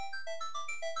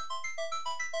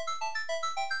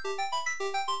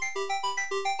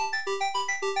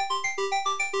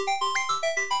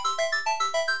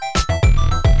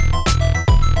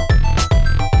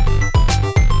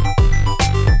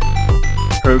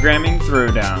Programming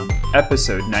Throwdown,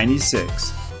 Episode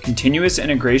 96, Continuous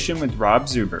Integration with Rob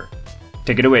Zuber.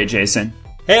 Take it away, Jason.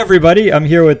 Hey everybody, I'm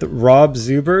here with Rob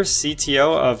Zuber,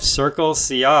 CTO of Circle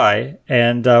CI,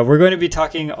 and we're going to be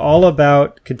talking all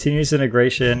about continuous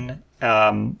integration,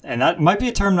 and that might be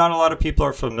a term not a lot of people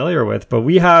are familiar with, but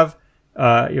we have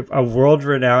a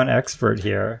world-renowned expert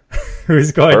here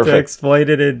who's going to explain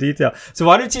it in detail. So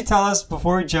why don't you tell us,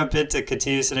 before we jump into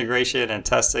continuous integration and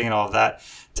testing and all of that,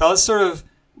 tell us sort of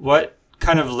what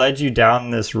kind of led you down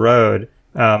this road,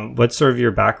 what's sort of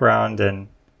your background, and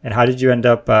how did you end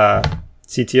up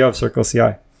CTO of Circle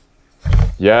CI?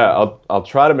 Yeah, I'll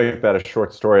try to make that a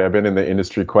short story. I've been in the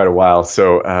industry quite a while,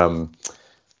 so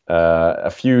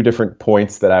a few different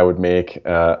points that I would make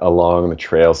along the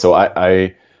trail. So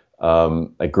I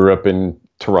grew up in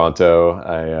Toronto.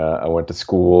 I went to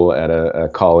school at a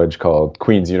college called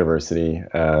Queen's University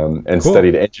and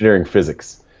studied engineering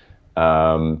physics.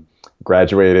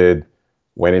 Graduated,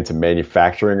 went into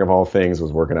manufacturing of all things,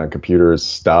 was working on computers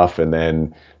stuff, and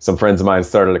then some friends of mine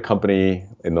started a company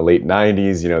in the late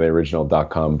 90s, the original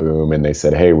dot-com boom, and they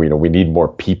said, hey, we need more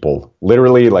people.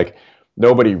 Literally, like,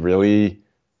 nobody really,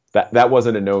 that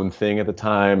wasn't a known thing at the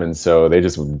time, and so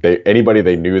anybody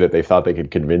they knew that they thought they could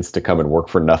convince to come and work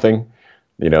for nothing,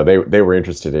 they were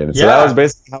interested in. So that was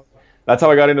basically that's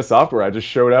how I got into software. I just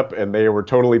showed up and they were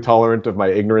totally tolerant of my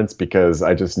ignorance because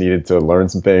I just needed to learn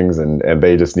some things, and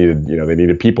they just needed, they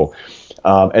needed people.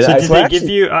 Give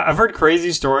you, I've heard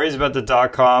crazy stories about the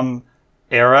dot-com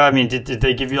era. I mean, did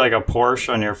they give you like a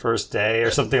Porsche on your first day or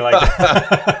something like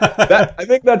that? I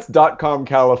think that's dot-com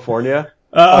California.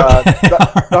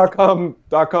 Dot-com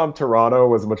Toronto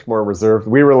was much more reserved.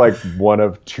 We were like one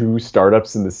of two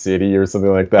startups in the city or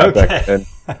something like that back then.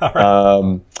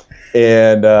 Right.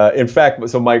 And in fact,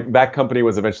 so that company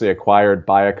was eventually acquired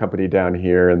by a company down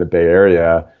here in the Bay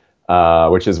Area,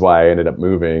 which is why I ended up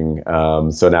moving.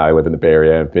 So now I live in the Bay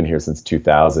Area. I've been here since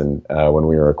 2000 when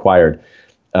we were acquired.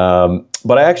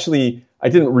 But I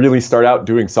didn't really start out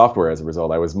doing software as a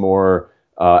result. I was more,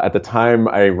 at the time,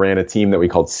 I ran a team that we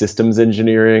called systems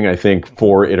engineering. I think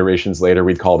 4 iterations later,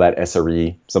 we'd call that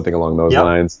SRE, something along those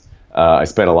lines. I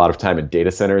spent a lot of time in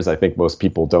data centers. I think most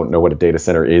people don't know what a data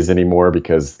center is anymore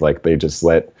because they just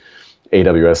let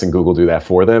AWS and Google do that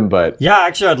for them. But yeah,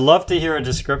 actually, I'd love to hear a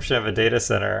description of a data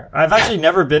center. I've actually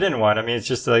never been in one. I mean, it's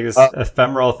just like this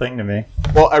ephemeral thing to me.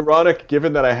 Well, ironic,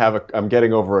 given that I'm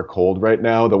getting over a cold right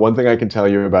now. The one thing I can tell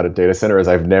you about a data center is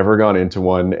I've never gone into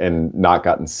one and not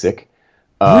gotten sick.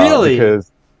 Really? Because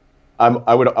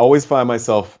I would always find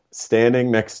myself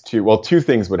standing next to, 2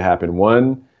 things would happen.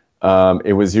 One,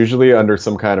 it was usually under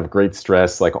some kind of great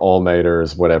stress, like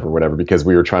all-nighters, whatever, because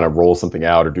we were trying to roll something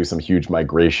out or do some huge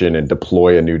migration and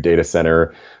deploy a new data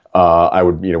center.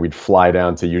 We'd fly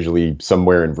down to usually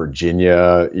somewhere in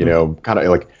Virginia, kind of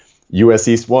like US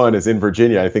East 1 is in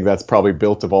Virginia. I think that's probably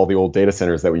built of all the old data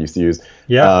centers that we used to use.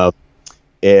 Yeah.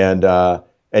 And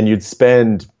you'd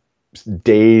spend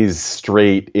days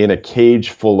straight in a cage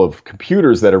full of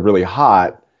computers that are really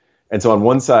hot. And so on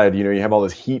one side, you have all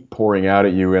this heat pouring out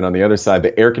at you, and on the other side,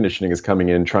 the air conditioning is coming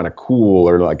in trying to cool,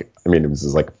 or it was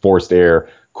just like forced air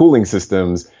cooling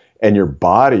systems. And your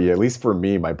body, at least for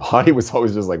me, my body was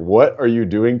always just like, what are you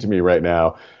doing to me right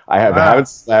now? I haven't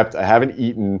slept, I haven't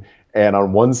eaten, and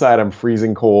on one side I'm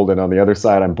freezing cold, and on the other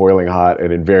side I'm boiling hot,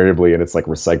 and invariably, and it's like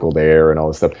recycled air and all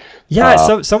this stuff. Yeah,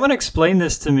 so someone explained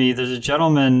this to me. There's a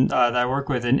gentleman that I work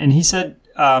with, and he said,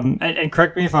 and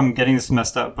correct me if I'm getting this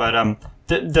messed up, but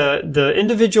the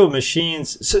individual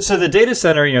machines, so the data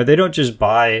center, they don't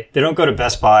go to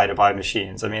Best Buy to buy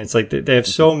machines. I mean, it's like they have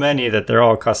so many that they're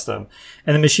all custom,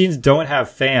 and the machines don't have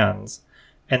fans,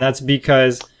 and that's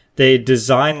because they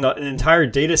design the entire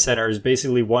data center is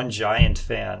basically one giant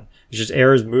fan. It's just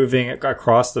air is moving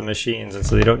across the machines, and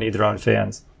so they don't need their own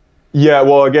fans. Yeah,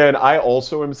 well, again, I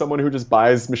also am someone who just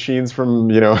buys machines from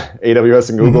AWS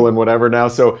and Google and whatever now.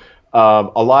 So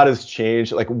a lot has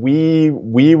changed. Like we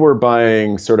were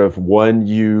buying sort of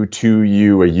 1U,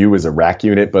 2U, a U is a rack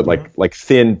unit, but like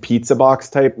thin pizza box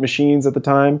type machines at the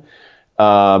time.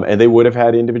 And they would have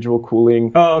had individual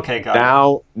cooling. Oh, okay, got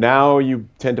it. Now you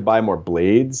tend to buy more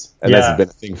blades, and that's been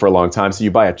a thing for a long time. So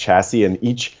you buy a chassis, and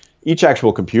each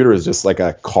actual computer is just like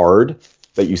a card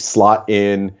that you slot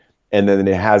in, and then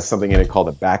it has something in it called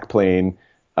a backplane,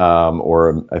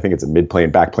 or I think it's a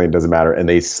midplane, backplane, doesn't matter. And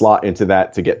they slot into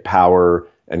that to get power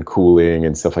and cooling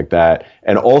and stuff like that.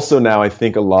 And also now I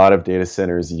think a lot of data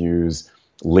centers use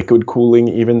liquid cooling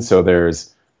even. So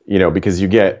there's, because you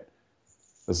get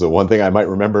This is one thing I might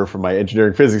remember from my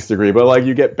engineering physics degree, but like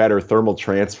you get better thermal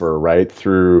transfer, right,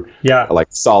 through like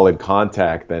solid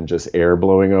contact than just air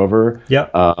blowing over. Yeah.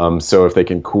 So if they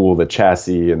can cool the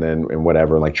chassis and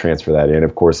whatever, like transfer that in.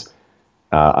 Of course,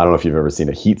 I don't know if you've ever seen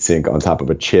a heat sink on top of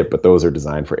a chip, but those are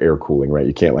designed for air cooling, right?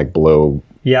 You can't like blow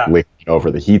liquid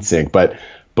over the heat sink, but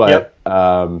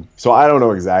so I don't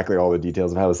know exactly all the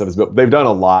details of how this stuff is built. They've done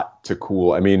a lot to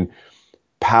cool. I mean,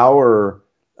 power.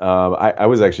 I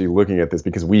was actually looking at this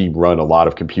because we run a lot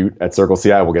of compute at Circle CI.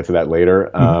 We'll get to that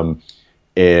later.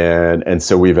 And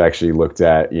so we've actually looked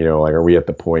at, like, are we at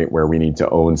the point where we need to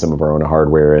own some of our own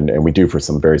hardware? And we do for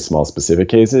some very small specific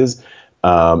cases.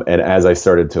 And as I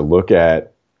started to look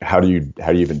at how do you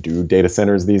even do data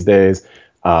centers these days,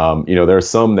 there are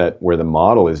some where the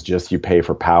model is just you pay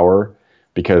for power.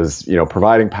 Because,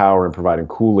 providing power and providing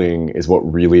cooling is what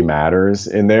really matters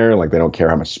in there. Like, they don't care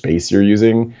how much space you're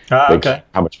using. They care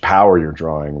how much power you're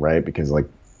drawing, right? Because, like,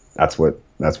 that's where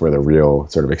the real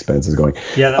sort of expense is going.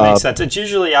 Yeah, that makes sense. It's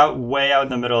usually way out in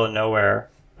the middle of nowhere,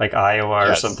 like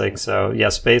Iowa or something. So, yeah,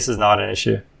 space is not an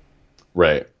issue.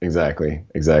 Right. Exactly.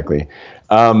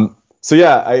 So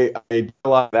yeah, I did a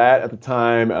lot of that at the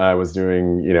time. I was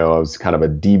doing, I was kind of a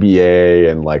DBA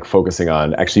and like focusing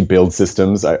on actually build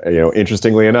systems.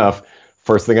 Interestingly enough,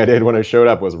 first thing I did when I showed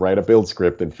up was write a build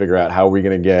script and figure out how we're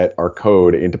going to get our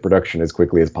code into production as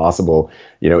quickly as possible,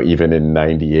 even in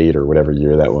 98 or whatever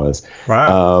year that was.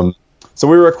 Wow. So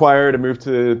we were acquired and moved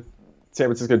to San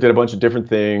Francisco, did a bunch of different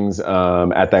things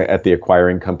at the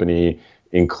acquiring company,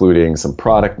 including some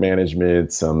product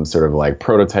management, some sort of like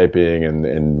prototyping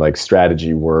and like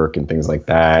strategy work and things like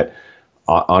that.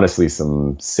 Honestly,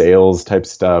 some sales type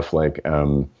stuff, like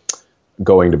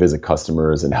going to visit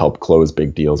customers and help close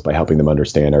big deals by helping them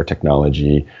understand our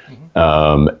technology.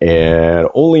 And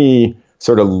only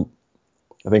sort of,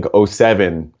 I think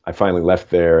 2007, I finally left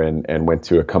there and went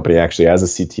to a company actually as a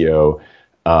CTO.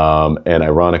 And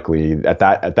ironically, at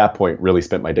that point, really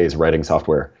spent my days writing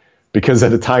software. Because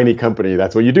at a tiny company,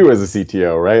 that's what you do as a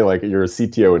CTO, right? Like, you're a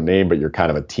CTO in name, but you're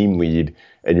kind of a team lead,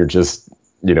 and you're just,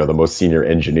 the most senior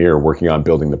engineer working on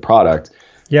building the product.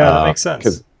 Yeah, that makes sense.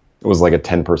 Because it was like a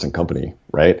 10-person company,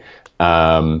 right?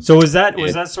 So was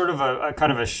that sort of a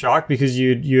kind of a shock, because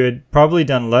you had probably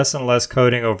done less and less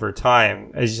coding over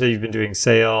time, as you say, you've been doing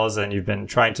sales and you've been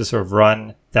trying to sort of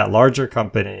run that larger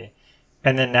company,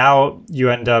 and then now you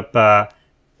end up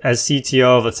as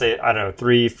CTO of, let's say, I don't know,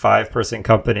 3-5 person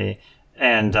company,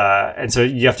 and so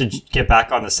you have to get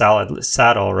back on the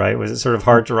saddle, right? Was it sort of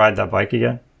hard to ride that bike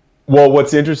again? Well,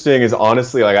 what's interesting is,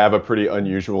 honestly, like, I have a pretty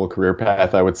unusual career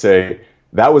path. I would say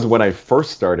that was when I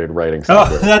first started writing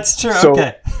software. Oh, that's true. So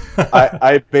okay.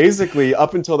 I basically,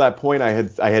 up until that point, I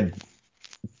had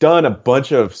done a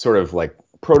bunch of sort of like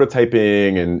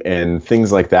prototyping and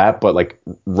things like that, but like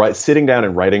sitting down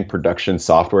and writing production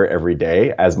software every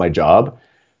day as my job.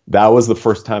 That was the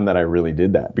first time that I really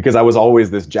did that, because I was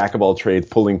always this jack of all trades,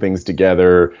 pulling things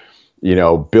together,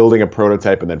 building a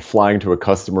prototype and then flying to a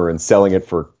customer and selling it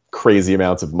for crazy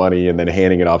amounts of money and then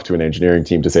handing it off to an engineering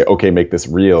team to say, okay, make this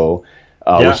real,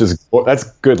 that's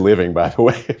good living, by the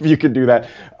way, if you could do that.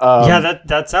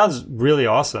 That sounds really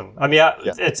awesome. I mean,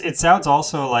 it sounds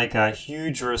also like a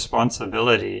huge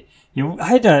responsibility. I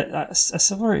had a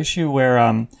similar issue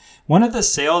where one of the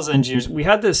sales engineers, we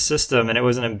had this system and it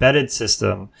was an embedded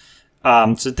system.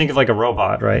 So think of like a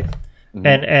robot, right? Mm-hmm.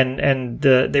 And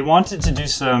they wanted to do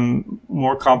some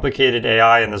more complicated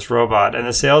AI in this robot. And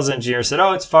the sales engineer said,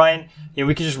 oh, it's fine.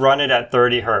 We could just run it at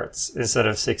 30 hertz instead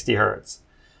of 60 hertz.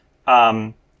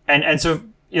 And so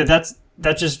that's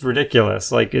just ridiculous.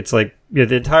 Like, it's like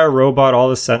the entire robot, all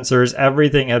the sensors,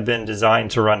 everything had been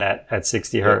designed to run at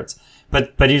 60 hertz.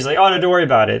 But he's like, oh, no, don't worry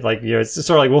about it. Like, it's just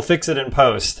sort of like, we'll fix it in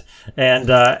post. And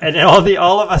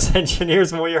all of us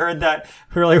engineers, when we heard that,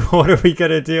 we were like, what are we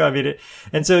going to do? I mean,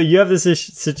 and so you have this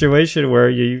situation where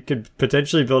you could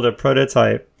potentially build a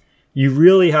prototype. You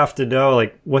really have to know,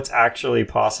 like, what's actually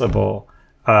possible,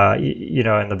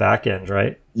 in the back end,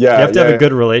 right? Yeah. You have to have a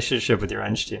good relationship with your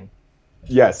eng team.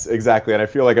 Yes, exactly. And I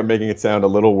feel like I'm making it sound a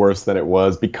little worse than it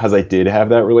was, because I did have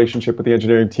that relationship with the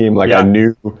engineering team. Like,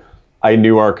 I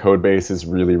knew our code bases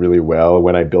really, really well.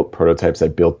 When I built prototypes, I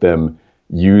built them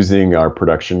using our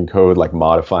production code, like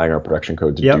modifying our production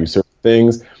code to do certain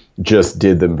things, just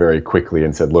did them very quickly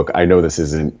and said, look, I know this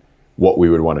isn't what we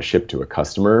would want to ship to a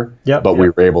customer, but we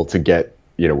were able to get,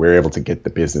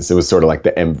 the business. It was sort of like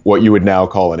what you would now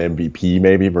call an MVP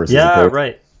maybe versus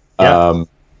right. Yeah.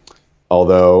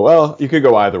 Although, well, you could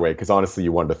go either way, because honestly,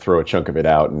 you wanted to throw a chunk of it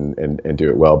out and do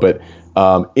it well. But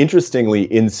interestingly,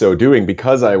 in so doing,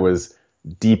 because I was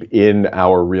deep in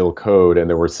our real code, and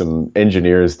there were some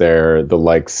engineers there, the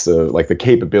likes like the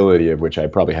capability of which I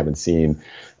probably haven't seen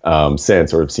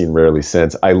since, or have seen rarely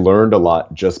since. I learned a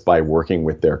lot just by working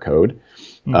with their code,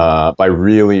 by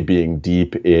really being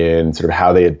deep in sort of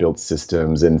how they had built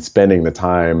systems and spending the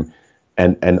time.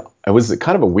 And it was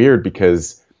kind of a weird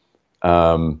because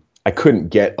I couldn't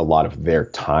get a lot of their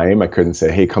time. I couldn't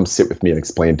say, hey, come sit with me and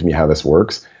explain to me how this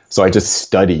works. So I just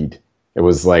studied. It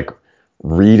was like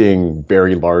reading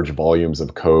very large volumes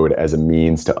of code as a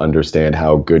means to understand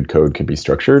how good code could be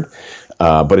structured.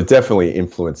 But it definitely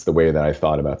influenced the way that I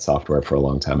thought about software for a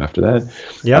long time after that.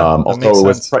 Yeah, although it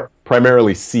was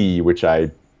primarily C, which I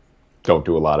don't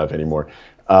do a lot of anymore.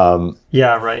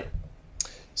 Yeah, right.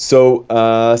 So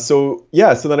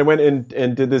then I went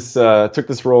and did this, took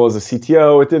this role as a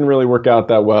CTO. It didn't really work out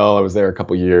that well. I was there a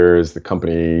couple years. The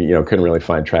company, couldn't really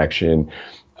find traction.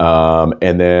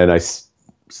 And then I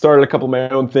started a couple of my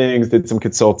own things, did some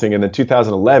consulting. And then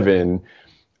 2011,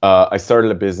 I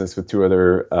started a business with two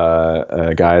other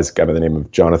guys, a guy by the name of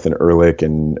Jonathan Ehrlich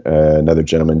and another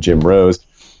gentleman, Jim Rose.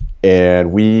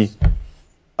 And we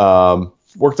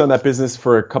worked on that business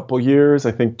for a couple years,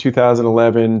 I think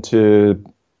 2011 to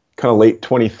kind of late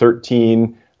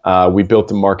 2013. We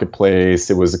built a marketplace.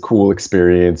 It was a cool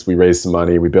experience. We raised some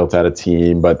money. We built out a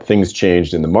team, but things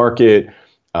changed in the market.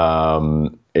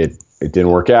 It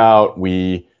didn't work out.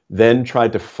 We then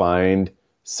tried to find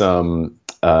some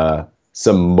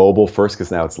mobile first,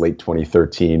 because now it's late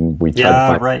 2013. We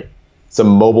tried to find some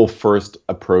mobile first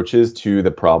approaches to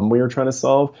the problem we were trying to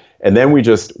solve. And then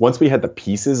once we had the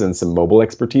pieces and some mobile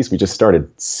expertise, we just started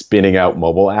spinning out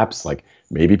mobile apps. Like,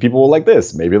 maybe people will like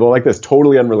this, maybe they'll like this,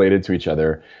 totally unrelated to each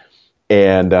other.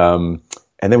 And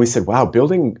then we said, wow,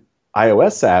 building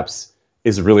iOS apps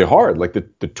is really hard. Like the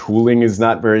tooling is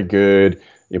not very good.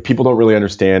 People don't really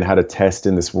understand how to test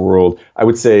in this world. I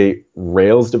would say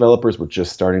Rails developers were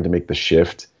just starting to make the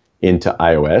shift into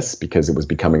iOS because it was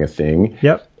becoming a thing.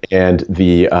 Yep. And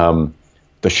the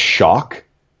shock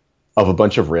of a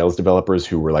bunch of Rails developers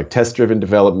who were like test-driven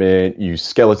development, you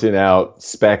skeleton out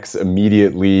specs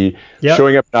immediately,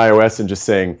 showing up in iOS and just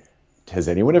saying, has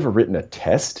anyone ever written a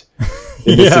test?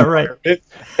 Yeah, right.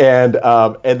 And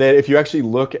then if you actually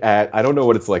look at, I don't know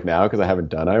what it's like now because I haven't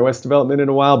done iOS development in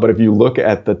a while, but if you look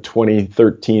at the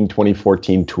 2013,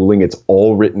 2014 tooling, it's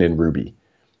all written in Ruby.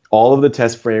 All of the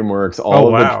test frameworks,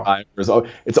 all of the drivers,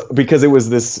 it's because it was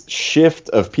this shift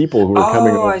of people who were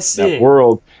coming over that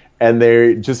world, and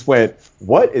they just went,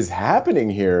 what is happening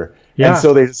here? Yeah.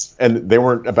 And they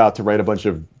weren't about to write a bunch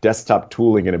of desktop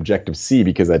tooling in Objective-C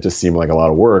because that just seemed like a lot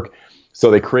of work. So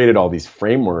they created all these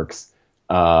frameworks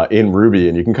in Ruby,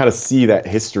 and you can kind of see that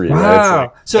history. Right?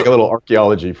 It's like a little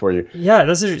archaeology for you. Yeah,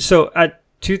 that's interesting. So at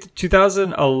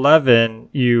 2011,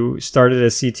 you started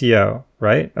as CTO,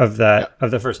 right? Of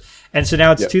the first, and so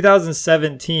now it's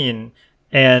 2017,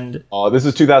 and this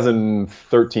is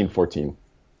 2013, 14.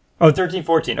 Oh, 13,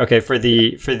 14. Okay, for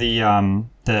the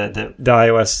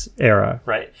iOS era,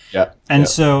 right? Yeah. And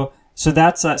so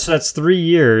that's 3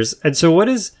 years. And so what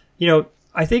is,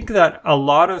 I think that a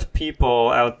lot of people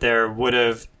out there would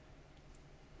have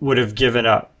given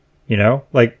up,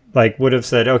 like would have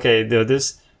said, okay,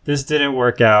 this didn't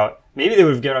work out. Maybe they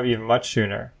would have given up even much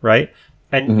sooner, right?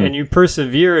 And and you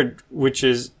persevered, which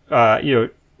is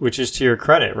which is to your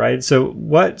credit, right? So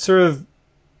what sort of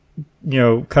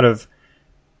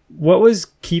what was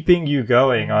keeping you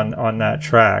going on that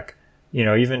track?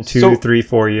 Even 2, 3,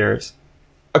 4 years.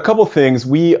 A couple things.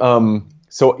 We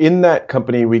so in that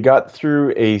company we got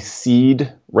through a seed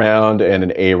round and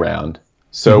an A round.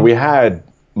 So we had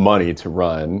money to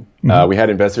run. We had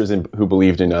investors who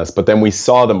believed in us, but then we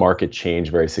saw the market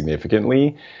change very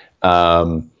significantly.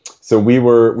 So we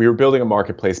were building a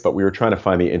marketplace, but we were trying to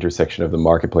find the intersection of the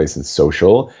marketplace and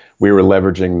social. We were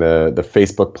leveraging the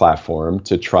Facebook platform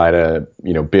to try to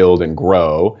build and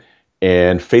grow.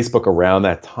 And Facebook around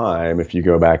that time, if you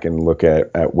go back and look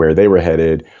at where they were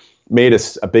headed, made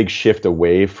a big shift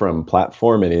away from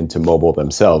platform and into mobile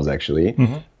themselves, actually.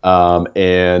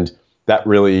 And that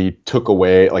really took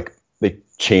away, like, they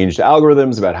changed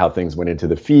algorithms about how things went into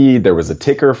the feed. There was a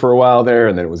ticker for a while there,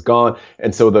 and then it was gone.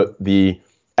 And so the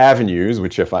avenues,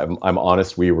 which, if I'm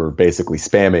honest, we were basically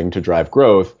spamming to drive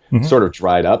growth, sort of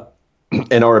dried up,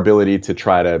 and our ability to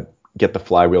try to get the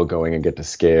flywheel going and get to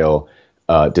scale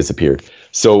disappeared.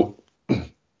 So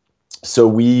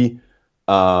we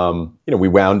we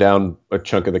wound down a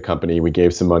chunk of the company. We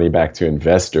gave some money back to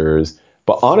investors.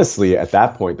 But honestly, at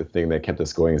that point, the thing that kept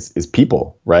us going is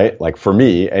people, right? Like, for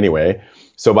me anyway.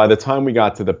 So by the time we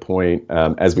got to the point,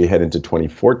 as we head into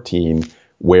 2014,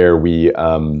 where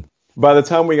by the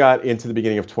time we got into the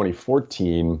beginning of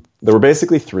 2014, there were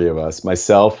basically three of us: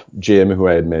 myself, Jim, who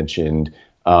I had mentioned,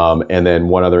 and then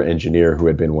one other engineer who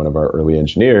had been one of our early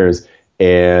engineers.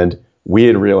 And we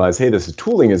had realized, hey, this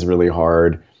tooling is really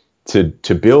hard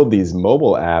to build these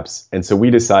mobile apps. And so we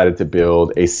decided to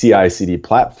build a CI/CD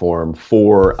platform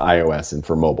for iOS and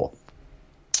for mobile.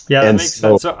 Yeah, that makes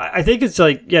sense. So I think it's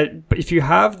like, yeah, if you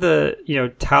have the,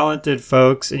 talented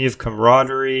folks and you have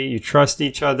camaraderie, you trust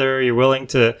each other, you're willing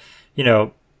to,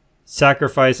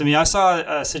 sacrifice. I mean, I saw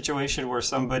a situation where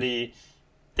they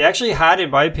actually had, in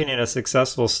my opinion, a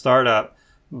successful startup,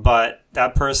 but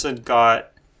that person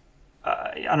got,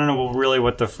 I don't know really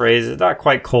what the phrase is, not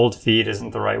quite cold feet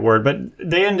isn't the right word, but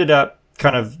they ended up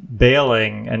kind of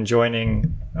bailing and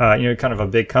joining, kind of a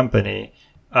big company.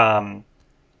 And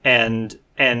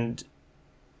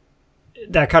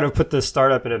that kind of put the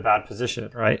startup in a bad position,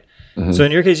 right? Mm-hmm. So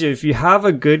in your case, if you have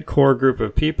a good core group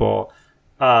of people,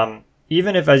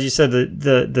 even if, as you said,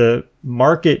 the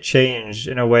market changed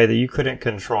in a way that you couldn't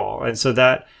control, and so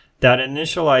that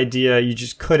initial idea, you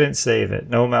just couldn't save it.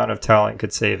 No amount of talent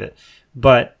could save it.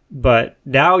 But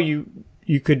now you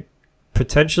could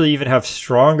potentially even have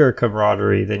stronger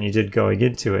camaraderie than you did going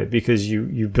into it, because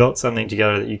you built something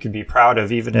together that you could be proud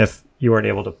of, even if you weren't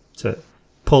able to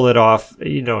pull it off,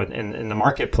 in the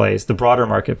marketplace, the broader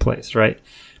marketplace, right?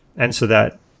 And so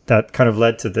that kind of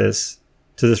led to this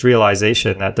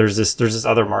realization that there's this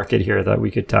other market here that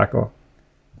we could tackle.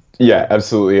 Yeah,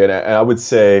 absolutely. And I would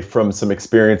say from some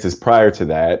experiences prior to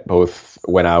that, both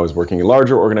when I was working in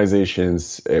larger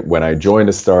organizations, when I joined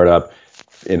a startup,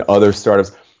 in other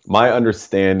startups, my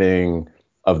understanding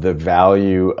of the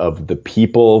value of the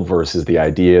people versus the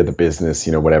idea, the business,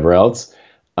 whatever else,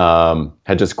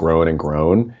 had just grown and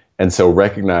grown. And so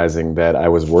recognizing that I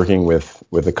was working with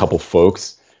a couple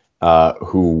folks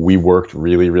who we worked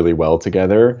really, really well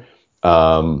together,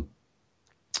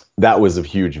 that was of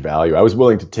huge value. I was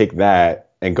willing to take that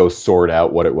and go sort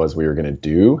out what it was we were going to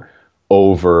do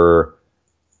over,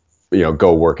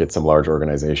 go work at some large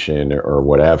organization or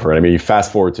whatever. And I mean, you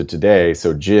fast forward to today.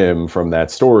 So Jim, from that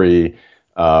story,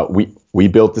 we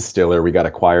built Distiller. We got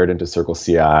acquired into Circle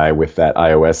CI with that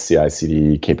iOS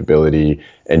CI/CD capability.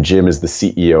 And Jim is the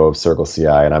CEO of Circle CI,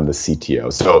 and I'm the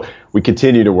CTO. So we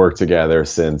continue to work together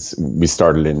since we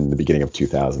started in the beginning of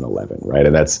 2011, right?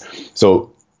 And that's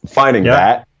so finding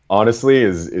that honestly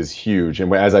is huge.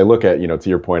 And as I look at, to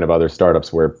your point of other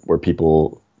startups where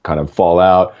people kind of fall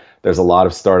out, there's a lot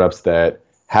of startups that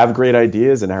have great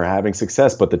ideas and are having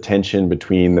success, but the tension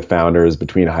between the founders,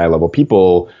 between high-level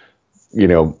people,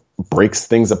 breaks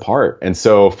things apart. And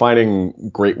so finding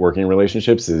great working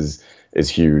relationships is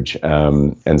huge.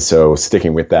 And so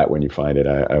sticking with that when you find it,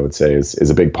 I would say is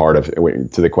a big part of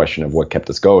it. To the question of what kept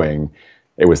us going,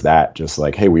 it was that, just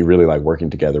like, hey, we really like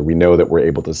working together. We know that we're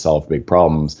able to solve big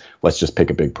problems. Let's just pick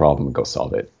a big problem and go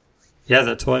solve it. Yeah,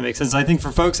 that totally makes sense. I think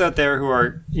for folks out there who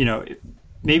are,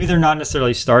 maybe they're not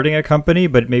necessarily starting a company,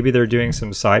 but maybe they're doing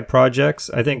some side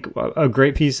projects, I think a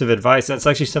great piece of advice, that's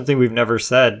actually something we've never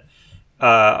said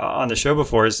on the show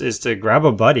before, is to grab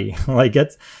a buddy, like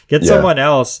get someone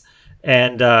else.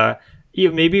 And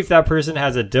maybe if that person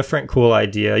has a different cool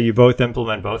idea, you both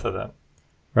implement both of them,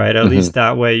 right? At least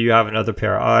that way you have another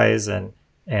pair of eyes, and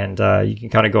you can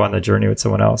kind of go on the journey with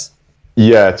someone else.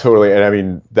 Yeah, totally. And I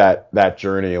mean, that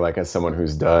journey, like as someone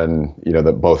who's done,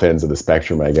 the both ends of the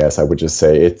spectrum, I guess I would just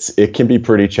say it can be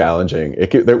pretty challenging.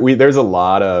 There's a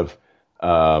lot of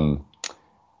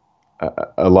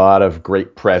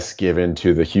great press given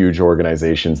to the huge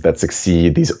organizations that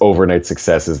succeed, these overnight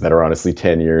successes that are honestly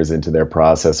 10 years into their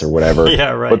process or whatever.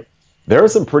 Yeah, right. But there are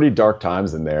some pretty dark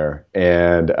times in there.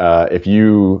 And if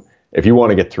you want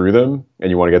to get through them and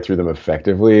you want to get through them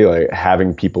effectively, like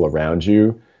having people around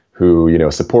you who,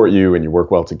 support you and you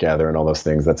work well together and all those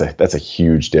things, that's a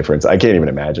huge difference. I can't even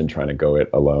imagine trying to go it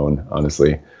alone,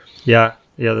 honestly. Yeah,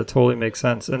 that totally makes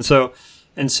sense. And so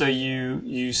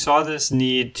you saw this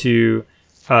need to,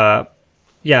 I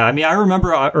mean, I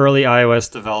remember early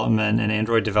iOS development and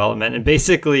Android development, and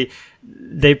basically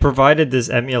they provided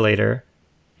this emulator,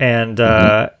 and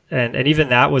even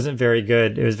that wasn't very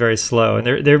good. It was very slow, and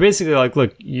they're basically like,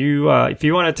 look, you if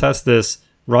you want to test this,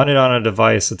 run it on a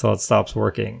device until it stops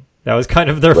working. That was kind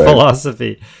of their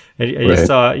philosophy. And you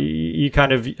saw, you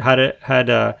kind of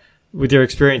had with your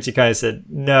experience, you kind of said,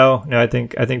 no, I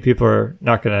think people are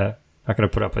not gonna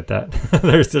put up with that.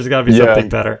 there's got to be something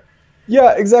better.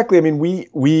 Yeah, exactly. I mean,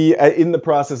 we in the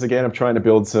process again of trying to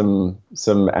build some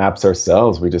apps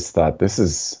ourselves, we just thought this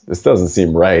doesn't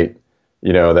seem right.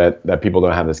 That people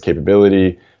don't have this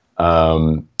capability.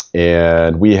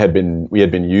 And we had been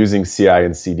using CI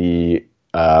and CD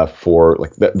for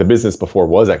like the business before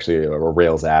was actually a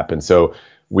Rails app, and so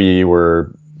we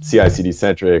were CI/CD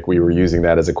centric. We were using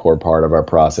that as a core part of our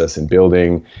process in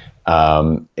building.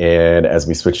 And as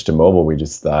we switched to mobile, we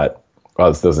just thought,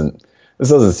 well, this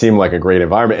doesn't seem like a great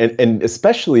environment. And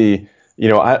especially,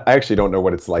 I actually don't know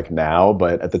what it's like now,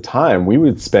 but at the time we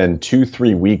would spend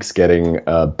 2-3 weeks getting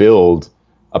a build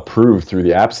approved through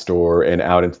the App Store and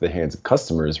out into the hands of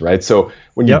customers, right? So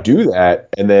when you do that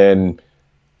and then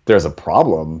there's a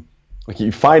problem, like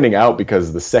you finding out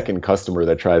because the second customer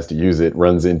that tries to use it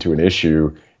runs into an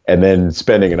issue, and then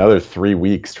spending another 3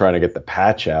 weeks trying to get the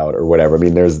patch out or whatever. I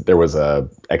mean, there was a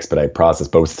expedite process,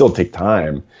 but it would still take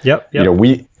time. Yep.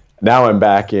 Now I'm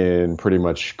back in pretty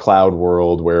much cloud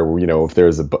world where, if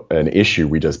there's an issue,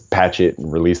 we just patch it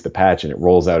and release the patch and it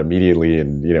rolls out immediately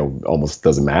and, almost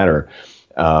doesn't matter.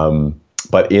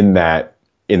 But in that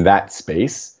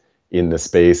space, in the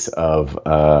space of,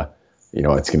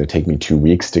 it's going to take me 2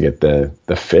 weeks to get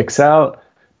the fix out,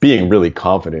 being really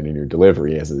confident in your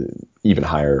delivery has an even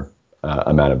higher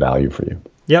amount of value for you.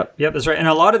 Yep, that's right. And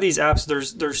a lot of these apps,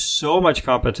 there's so much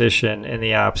competition in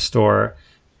the App Store.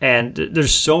 And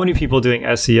there's so many people doing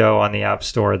SEO on the App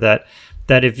Store that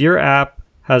if your app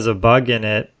has a bug in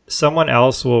it, someone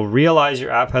else will realize your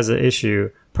app has an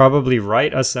issue, probably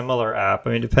write a similar app.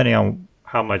 I mean, depending on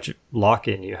how much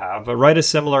lock-in you have, but write a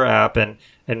similar app and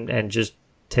just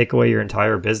take away your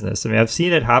entire business. I mean, I've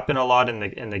seen it happen a lot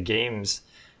in the games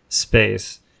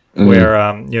space where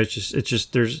it's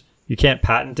just you can't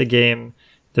patent a game.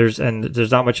 There's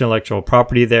not much intellectual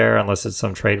property there unless it's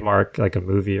some trademark like a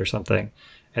movie or something.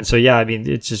 And so, I mean,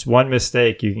 it's just one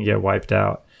mistake, you can get wiped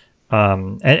out.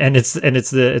 And it's the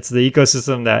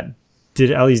ecosystem that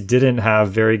didn't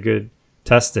have very good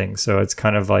testing. So it's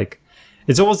kind of like,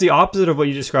 it's almost the opposite of what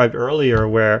you described earlier,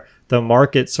 where the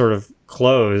market sort of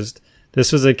closed.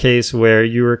 This was a case where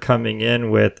you were coming in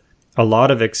with a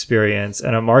lot of experience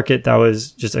and a market that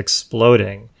was just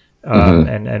exploding.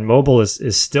 And mobile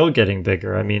is still getting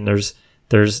bigger. I mean, there's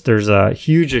a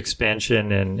huge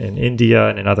expansion in India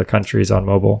and in other countries on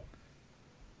mobile.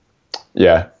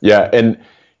 Yeah. And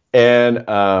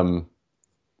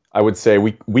I would say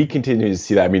we continue to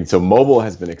see that. I mean, so mobile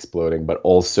has been exploding, but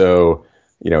also,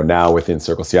 now within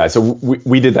Circle CI. So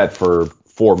we did that for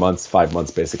 5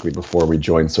 months basically before we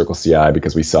joined Circle CI,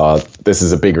 because we saw this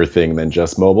is a bigger thing than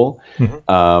just mobile.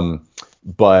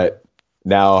 But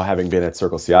now, having been at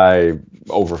Circle CI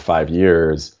over 5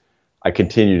 years, I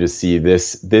continue to see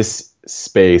this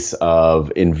space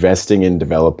of investing in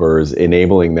developers,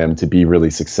 enabling them to be really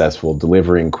successful,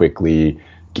 delivering quickly,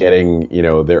 getting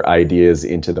their ideas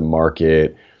into the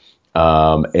market,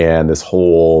 and this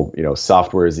whole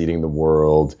software is eating the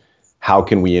world. How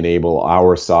can we enable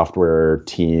our software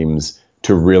teams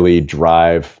to really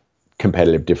drive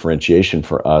competitive differentiation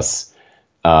for us?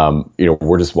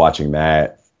 We're just watching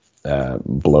that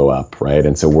blow up, right?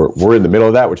 And so we're in the middle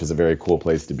of that, which is a very cool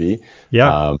place to be.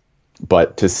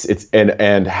 But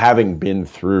having been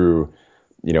through,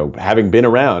 having been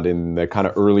around in the kind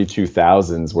of early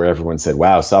 2000s where everyone said,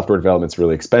 wow, software development's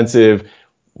really expensive.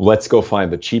 Let's go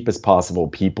find the cheapest possible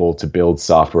people to build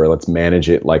software. Let's manage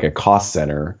it like a cost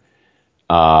center,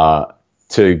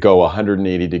 to go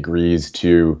 180 degrees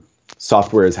to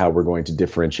software is how we're going to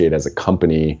differentiate as a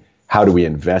company. How do we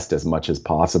invest as much as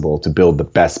possible to build the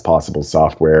best possible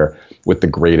software with the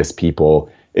greatest people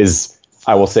is,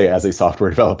 I will say, as a software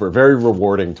developer, very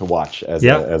rewarding to watch as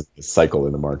a cycle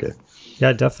in the market.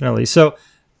 Yeah, definitely. So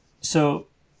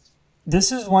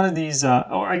this is one of these,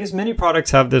 or I guess many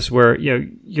products have this where,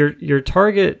 your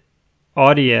target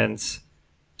audience,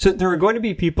 so there are going to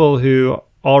be people who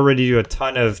already do a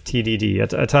ton of TDD,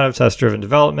 a ton of test-driven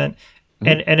development.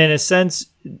 And in a sense,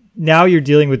 now you're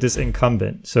dealing with this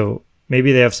incumbent. So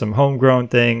maybe they have some homegrown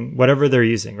thing, whatever they're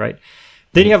using, right?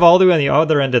 Then you have all the way on the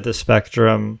other end of the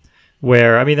spectrum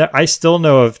where, I mean, I still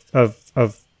know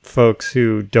of folks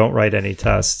who don't write any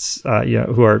tests,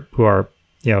 who are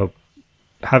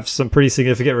have some pretty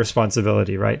significant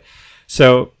responsibility, right?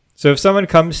 So if someone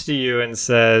comes to you and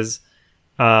says,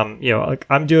 like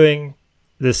I'm doing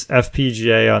this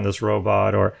FPGA on this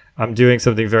robot, or I'm doing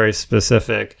something very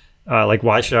specific, like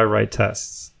why should I write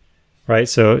tests, right?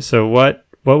 So what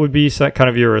would be kind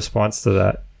of your response to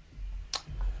that?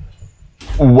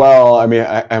 Well, I mean,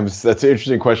 that's an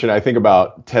interesting question. I think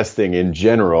about testing in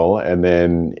general, and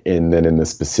then in the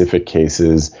specific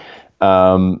cases.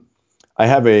 I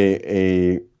have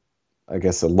I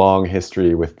guess a long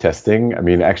history with testing. I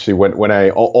mean, actually, when I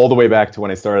all the way back to when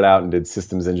I started out and did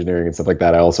systems engineering and stuff like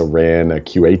that, I also ran a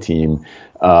QA team,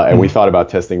 and we thought about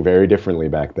testing very differently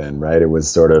back then, right? It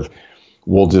was sort of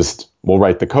we'll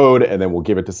write the code and then we'll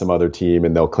give it to some other team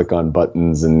and they'll click on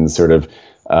buttons and sort of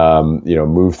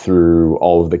move through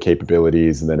all of the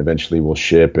capabilities, and then eventually we'll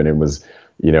ship. And it was,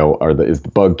 is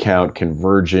the bug count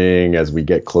converging as we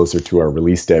get closer to our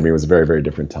release day? I mean, it was a very, very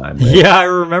different time. Right? Yeah, I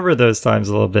remember those times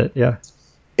a little bit. Yeah.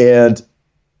 And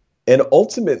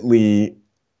ultimately,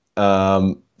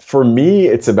 for me,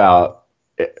 it's about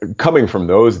coming from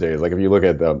those days. Like if you look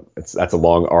at that's a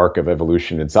long arc of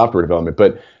evolution in software development,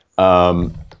 but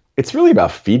it's really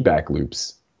about feedback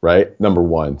loops, right? Number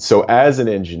one. So as an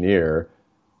engineer,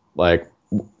 like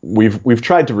we've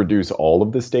tried to reduce all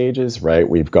of the stages, right?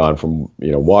 We've gone from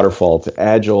waterfall to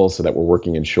agile, so that we're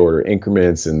working in shorter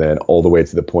increments, and then all the way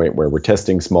to the point where we're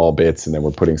testing small bits, and then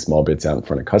we're putting small bits out in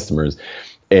front of customers.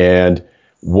 And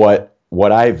what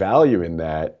I value in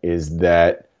that is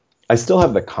that I still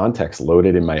have the context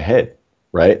loaded in my head,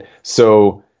 right?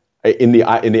 So in the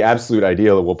absolute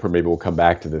ideal, maybe we'll come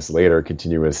back to this later,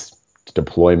 continuous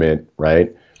deployment,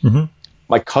 right? Mm-hmm.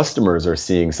 My customers are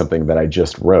seeing something that I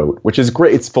just wrote, which is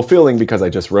great. It's fulfilling because I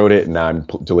just wrote it and now I'm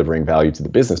delivering value to the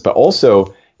business. But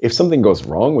also, if something goes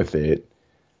wrong with it,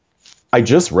 I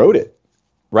just wrote it,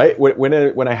 right?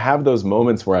 When I have those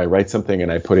moments where I write something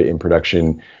and I put it in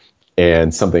production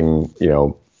and something,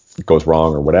 goes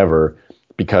wrong or whatever,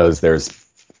 because there's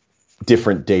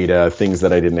different data, things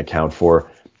that I didn't account for,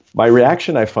 my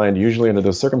reaction, I find usually under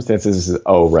those circumstances is,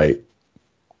 oh, right,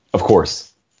 of course.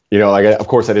 Of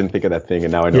course I didn't think of that thing,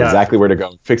 and now I know exactly where to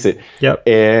go and fix it. Yep.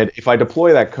 And if I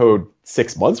deploy that code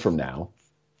 6 months from now,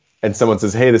 and someone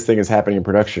says, hey, this thing is happening in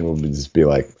production, we'll just be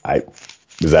like,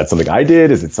 is that something I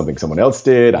did? Is it something someone else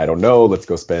did? I don't know. Let's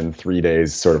go spend 3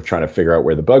 days sort of trying to figure out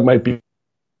where the bug might be.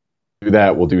 Do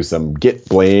that. We'll do some Git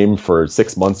blame for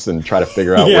 6 months and try to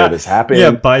figure out where this happened.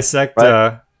 Yeah, bisect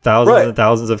thousands and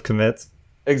thousands of commits.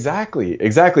 Exactly.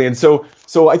 And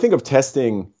so I think of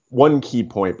testing. One key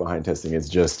point behind testing is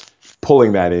just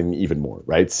pulling that in even more,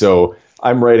 right? So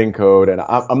I'm writing code, and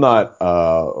I'm not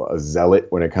a zealot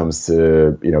when it comes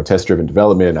to test-driven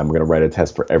development. I'm going to write a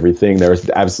test for everything. There's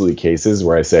absolutely cases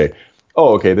where I say,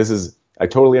 oh, okay, I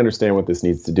totally understand what this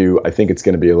needs to do. I think it's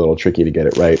going to be a little tricky to get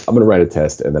it right. I'm going to write a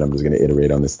test, and then I'm just going to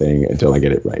iterate on this thing until I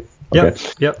get it right. Okay?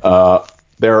 Yep.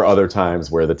 There are other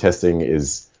times where the testing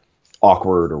is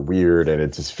awkward or weird, and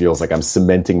it just feels like I'm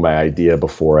cementing my idea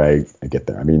before I get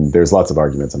there. I mean, there's lots of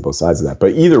arguments on both sides of that.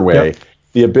 But either way,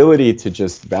 the ability to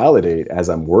just validate as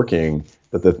I'm working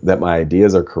that my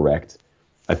ideas are correct,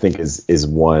 I think is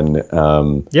one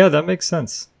that makes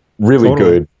sense. Really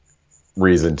good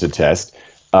reason to test.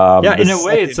 In a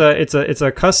way, it's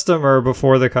a customer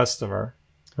before the customer,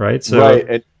 right? So,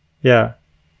 right.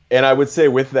 And I would say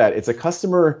with that, it's a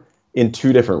customer in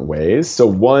two different ways. So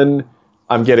one,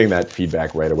 I'm getting that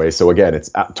feedback right away. So again, it's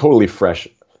totally fresh.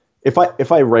 If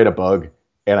I write a bug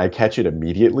and I catch it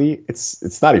immediately,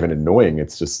 it's not even annoying.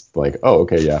 It's just like, oh,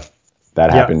 okay, yeah,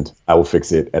 that happened. I will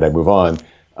fix it and I move on,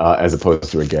 as opposed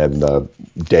to, again, the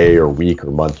day or week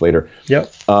or month later.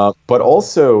 Yep. But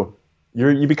also,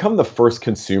 you become the first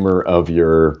consumer of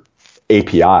your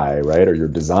API, right, or your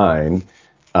design,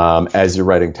 as you're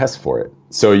writing tests for it.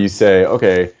 So you say,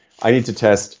 okay, I need to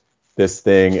test this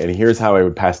thing, and here's how I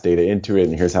would pass data into it,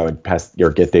 and here's how I'd pass or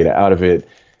get data out of it.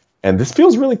 And this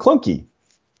feels really clunky.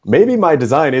 Maybe my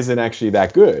design isn't actually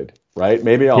that good, right?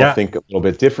 Maybe I'll think a little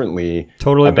bit differently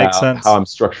about makes sense. How I'm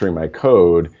structuring my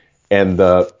code, and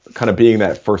the kind of being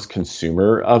that first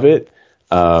consumer of it.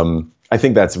 I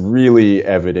think that's really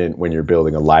evident when you're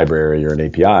building a library or an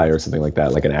API or something like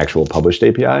that, like an actual published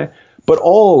API. But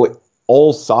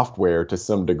all software, to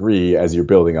some degree, as you're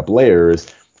building up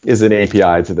layers, is an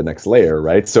API to the next layer,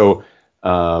 right? So,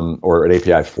 or an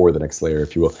API for the next layer,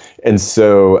 if you will. And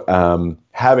so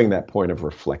having that point of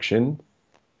reflection,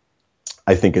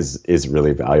 I think is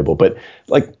really valuable. But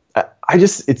like,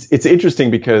 it's interesting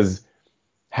because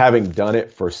having done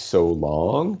it for so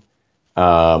long,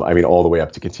 all the way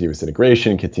up to continuous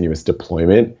integration, continuous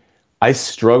deployment, I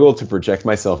struggle to project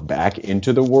myself back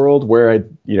into the world where I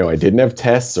didn't have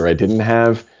tests, or I didn't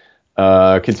have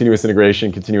continuous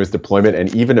integration, continuous deployment,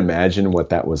 and even imagine what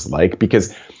that was like.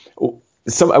 Because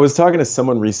I was talking to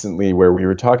someone recently where we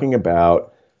were talking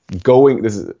about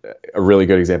this is a really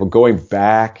good example, going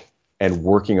back and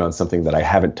working on something that I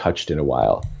haven't touched in a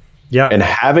while. Yeah. And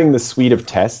having the suite of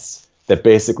tests that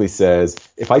basically says,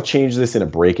 if I change this in a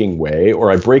breaking way,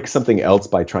 or I break something else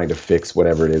by trying to fix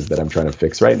whatever it is that I'm trying to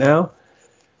fix right now,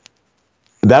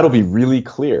 that'll be really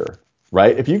clear,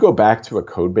 right? If you go back to a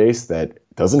code base that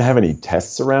doesn't have any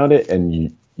tests around it,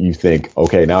 and you think,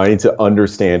 okay, now I need to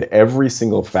understand every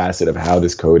single facet of how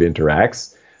this code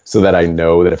interacts so that I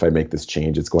know that if I make this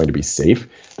change, it's going to be safe.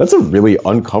 That's a really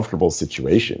uncomfortable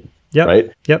situation,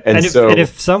 right? Yep. And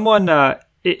if someone...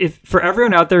 If for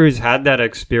everyone out there who's had that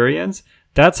experience,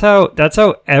 that's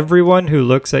how everyone who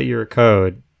looks at your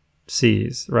code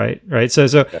sees, right?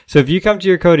 So if you come to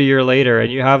your code a year later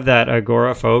and you have that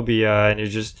agoraphobia and you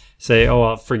just say, oh,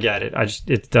 well, forget it,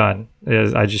 it's done,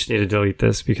 I just need to delete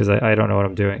this because I don't know what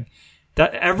I'm doing.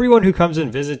 That everyone who comes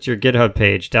and visits your GitHub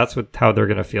page, that's how they're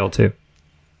going to feel too.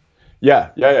 Yeah,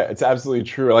 it's absolutely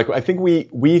true. Like, I think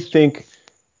we think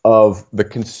of the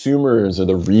consumers or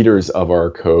the readers of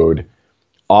our code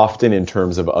often in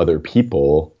terms of other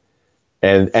people,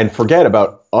 and forget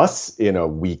about us in a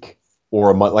week or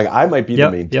a month. Like, I might be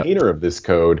the maintainer of this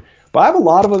code, but I have a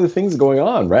lot of other things going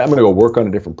on, right? I'm going to go work on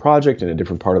a different project in a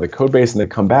different part of the code base and then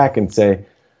come back and say,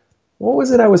 what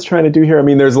was it I was trying to do here? I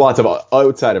mean, there's lots of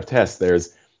outside of tests.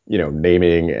 There's,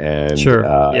 naming and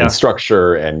and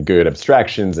structure and good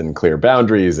abstractions and clear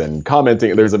boundaries and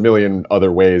commenting. There's a million other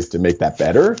ways to make that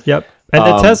better. Yep. And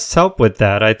the tests help with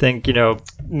that. I think,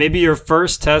 maybe your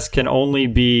first test can only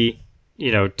be,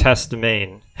 test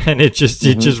main, and it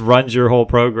just runs your whole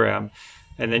program.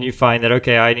 And then you find that,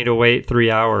 okay, I need to wait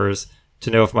 3 hours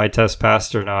to know if my test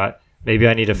passed or not. Maybe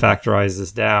I need to factorize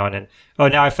this down. And,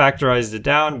 now I factorized it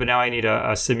down, but now I need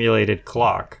a simulated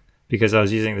clock because I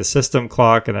was using the system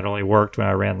clock and that only worked when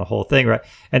I ran the whole thing, right?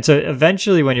 And so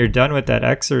eventually when you're done with that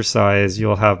exercise,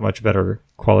 you'll have much better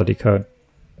quality code.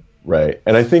 Right.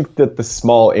 And I think that the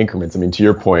small increments, I mean, to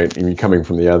your point, coming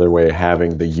from the other way,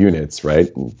 having the units, right?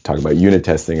 Talking about unit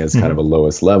testing as kind of a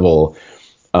lowest level,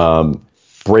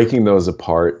 breaking those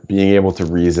apart, being able to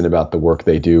reason about the work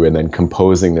they do, and then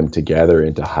composing them together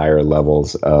into higher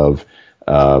levels of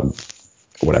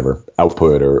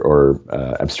output or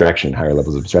abstraction, higher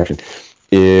levels of abstraction,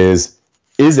 is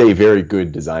a very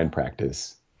good design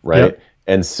practice, right? Yep.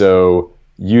 And so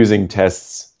using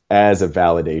tests as a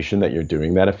validation that you're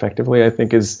doing that effectively, I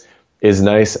think is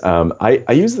nice.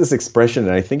 I use this expression,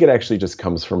 and I think it actually just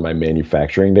comes from my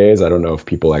manufacturing days. I don't know if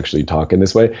people actually talk in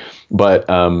this way, but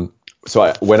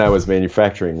when I was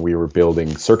manufacturing, we were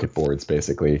building circuit boards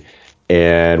basically,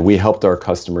 and we helped our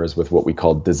customers with what we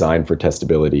called design for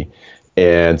testability.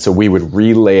 And so we would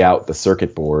relay out the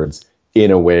circuit boards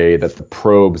in a way that the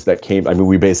probes that came,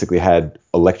 we basically had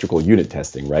electrical unit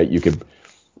testing, right? You could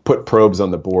put probes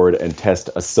on the board and test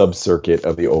a sub-circuit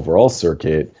of the overall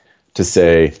circuit to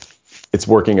say it's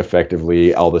working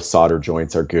effectively, all the solder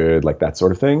joints are good, like that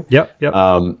sort of thing. Yep.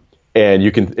 And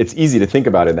it's easy to think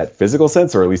about it in that physical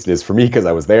sense, or at least it is for me because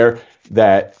I was there,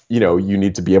 that, you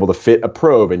need to be able to fit a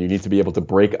probe and you need to be able to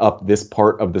break up this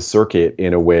part of the circuit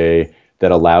in a way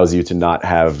that allows you to not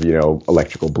have,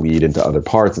 electrical bleed into other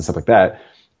parts and stuff like that.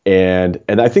 And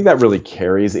I think that really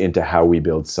carries into how we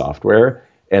build software.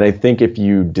 And I think if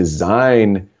you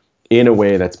design in a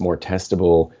way that's more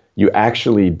testable, you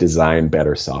actually design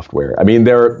better software. I mean,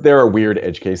 there are weird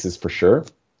edge cases for sure,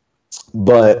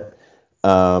 but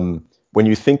when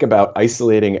you think about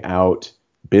isolating out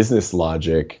business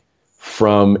logic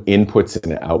from inputs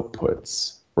and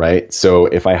outputs, right? So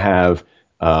if I have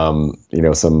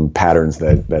some patterns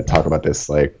that talk about this,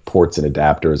 like ports and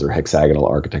adapters or hexagonal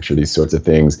architecture, these sorts of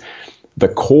things, the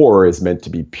core is meant to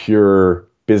be pure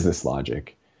business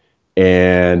logic.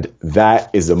 And that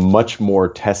is a much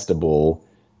more testable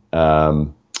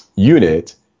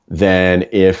unit than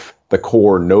if the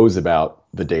core knows about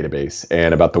the database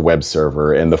and about the web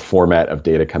server and the format of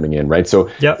data coming in, right? So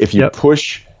if you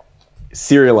push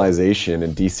serialization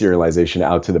and deserialization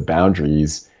out to the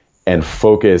boundaries and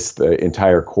focus the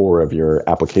entire core of your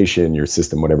application, your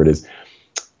system, whatever it is,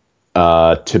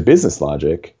 to business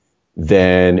logic,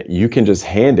 then you can just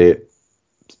hand it,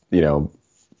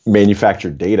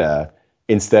 manufactured data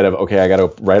instead of, okay, I got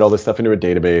to write all this stuff into a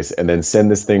database and then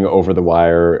send this thing over the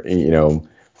wire,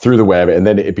 through the web. And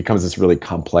then it becomes this really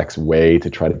complex way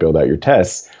to try to build out your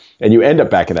tests. And you end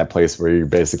up back in that place where you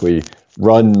basically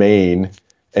run main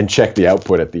and check the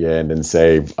output at the end and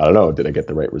say, I don't know, did I get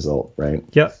the right result, right?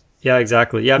 Yep. Yeah,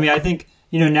 exactly. Yeah, I mean, I think,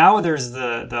 now there's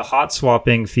the hot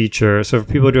swapping feature. So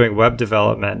for people doing web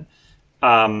development,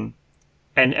 and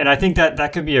I think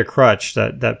that could be a crutch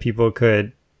that people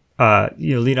could,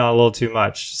 lean on a little too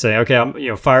much, saying, okay,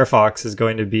 Firefox is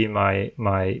going to be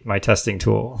my testing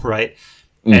tool, right?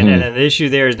 Mm-hmm. And then the issue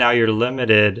there is now you're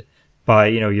limited by,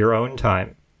 your own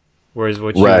time. Whereas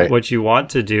what you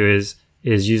want to do is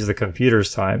use the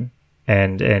computer's time.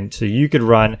 And so you could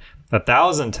run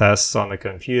 1,000 tests on the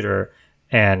computer.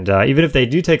 And even if they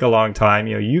do take a long time,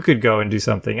 you could go and do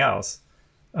something else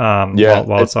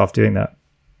while it's off doing that.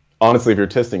 Honestly, if you're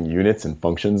testing units and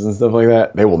functions and stuff like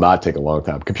that, they will not take a long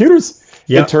time. Computers,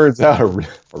 it turns out, are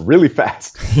really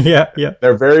fast. Yeah.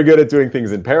 They're very good at doing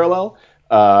things in parallel.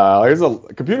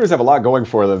 Computers have a lot going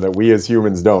for them that we as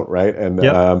humans don't, right? And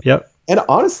and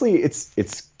honestly,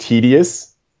 it's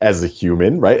tedious as a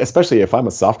human, right? Especially if I'm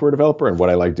a software developer and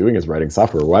what I like doing is writing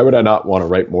software. Why would I not want to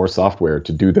write more software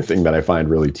to do the thing that I find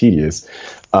really tedious?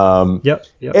 Yep.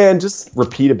 And just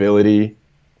repeatability,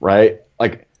 right?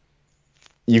 Like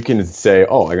you can say,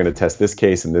 oh, I'm going to test this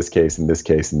case and this case and this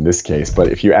case and this case. But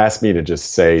if you ask me to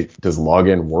just say, does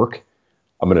login work?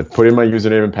 I'm going to put in my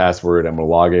username and password. I'm going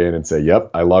to log in and say,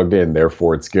 yep, I logged in,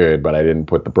 therefore it's good. But I didn't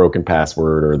put the broken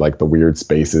password or like the weird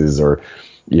spaces or,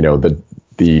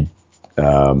 the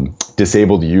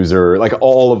disabled user, like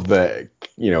all of the,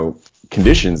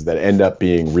 conditions that end up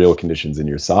being real conditions in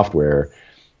your software.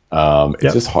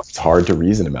 It's hard to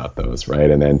reason about those, right?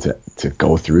 And then to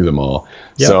go through them all.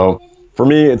 Yep. So for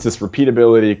me, it's just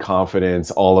repeatability,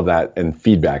 confidence, all of that, and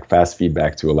feedback, fast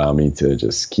feedback to allow me to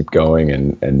just keep going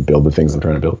and build the things I'm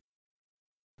trying to build.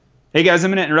 Hey guys,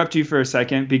 I'm going to interrupt you for a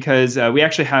second because we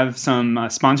actually have some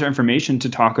sponsor information to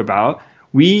talk about.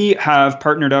 We have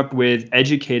partnered up with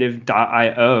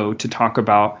Educative.io to talk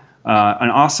about an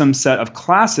awesome set of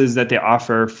classes that they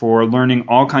offer for learning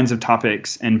all kinds of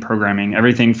topics in programming,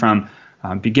 everything from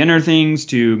beginner things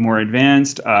to more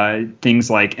advanced things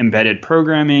like embedded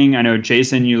programming. I know,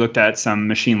 Jason, you looked at some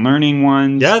machine learning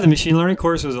ones. Yeah, the machine learning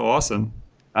course was awesome.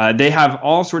 They have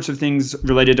all sorts of things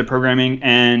related to programming,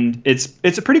 and it's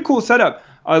a pretty cool setup.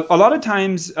 A lot of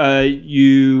times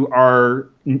you are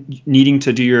needing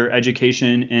to do your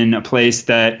education in a place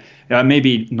that may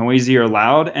be noisy or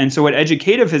loud. And so what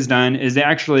Educative has done is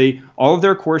all of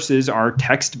their courses are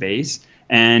text-based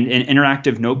and in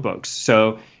interactive notebooks.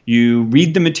 So you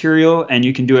read the material and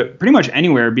you can do it pretty much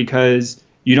anywhere because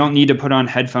you don't need to put on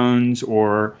headphones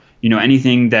or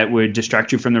anything that would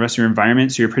distract you from the rest of your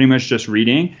environment. So you're pretty much just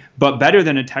reading. But better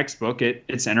than a textbook,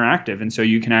 it's interactive. And so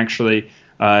you can actually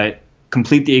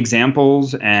complete the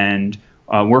examples and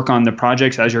work on the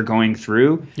projects as you're going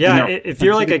through. Yeah, if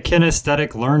you're like a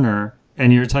kinesthetic learner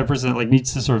and you're the type of person that like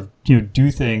needs to sort of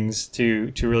do things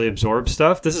to really absorb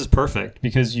stuff, this is perfect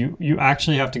because you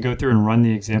actually have to go through and run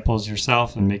the examples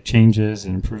yourself and make changes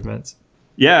and improvements.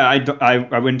 Yeah,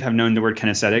 I wouldn't have known the word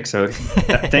kinesthetic, so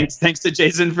thanks to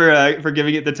Jason for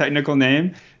giving it the technical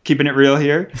name, keeping it real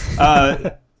here.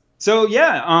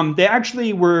 They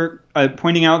actually were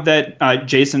pointing out that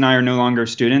Jason and I are no longer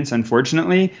students,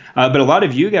 unfortunately, but a lot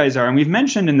of you guys are. And we've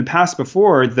mentioned in the past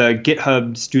before the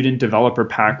GitHub Student Developer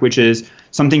Pack, which is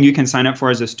something you can sign up for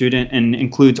as a student and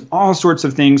includes all sorts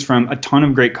of things from a ton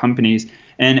of great companies.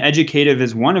 And Educative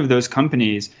is one of those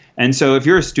companies. And so if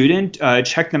you're a student,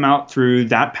 check them out through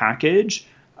that package.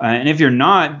 And if you're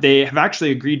not, they have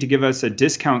actually agreed to give us a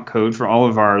discount code for all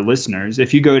of our listeners.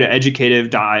 If you go to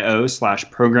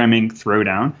educative.io/programming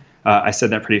throwdown, I said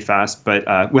that pretty fast, but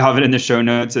we'll have it in the show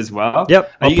notes as well.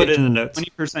 Yep, I'll put it in the notes.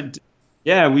 20%.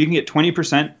 Yeah, we can get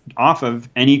 20% off of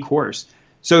any course.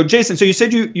 So Jason, so you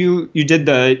said you did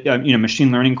the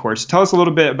machine learning course. Tell us a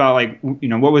little bit about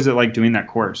what was it like doing that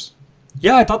course?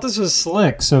 Yeah, I thought this was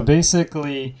slick. So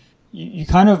basically, they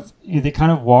kind of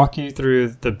walk you through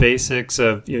the basics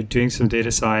of doing some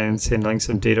data science, handling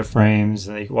some data frames,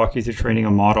 and they walk you through training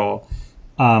a model.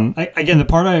 Again, the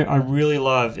part I really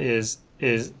love is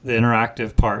the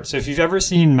interactive part. So if you've ever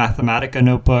seen Mathematica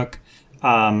Notebook,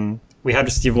 we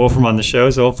had Steve Wolfram on the show,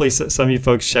 so hopefully some of you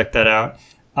folks check that out.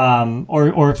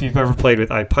 Or if you've ever played with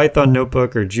IPython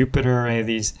Notebook or Jupyter or any of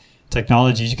these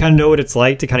technologies, you kind of know what it's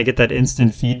like to kind of get that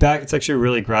instant feedback. It's actually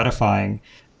really gratifying.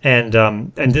 And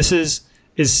this is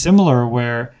similar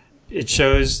where it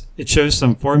shows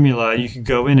some formula. You could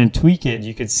go in and tweak it.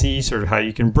 You could see sort of how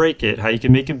you can break it, how you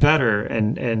can make it better.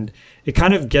 And it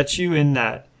kind of gets you in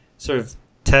that sort of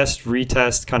test,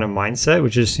 retest kind of mindset,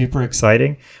 which is super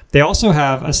exciting. They also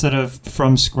have a set of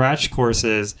from scratch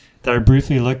courses that I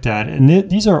briefly looked at. And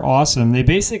these are awesome. They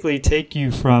basically take you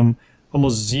from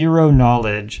almost zero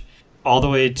knowledge all the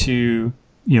way to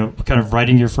kind of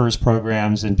writing your first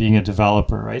programs and being a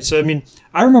developer, right? So, I mean,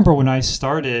 I remember when I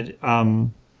started,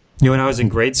 when I was in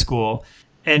grade school,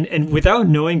 and without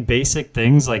knowing basic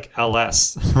things like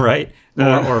ls, right,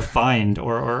 or find,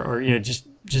 or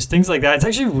just things like that, it's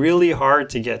actually really hard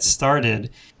to get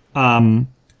started.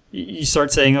 You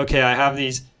start saying, okay, I have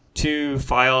these two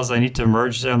files, I need to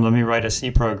merge them. Let me write a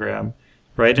C program,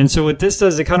 right? And so what this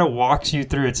does, it kind of walks you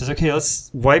through. It says, okay, let's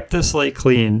wipe the slate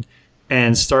clean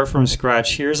and start from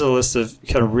scratch. Here's a list of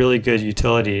kind of really good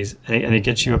utilities, and it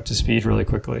gets you up to speed really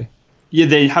quickly. Yeah,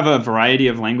 they have a variety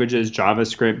of languages: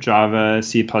 JavaScript, Java,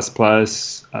 C++,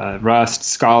 Rust,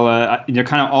 Scala. They're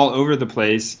kind of all over the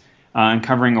place and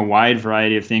covering a wide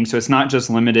variety of things. So it's not just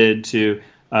limited to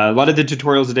A lot of the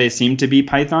tutorials today seem to be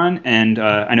Python, and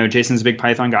I know Jason's a big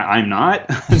Python guy. I'm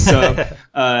not. So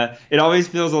it always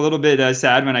feels a little bit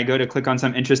sad when I go to click on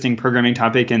some interesting programming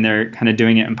topic and they're kind of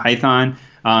doing it in Python,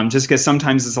 just because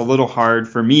sometimes it's a little hard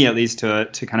for me, at least, to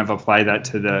kind of apply that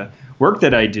to the work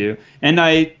that I do. And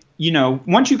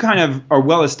once you kind of are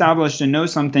well established and know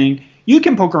something, you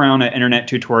can poke around at internet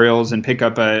tutorials and pick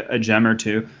up a gem or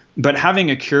two. But having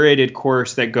a curated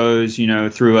course that goes,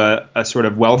 through a sort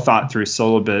of well thought through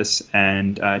syllabus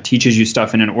and teaches you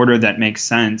stuff in an order that makes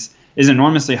sense is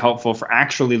enormously helpful for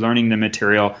actually learning the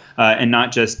material and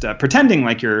not just pretending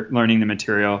like you're learning the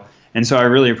material. And so I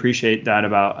really appreciate that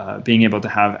about being able to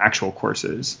have actual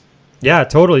courses. Yeah,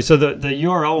 totally. So the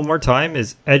URL one more time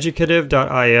is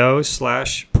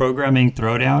educative.io/programming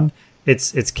throwdown.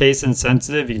 It's case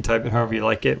insensitive. You can type it however you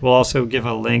like it. We'll also give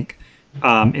a link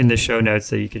in the show notes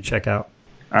that you can check out.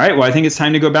 All right. Well, I think it's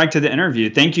time to go back to the interview.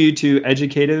 Thank you to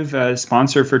Educative,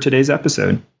 sponsor for today's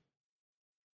episode.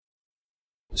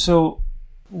 So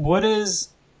what is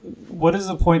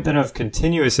the point then of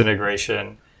continuous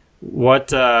integration? What,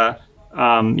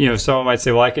 someone might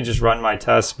say, well, I can just run my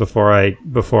tests before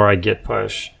I git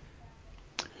push.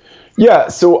 Yeah,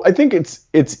 so I think it's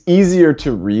easier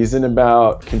to reason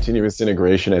about continuous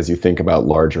integration as you think about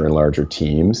larger and larger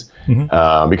teams,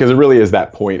 because it really is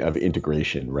that point of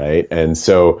integration, right? And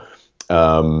so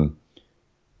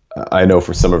I know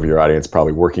for some of your audience,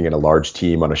 probably working in a large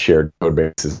team on a shared code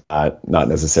base is not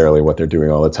necessarily what they're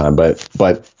doing all the time, but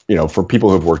for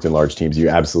people who've worked in large teams, you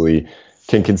absolutely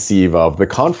can conceive of the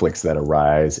conflicts that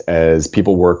arise as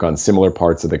people work on similar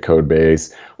parts of the code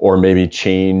base, or maybe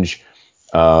change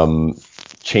a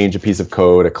piece of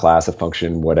code, a class, a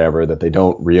function, whatever, that they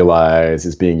don't realize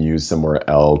is being used somewhere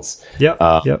else. Yep.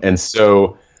 And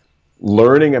so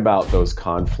learning about those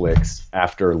conflicts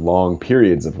after long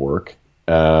periods of work,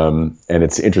 and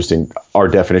it's interesting, our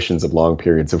definitions of long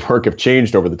periods of work have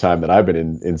changed over the time that I've been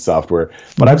in software,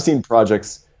 but I've seen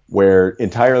projects where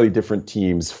entirely different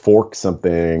teams fork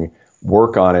something,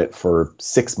 work on it for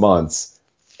 6 months,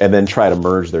 and then try to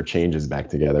merge their changes back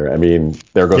together. I mean,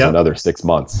 there goes another 6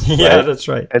 months. Right? Yeah, that's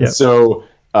right. And so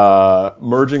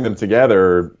merging them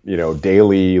together,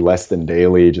 daily, less than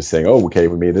daily, just saying, oh, okay,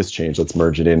 we made this change, let's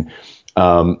merge it in,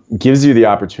 gives you the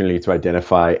opportunity to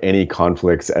identify any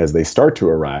conflicts as they start to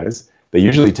arise. They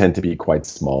usually tend to be quite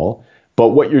small. But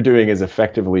what you're doing is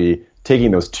effectively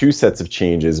taking those two sets of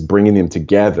changes, bringing them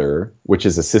together, which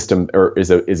is a system or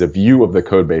is a view of the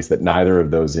code base that neither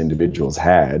of those individuals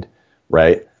had,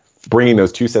 right? Bringing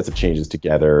those two sets of changes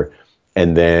together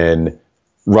and then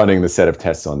running the set of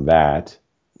tests on that,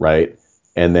 right?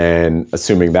 And then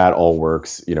assuming that all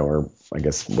works, or I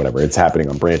guess whatever, it's happening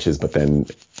on branches, but then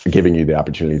giving you the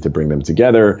opportunity to bring them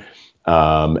together,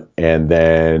 and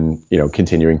then,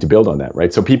 continuing to build on that,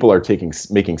 right? So people are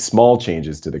making small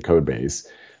changes to the code base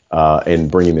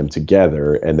and bringing them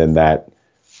together, and then that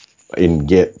in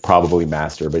Git, probably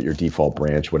master, but your default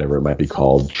branch, whatever it might be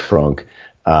called, trunk,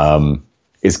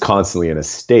 is constantly in a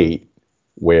state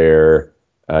where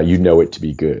you know it to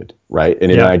be good, right?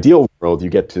 And in an ideal world, you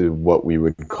get to what we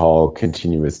would call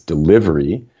continuous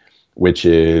delivery, which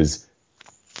is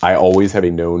I always have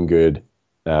a known good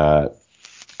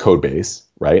code base,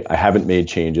 right? I haven't made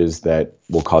changes that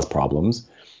will cause problems.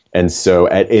 And so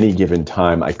at any given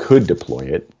time, I could deploy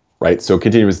it, right? So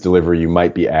continuous delivery, you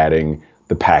might be adding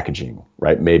the packaging,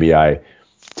 right? Maybe I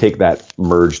take that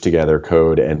merged together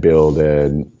code and build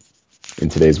in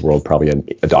today's world, probably a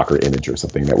Docker image or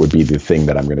something that would be the thing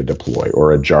that I'm going to deploy,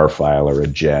 or a jar file or a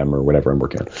gem or whatever I'm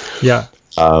working on. Yeah.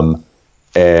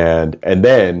 And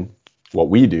then what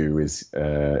we do is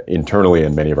internally,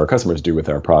 and many of our customers do with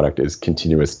our product, is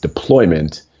continuous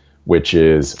deployment, which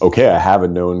is, okay, I have a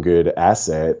known good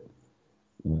asset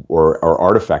or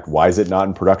artifact. Why is it not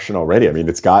in production already? I mean,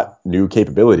 it's got new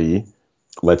capability.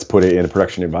 Let's put it in a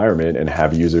production environment and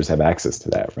have users have access to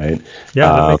that, right?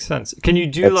 Yeah, that makes sense. Can you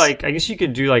do I guess you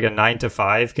could do like a 9 to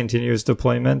 5 continuous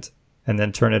deployment and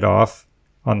then turn it off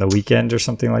on the weekend or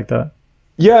something like that?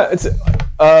 Yeah, it's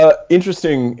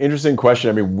interesting question.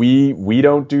 I mean, we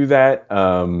don't do that.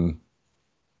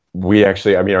 We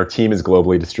actually, our team is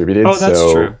globally distributed. Oh,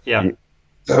 that's true. Yeah.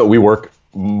 We work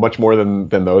much more than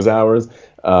those hours,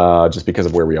 just because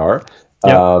of where we are.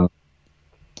 Yeah.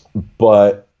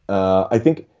 But I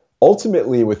think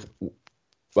ultimately, with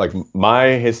like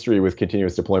my history with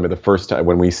continuous deployment, the first time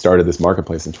when we started this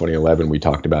marketplace in 2011, we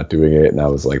talked about doing it, and I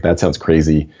was like, that sounds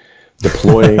crazy.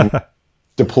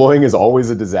 Deploying is always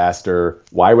a disaster.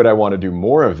 Why would I want to do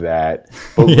more of that?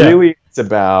 But really, it's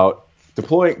about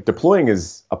deploying. Deploying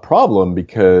is a problem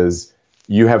because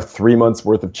you have 3 months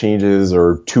worth of changes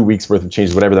or 2 weeks worth of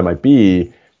changes, whatever that might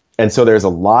be. And so there's a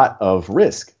lot of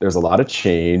risk. There's a lot of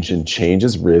change, and change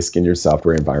is risk in your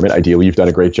software environment. Ideally, you've done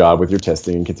a great job with your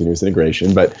testing and continuous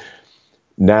integration, but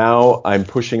now I'm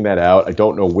pushing that out. I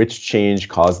don't know which change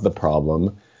caused the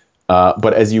problem.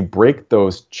 But as you break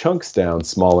those chunks down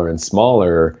smaller and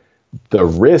smaller, the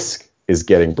risk is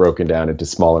getting broken down into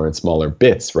smaller and smaller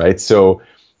bits, right? So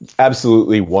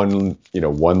absolutely one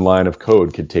line of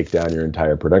code could take down your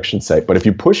entire production site. But if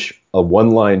you push a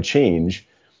one-line change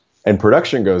and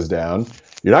production goes down,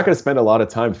 you're not going to spend a lot of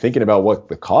time thinking about what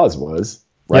the cause was,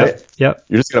 right? Yep.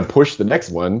 You're just going to push the next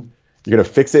one. You're going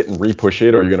to fix it and repush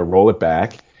it, or you're going to roll it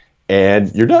back,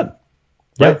 and you're done.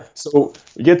 Right? Yep. So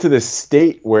we get to this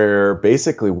state where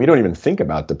basically we don't even think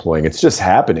about deploying. It's just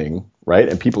happening, right?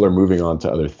 And people are moving on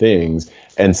to other things.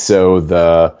 And so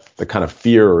the kind of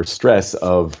fear or stress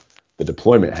of the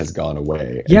deployment has gone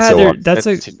away. Yeah,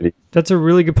 that's a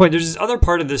really good point. There's this other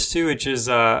part of this too, which is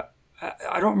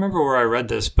I don't remember where I read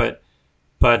this, but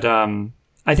I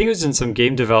think it was in some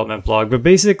game development blog. But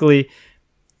basically,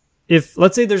 if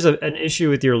let's say there's an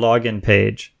issue with your login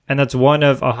page, and that's one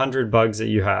of 100 bugs that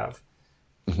you have,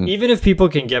 even if people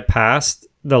can get past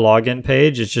the login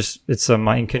page, it's some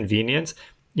inconvenience.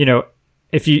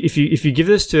 If you give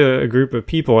this to a group of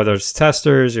people, whether it's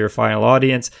testers or your final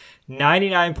audience,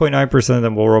 99.9% of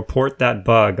them will report that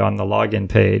bug on the login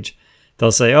page.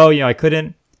 They'll say, I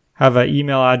couldn't have an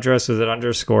email address with an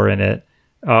underscore in it,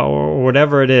 or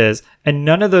whatever it is. And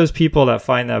none of those people that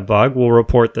find that bug will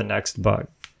report the next bug,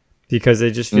 because they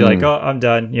just feel like, I'm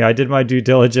done. I did my due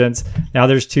diligence. Now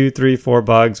there's 2, 3, 4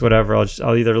 bugs, whatever.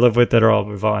 I'll either live with it or I'll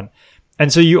move on.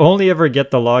 And so you only ever get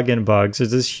the login bugs.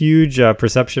 There's this huge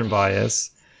perception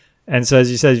bias. And so, as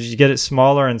you said, as you get it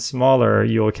smaller and smaller,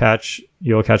 you'll catch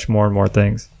more and more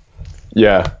things.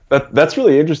 Yeah, that's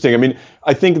really interesting. I mean,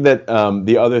 I think that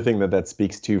the other thing that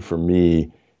speaks to for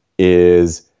me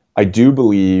is I do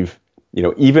believe,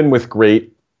 even with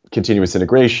great continuous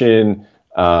integration,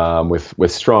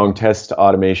 with strong test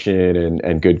automation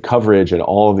and good coverage and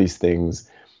all of these things,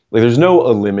 like there's no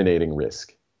eliminating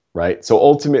risk, right? So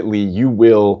ultimately you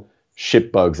will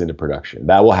ship bugs into production.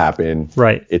 That will happen.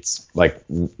 Right. It's like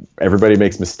everybody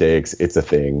makes mistakes. It's a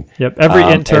thing. Yep. Every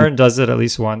intern does it at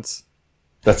least once.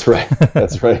 That's right.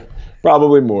 That's right.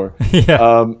 Probably more.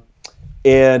 Yeah.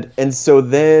 And so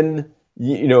then,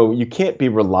 you can't be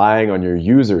relying on your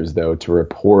users though to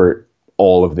report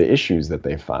all of the issues that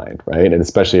they find, right? And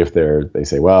especially if they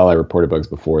say, well, I reported bugs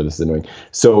before, this is annoying.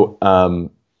 So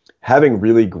having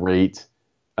really great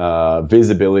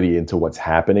visibility into what's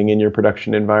happening in your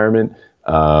production environment.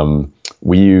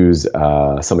 We use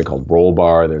something called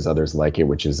Rollbar. There's others like it,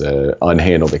 which is a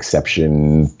unhandled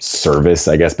exception service,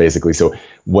 I guess, basically. So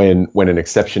when an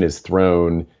exception is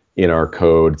thrown in our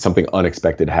code, something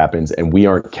unexpected happens and we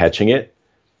aren't catching it,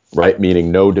 right?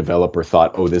 Meaning no developer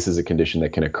thought, this is a condition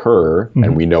that can occur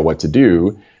and we know what to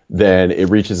do. Then it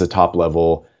reaches a top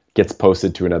level, gets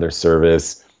posted to another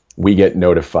service. We get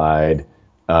notified.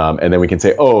 And then we can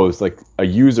say, it's like a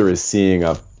user is seeing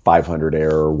a 500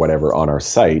 error or whatever on our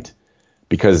site,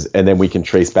 and then we can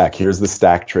trace back. Here's the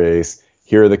stack trace.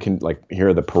 Here are the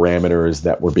parameters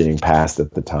that were being passed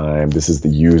at the time. This is the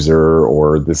user,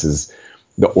 or this is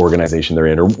the organization they're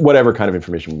in, or whatever kind of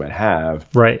information we might have.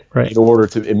 Right. In order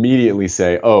to immediately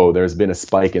say, there's been a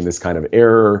spike in this kind of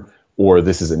error, or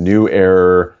this is a new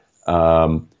error.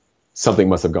 Something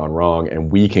must have gone wrong, and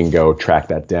we can go track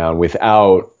that down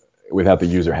without the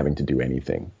user having to do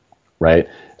anything, right?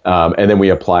 And then we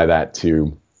apply that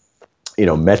to,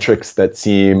 metrics that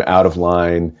seem out of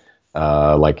line,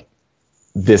 like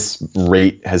this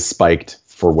rate has spiked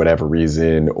for whatever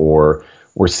reason, or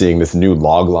we're seeing this new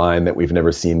log line that we've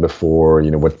never seen before.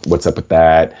 What's up with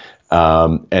that?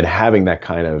 And having that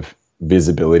kind of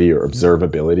visibility or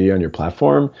observability on your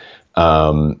platform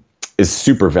is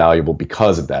super valuable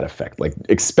because of that effect. Like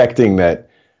expecting that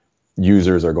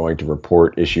users are going to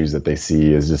report issues that they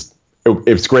see is just,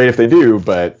 it's great if they do,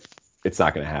 but it's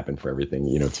not going to happen for everything,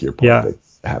 to your point, that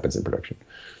happens in production.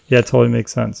 Yeah, it totally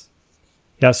makes sense.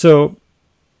 Yeah. So,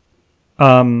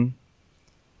 I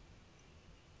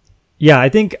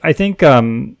think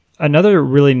another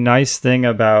really nice thing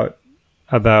about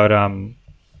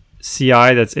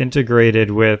CI that's integrated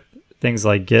with things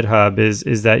like GitHub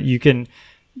is that you can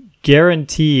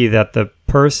guarantee that the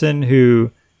person who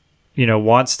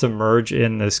wants to merge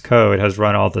in this code has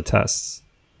run all the tests.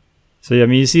 So,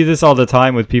 you see this all the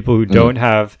time with people who don't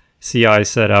have CI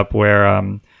set up,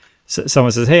 where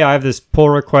someone says, hey, I have this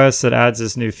pull request that adds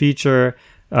this new feature.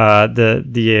 I've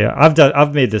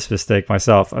made this mistake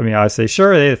myself. I say,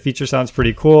 sure, the feature sounds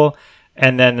pretty cool.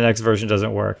 And then the next version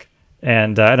doesn't work.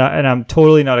 And I'm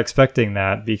totally not expecting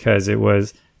that, because it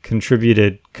was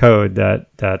contributed code that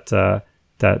I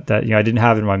didn't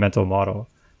have in my mental model,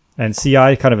 and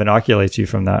CI kind of inoculates you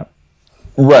from that.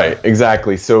 Right,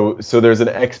 exactly. So there's an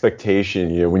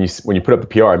expectation, when you put up the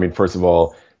PR, I mean, first of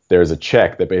all, there's a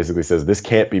check that basically says this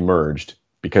can't be merged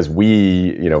because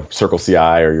Circle CI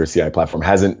or your CI platform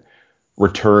hasn't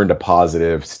returned a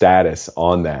positive status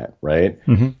on that, right?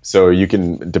 Mm-hmm. So you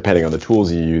can, depending on the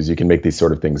tools you use, you can make these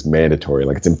sort of things mandatory.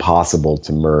 Like it's impossible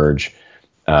to merge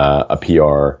a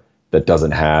PR that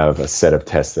doesn't have a set of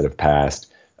tests that have passed.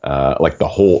 Like the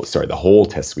whole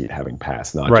test suite having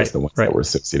passed, not just the ones that were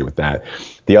associated with that.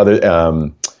 The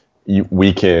other,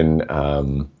 we can,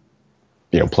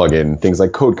 plug in things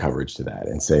like code coverage to that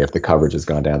and say if the coverage has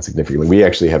gone down significantly. We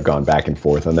actually have gone back and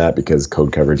forth on that because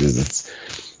code coverage it's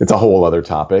a whole other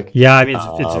topic. Yeah, I mean,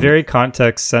 it's very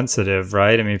context sensitive,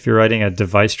 right? I mean, if you're writing a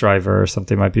device driver or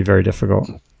something, it might be very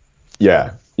difficult.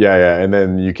 Yeah. And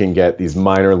then you can get these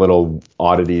minor little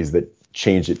oddities that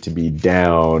change it to be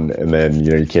down, and then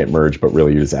you can't merge, but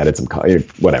really you just added some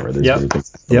whatever. There's many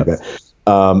things like that.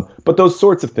 But those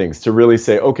sorts of things to really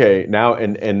say, okay, now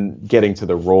and getting to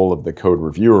the role of the code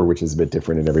reviewer, which is a bit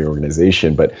different in every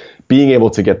organization, but being able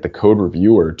to get the code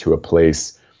reviewer to a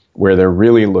place where they're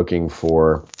really looking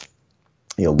for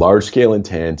large scale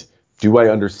intent. Do I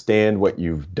understand what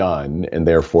you've done, and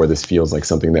therefore this feels like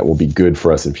something that will be good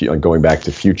for us? And going back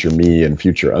to future me and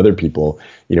future other people,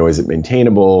 is it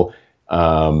maintainable?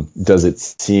 Does it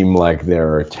seem like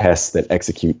there are tests that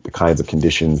execute the kinds of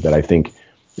conditions that I think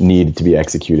need to be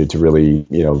executed to really,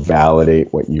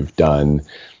 validate what you've done,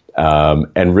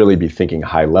 and really be thinking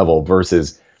high level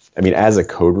versus, as a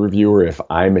code reviewer, if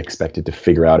I'm expected to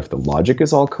figure out if the logic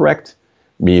is all correct,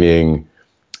 meaning,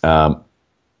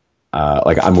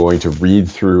 like I'm going to read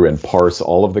through and parse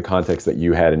all of the context that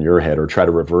you had in your head, or try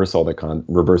to reverse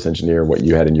engineer what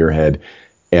you had in your head,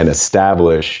 and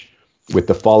establish with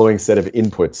the following set of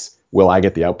inputs, will I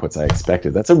get the outputs I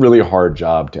expected? That's a really hard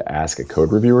job to ask a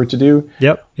code reviewer to do.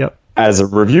 Yep. As a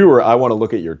reviewer, I want to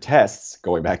look at your tests,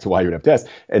 going back to why you would have tests,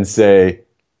 and say,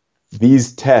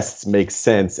 these tests make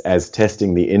sense as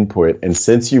testing the input. And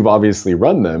since you've obviously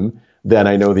run them, then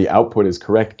I know the output is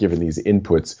correct given these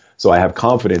inputs. So I have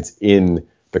confidence in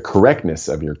the correctness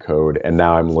of your code. And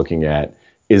now I'm looking at,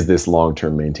 is this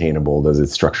long-term maintainable? Does it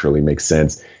structurally make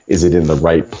sense? Is it in the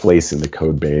right place in the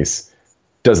code base?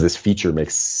 Does this feature make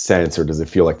sense, or does it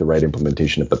feel like the right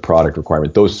implementation of the product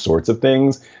requirement? Those sorts of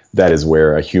things, that is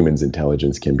where a human's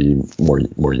intelligence can be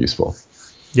more useful.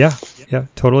 Yeah,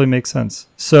 totally makes sense.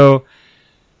 So,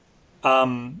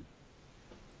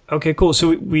 okay, cool.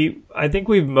 So I think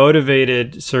we've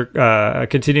motivated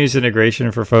continuous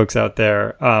integration for folks out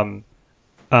there.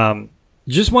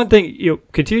 Just one thing,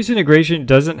 continuous integration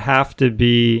doesn't have to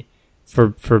be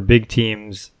for big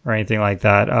teams or anything like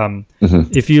that.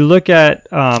 If you look at,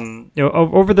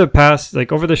 over the past,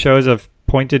 over the shows, I've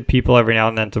pointed people every now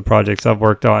and then to projects I've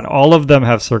worked on. All of them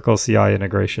have Circle CI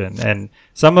integration, and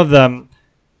some of them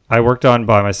I worked on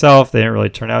by myself. They didn't really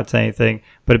turn out to anything,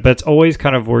 but it's always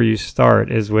kind of where you start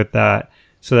is with that,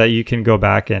 so that you can go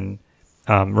back and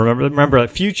remember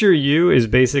that future you is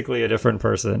basically a different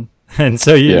person, and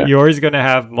so you're always going to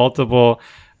have multiple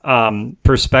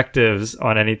perspectives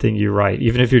on anything you write,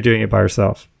 even if you're doing it by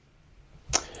yourself.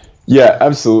 Yeah,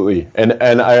 absolutely.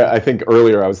 And I think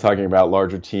earlier I was talking about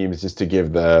larger teams just to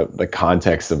give the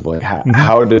context of like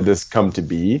how did this come to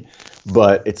be.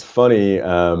 But it's funny,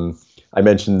 I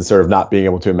mentioned sort of not being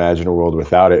able to imagine a world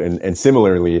without it. And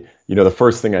similarly, the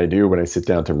first thing I do when I sit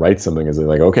down to write something is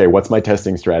like, okay, what's my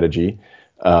testing strategy?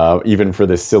 Even for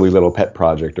this silly little pet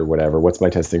project or whatever, what's my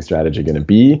testing strategy going to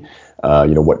be?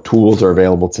 What tools are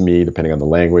available to me depending on the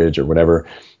language or whatever.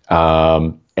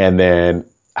 And then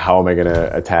how am I going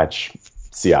to attach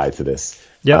CI to this?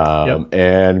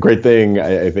 And great thing,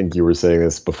 I think you were saying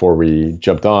this before we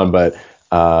jumped on, but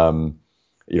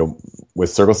with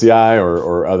Circle CI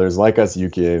or others like us, you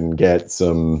can get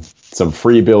some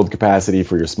free build capacity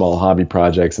for your small hobby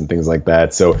projects and things like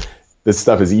that. So this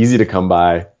stuff is easy to come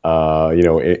by.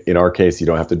 In our case, you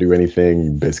don't have to do anything.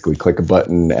 You basically click a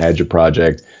button, add your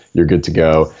project, you're good to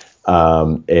go.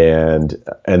 And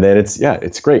then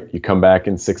it's great. You come back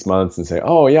in 6 months and say,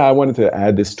 oh yeah, I wanted to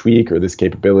add this tweak or this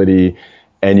capability,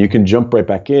 and you can jump right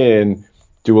back in,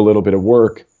 do a little bit of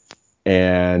work,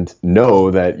 and know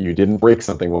that you didn't break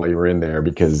something while you were in there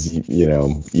because you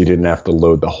didn't have to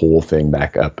load the whole thing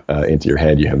back up into your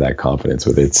head. You have that confidence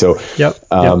with it. So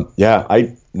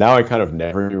I kind of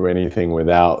never do anything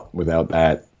without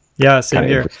that. Yeah, same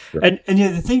here. And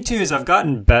the thing too is I've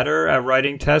gotten better at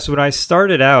writing tests. When I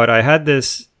started out, I had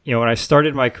this, when I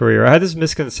started my career, I had this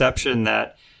misconception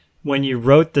that when you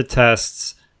wrote the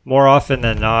tests, more often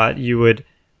than not, you would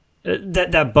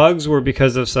that bugs were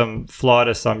because of some flawed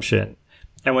assumption.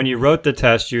 And when you wrote the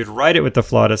test, you'd write it with the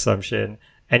flawed assumption,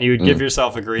 and you would give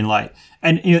yourself a green light.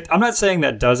 And I'm not saying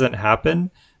that doesn't happen,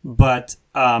 but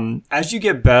as you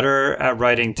get better at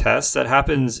writing tests, that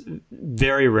happens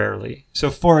very rarely. So,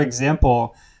 for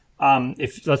example,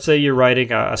 if let's say you're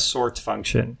writing a sort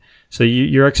function, so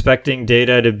you're expecting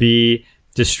data to be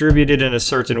distributed in a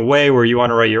certain way where you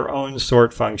want to write your own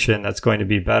sort function that's going to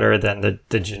be better than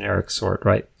the generic sort,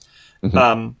 right?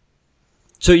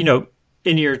 So,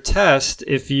 in your test,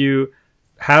 if you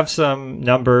have some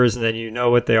numbers and then you know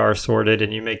what they are sorted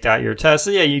and you make that your test,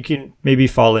 so yeah, you can maybe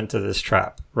fall into this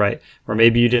trap, right? Or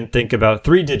maybe you didn't think about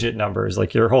 3-digit numbers,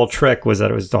 like your whole trick was that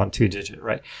it was on 2-digit,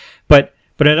 right? But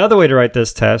another way to write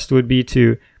this test would be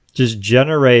to just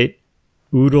generate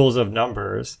oodles of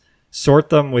numbers, sort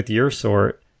them with your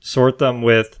sort them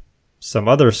with some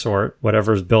other sort,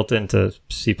 whatever's built into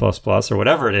C++ or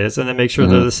whatever it is, and then make sure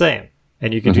they're the same.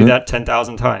 And you can do that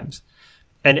 10,000 times.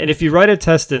 And if you write a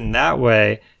test in that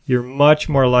way, you're much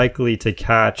more likely to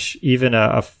catch even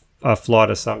a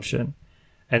flawed assumption.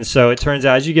 And so it turns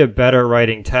out as you get better at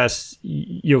writing tests,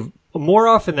 you more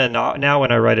often than not, now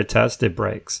when I write a test, it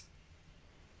breaks.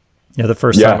 The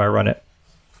first time I run it.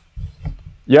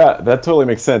 Yeah, that totally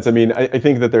makes sense. I mean, I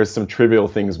think that there's some trivial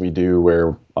things we do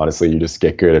where, honestly, you just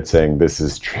get good at saying, this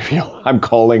is trivial. I'm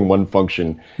calling one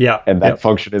function, and that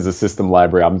function is a system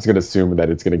library. I'm just going to assume that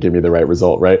it's going to give me the right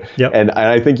result, right? And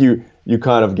I think you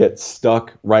kind of get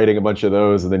stuck writing a bunch of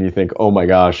those, and then you think, oh my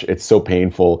gosh, it's so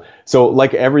painful. So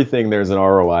like everything, there's an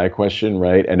ROI question,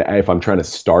 right? And if I'm trying to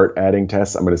start adding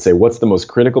tests, I'm going to say, what's the most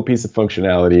critical piece of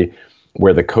functionality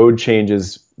where the code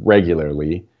changes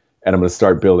regularly? And I'm going to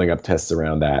start building up tests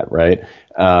around that, right?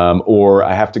 Or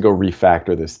I have to go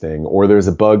refactor this thing, or there's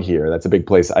a bug here. That's a big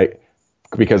place.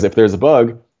 Because if there's a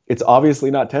bug, it's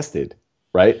obviously not tested,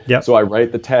 right? So I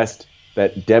write the test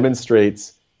that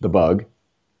demonstrates the bug.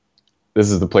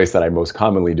 This is the place that I most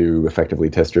commonly do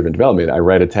effectively test-driven development. I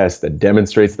write a test that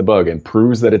demonstrates the bug and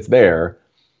proves that it's there,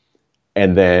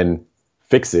 and then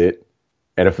fix it.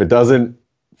 And if it doesn't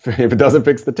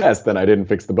fix the test, then I didn't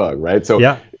fix the bug, right? So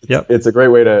it's a great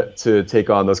way to take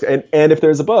on those. And if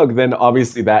there's a bug, then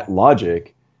obviously that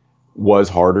logic was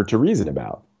harder to reason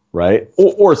about, right?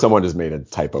 Or someone just made a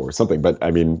typo or something, but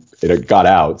I mean, it got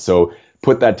out. So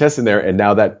put that test in there, and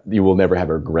now that you will never have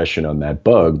a regression on that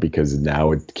bug because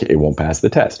now it won't pass the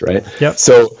test, right?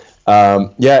 So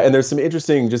and there's some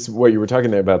interesting, just what you were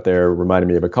talking about there reminded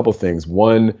me of a couple things.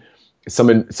 One, some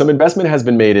investment has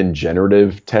been made in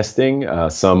generative testing.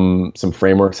 Some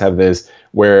frameworks have this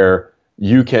where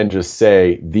you can just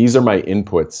say, these are my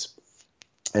inputs,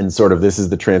 and sort of this is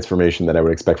the transformation that I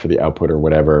would expect for the output or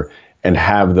whatever, and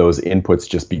have those inputs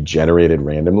just be generated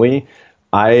randomly.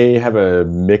 I have a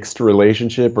mixed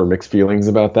relationship or mixed feelings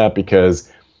about that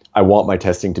because I want my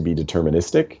testing to be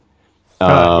deterministic.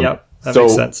 That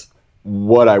makes sense.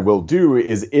 What I will do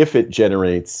is if it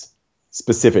generates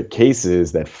specific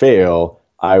cases that fail,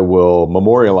 I will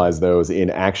memorialize those in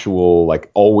actual,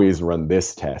 like, always run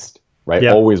this test, right?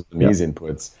 Always run these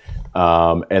inputs.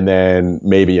 And then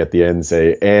maybe at the end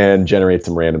say, and generate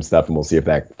some random stuff, and we'll see if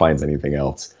that finds anything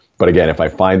else. But again, if I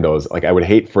find those, like, I would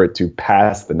hate for it to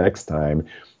pass the next time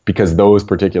because those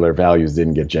particular values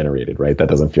didn't get generated, right? That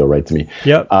doesn't feel right to me.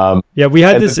 We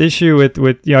had this issue with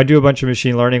I do a bunch of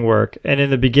machine learning work, and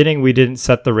in the beginning we didn't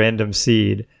set the random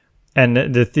seed. And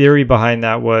the theory behind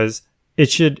that was it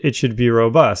should be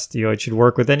robust. It should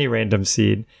work with any random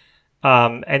seed.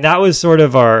 And that was sort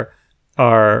of our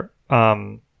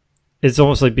it's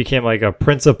almost like became like a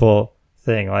principle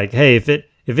thing. Like, hey, if it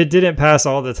didn't pass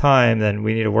all the time, then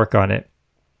we need to work on it.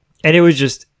 And we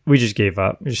just gave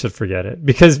up. We should forget it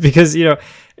because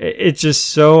it's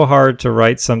just so hard to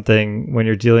write something when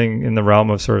you're dealing in the realm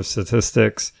of sort of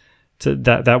statistics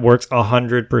that works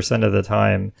 100% of the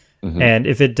time. And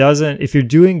if you're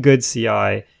doing good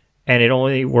CI and it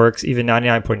only works even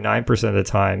 99.9% of the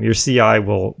time, your CI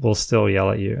will still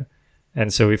yell at you.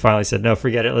 And so we finally said, no,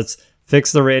 forget it. Let's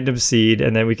fix the random seed,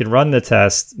 and then we can run the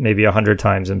test maybe 100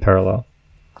 times in parallel.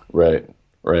 Right.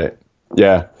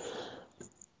 Yeah.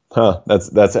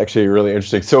 That's actually really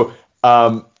interesting. So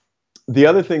the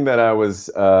other thing that I was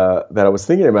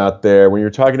thinking about there, when you're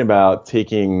talking about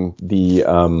taking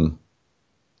the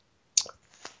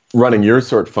running your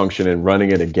sort function and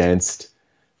running it against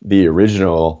the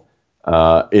original,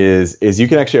 is you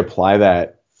can actually apply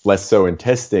that less so in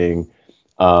testing,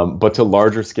 but to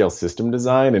larger scale system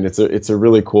design. And it's a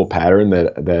really cool pattern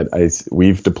that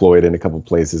we've deployed in a couple of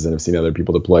places and I've seen other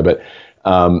people deploy, but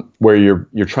where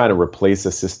you're trying to replace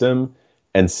a system.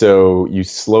 And so you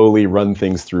slowly run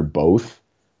things through both,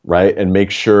 right? And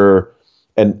make sure,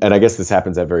 and I guess this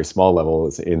happens at very small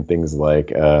levels in things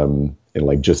like in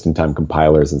like just-in-time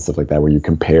compilers and stuff like that, where you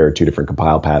compare two different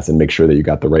compile paths and make sure that you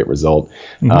got the right result.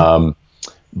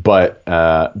 But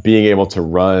being able to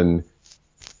run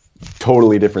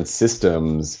totally different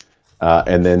systems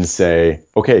and then say,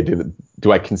 okay,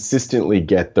 do I consistently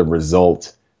get the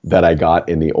result that I got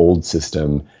in the old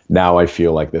system? Now I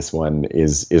feel like this one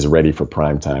is ready for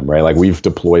prime time, right? Like we've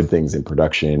deployed things in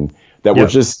production that were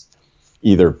just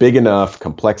either big enough,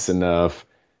 complex enough,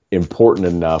 important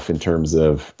enough in terms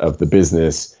of the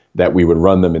business that we would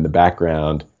run them in the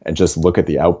background and just look at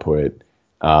the output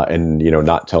and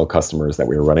not tell customers that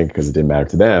we were running because it didn't matter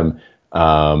to them.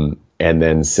 And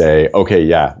then say, okay,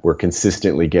 yeah, we're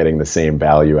consistently getting the same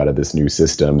value out of this new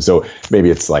system. So maybe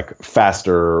it's like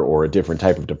faster or a different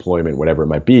type of deployment, whatever it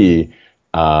might be.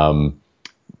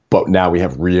 But now we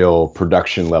have real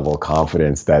production level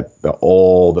confidence that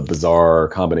all the bizarre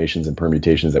combinations and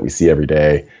permutations that we see every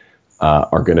day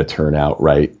are going to turn out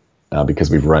right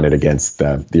because we've run it against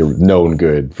the known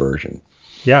good version.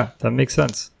 Yeah, that makes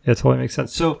sense. It totally makes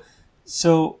sense. So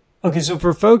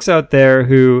for folks out there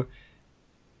who,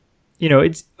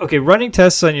 it's okay. Running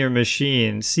tests on your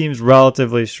machine seems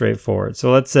relatively straightforward.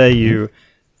 So let's say you're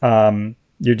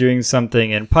doing something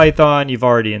in Python. You've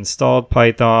already installed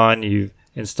Python. You've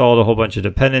installed a whole bunch of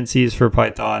dependencies for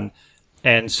Python,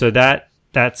 and so that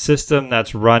system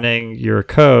that's running your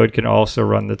code can also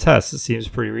run the tests. It seems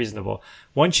pretty reasonable.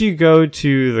 Once you go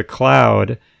to the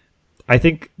cloud, I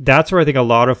think that's where I think a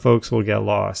lot of folks will get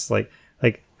lost. Like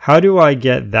how do I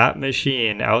get that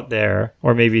machine out there,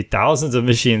 or maybe thousands of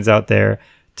machines out there,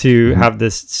 to have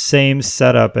this same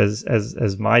setup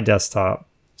as my desktop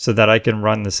so that I can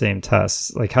run the same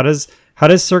tests? Like how does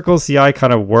Circle CI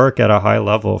kind of work at a high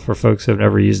level for folks who have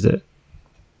never used it?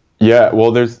 Yeah,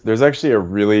 well, there's actually a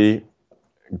really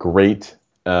great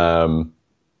sidebar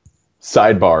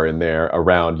in there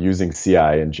around using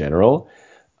CI in general,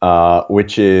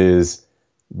 which is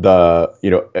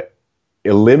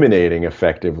eliminating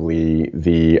effectively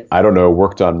the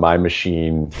worked on my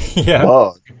machine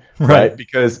bug, right?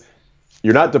 Because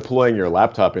you're not deploying your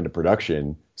laptop into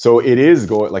production. So it is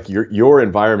going like your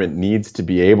environment needs to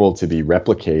be able to be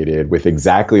replicated with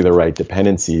exactly the right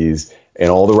dependencies and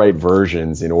all the right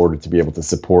versions in order to be able to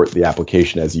support the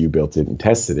application as you built it and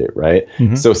tested it, right?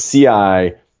 So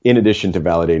CI, in addition to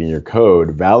validating your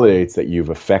code, validates that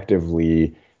you've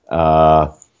effectively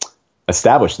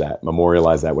establish that,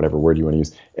 memorialize that, whatever word you want to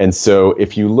use. And so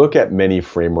if you look at many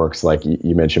frameworks, like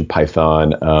you mentioned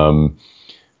Python,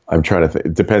 I'm trying to think,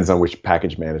 it depends on which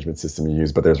package management system you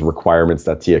use, but there's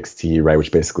requirements.txt, right,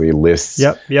 which basically lists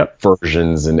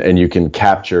versions, and you can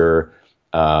capture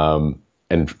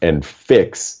and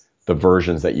fix the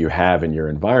versions that you have in your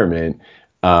environment.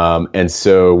 And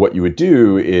so what you would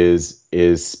do is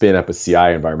spin up a CI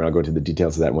environment. I'll go into the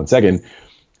details of that in 1 second.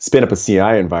 Spin up a CI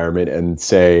environment and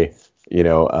say,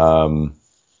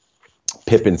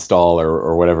 pip install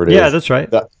or whatever it is. Yeah, that's right.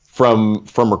 From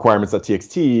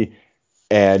requirements.txt,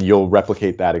 and you'll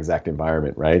replicate that exact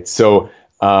environment, right? So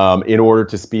in order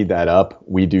to speed that up,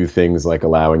 we do things like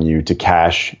allowing you to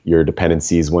cache your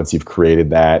dependencies once you've created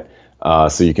that,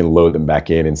 so you can load them back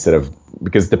in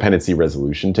because dependency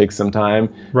resolution takes some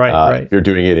time. Right. If you're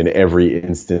doing it in every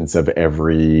instance of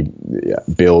every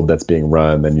build that's being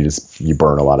run, then you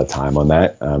burn a lot of time on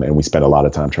that. And we spend a lot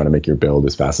of time trying to make your build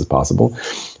as fast as possible.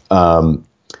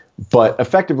 But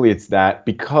effectively it's that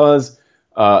because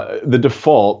the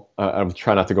default, I'm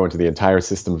trying not to go into the entire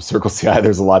system of Circle CI,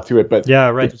 there's a lot to it, but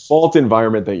the default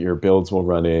environment that your builds will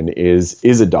run in is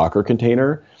a Docker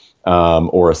container,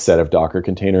 or a set of Docker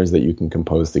containers that you can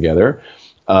compose together.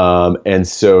 And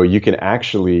so you can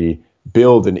actually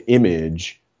build an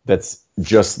image that's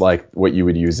just like what you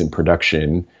would use in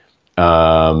production,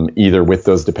 either with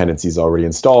those dependencies already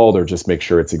installed, or just make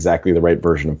sure it's exactly the right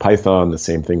version of Python, the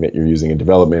same thing that you're using in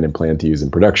development and plan to use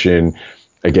in production.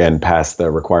 Again, pass the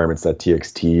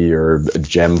requirements.txt or a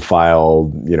gem file,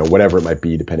 whatever it might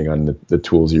be, depending on the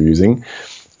tools you're using.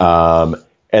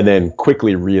 And then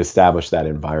quickly reestablish that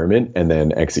environment and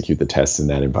then execute the tests in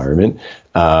that environment.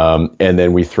 And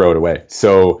then we throw it away.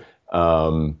 So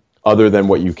other than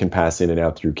what you can pass in and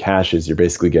out through caches, you're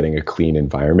basically getting a clean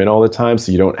environment all the time.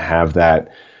 So you don't have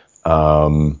that.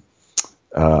 I'm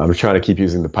trying to keep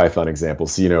using the Python example.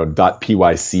 So,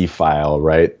 .pyc file,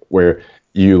 right? Where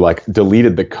you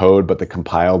deleted the code, but the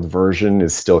compiled version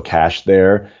is still cached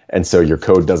there. And so your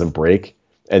code doesn't break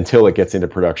until it gets into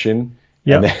production.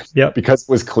 Because it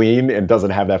was clean and doesn't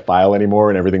have that file anymore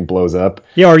and everything blows up.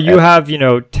 Yeah, or you have,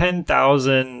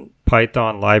 10,000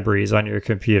 Python libraries on your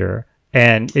computer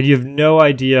and you have no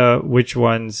idea which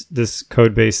ones this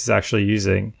code base is actually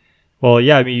using. Well,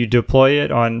 yeah, I mean, you deploy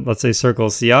it on, let's say,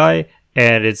 Circle CI,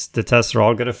 and the tests are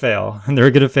all going to fail. And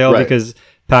they're going to fail because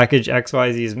package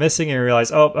XYZ is missing, and you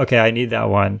realize, oh, okay, I need that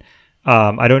one.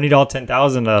 I don't need all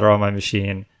 10,000 that are on my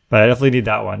machine, but I definitely need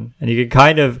that one. And you could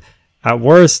kind of, at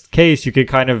worst case, you could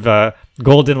kind of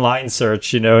golden line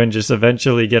search, and just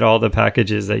eventually get all the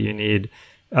packages that you need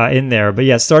in there. But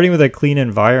yeah, starting with a clean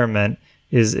environment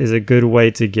is a good way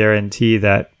to guarantee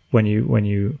that when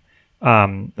you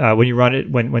run it,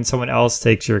 when someone else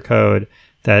takes your code,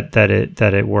 that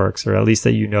it works, or at least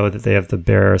that they have the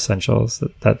bare essentials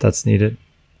that's needed.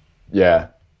 Yeah.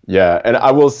 And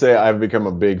I will say I've become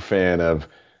a big fan of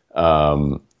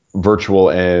virtual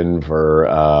env or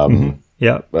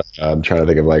I'm trying to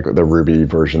think of like the Ruby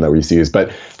version that we use,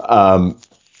 but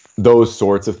those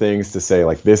sorts of things to say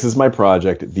like, this is my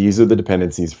project, these are the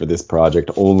dependencies for this project,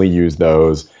 only use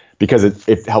those, because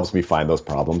it helps me find those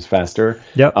problems faster.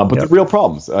 The real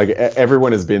problems, like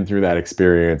everyone has been through that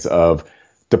experience of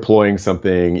deploying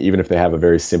something, even if they have a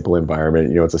very simple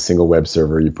environment, it's a single web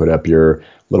server, you put up your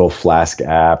little Flask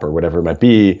app or whatever it might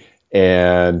be,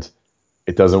 and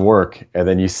it doesn't work. And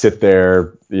then you sit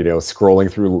there,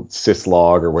 scrolling through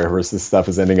syslog or wherever this stuff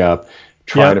is ending up,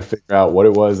 trying to figure out what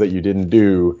it was that you didn't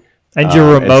do. And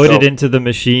you're remoted into the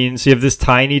machine. So you have this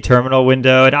tiny terminal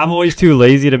window, and I'm always too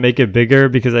lazy to make it bigger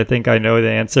because I think I know the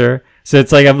answer. So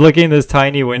it's like I'm looking at this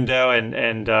tiny window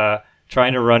and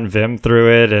trying to run Vim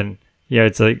through it. And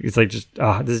it's like just,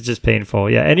 this is just painful.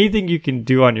 Yeah. Anything you can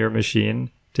do on your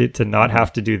machine to not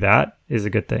have to do that is a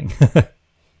good thing.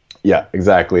 Yeah,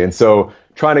 exactly. And so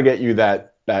trying to get you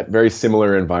that very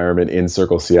similar environment in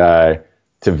Circle CI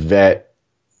to vet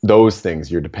those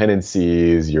things, your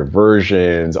dependencies, your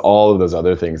versions, all of those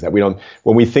other things that we don't,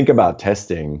 when we think about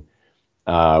testing,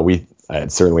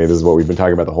 certainly this is what we've been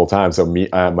talking about the whole time. So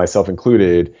myself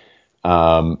included,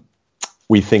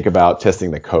 we think about testing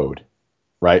the code,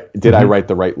 right? Did I write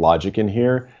the right logic in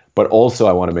here? But also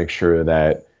I want to make sure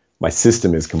that my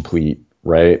system is complete,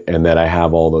 right? And that I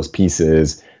have all those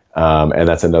pieces. And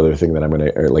that's another thing that I'm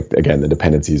going to, like, again, the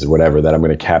dependencies or whatever that I'm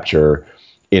going to capture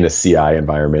in a CI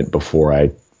environment before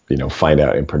I, find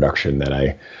out in production that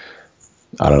I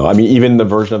don't know. I mean, even the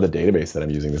version of the database that I'm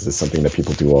using, this is something that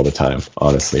people do all the time,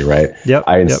 honestly, right?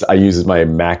 I use my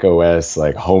Mac OS,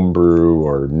 like Homebrew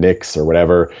or Nix or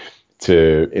whatever,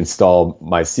 to install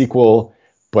MySQL,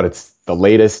 but it's the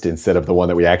latest instead of the one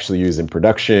that we actually use in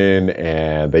production,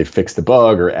 and they fixed a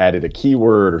bug or added a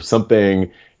keyword or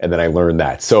something, and then I learned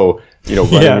that. So,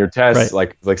 running your tests,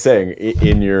 like saying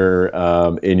in your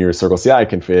Circle CI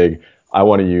config, I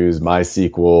want to use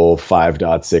MySQL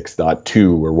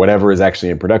 5.6.2 or whatever is actually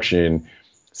in production.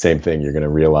 Same thing, you're going to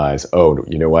realize, oh,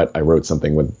 you know what? I wrote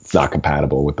something it's not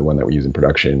compatible with the one that we use in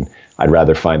production. I'd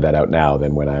rather find that out now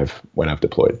than when I've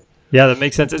deployed. Yeah, that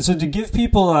makes sense. And so to give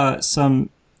people so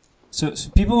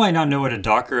people might not know what a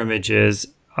Docker image is.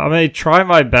 I'm going to try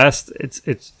my best. It's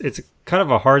kind of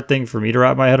a hard thing for me to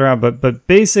wrap my head around, but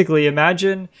basically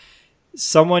imagine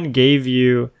someone gave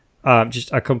you just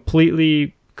a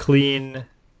completely clean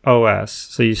OS.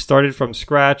 So you started from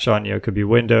scratch on, it could be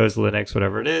Windows, Linux,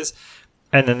 whatever it is.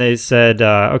 And then they said,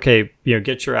 okay,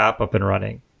 get your app up and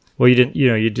running. Well,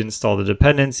 you'd install the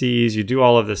dependencies, you do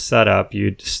all of this setup,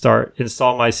 you'd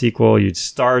install MySQL, you'd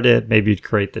start it, maybe you'd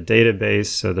create the database.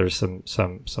 So there's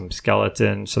some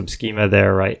skeleton, some schema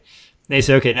there, right? And they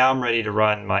say, okay, now I'm ready to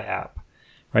run my app,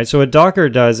 right? So what Docker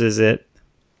does is it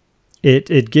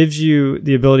gives you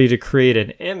the ability to create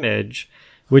an image,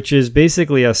 which is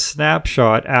basically a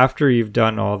snapshot after you've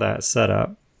done all that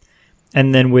setup.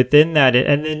 And then within that,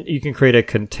 and then you can create a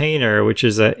container, which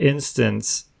is an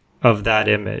instance of that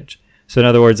image. So in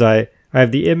other words, I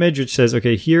have the image which says,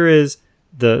 okay, here is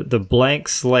the blank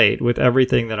slate with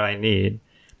everything that I need.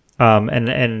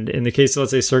 And in the case of,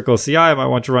 let's say, Circle CI, I might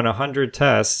want to run 100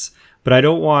 tests, but I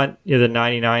don't want the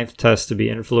 99th test to be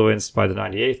influenced by the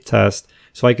 98th test.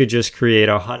 So I could just create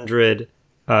 100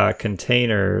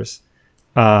 containers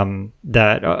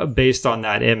that based on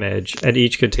that image, and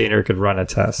each container could run a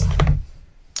test.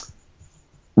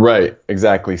 Right,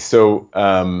 exactly. So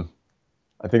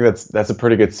I think that's a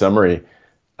pretty good summary.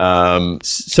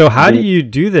 So how do you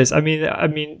do this? I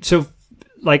mean, so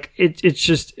like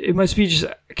it must be just.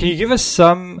 Can you give us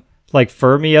some like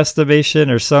Fermi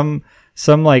estimation or some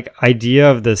like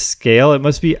idea of the scale? It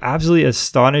must be absolutely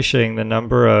astonishing the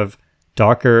number of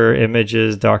Docker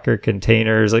images, Docker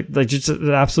containers, like just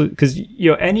absolute, because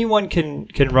anyone can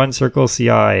run Circle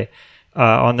CI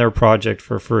on their project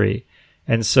for free,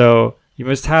 and so you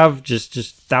must have just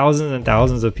thousands and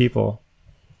thousands of people.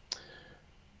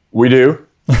 We do.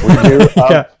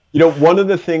 Yeah. One of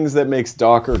the things that makes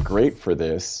Docker great for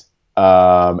this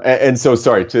And so,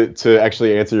 sorry, to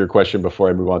actually answer your question before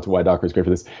I move on to why Docker is great for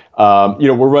this,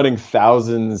 we're running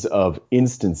thousands of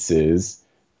instances,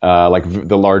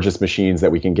 the largest machines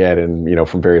that we can get and,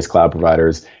 from various cloud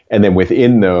providers. And then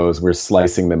within those, we're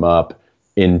slicing them up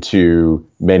into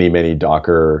many, many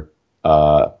Docker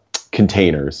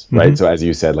containers, right? So as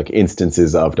you said, like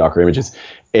instances of Docker images.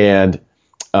 And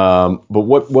but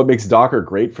what makes Docker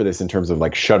great for this in terms of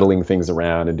like shuttling things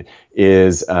around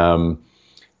is a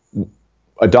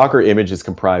Docker image is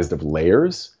comprised of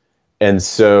layers. And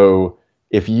so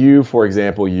if you, for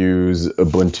example, use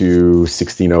Ubuntu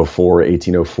 16.04,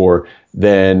 18.04,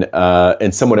 then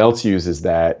and someone else uses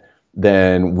that,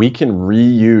 then we can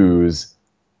reuse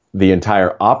the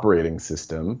entire operating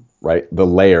system, right? The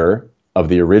layer of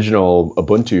the original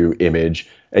Ubuntu image,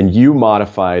 and you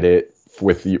modified it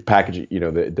with your package,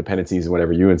 the dependencies and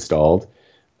whatever you installed.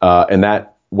 And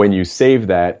that when you save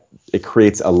that, it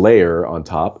creates a layer on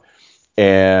top.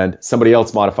 And somebody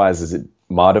else modifies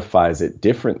it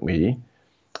differently,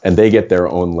 and they get their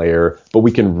own layer, but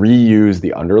we can reuse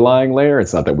the underlying layer.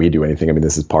 It's not that we do anything. I mean,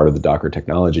 this is part of the Docker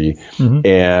technology.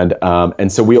 And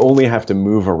so we only have to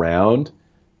move around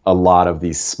a lot of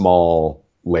these small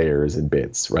layers and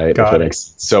bits, right?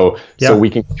 So we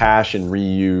can cache and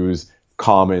reuse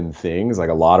common things. Like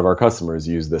a lot of our customers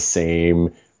use the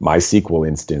same MySQL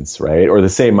instance, right? Or the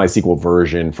same MySQL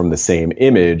version from the same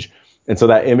image. And so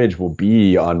that image will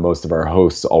be on most of our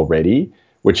hosts already,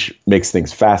 which makes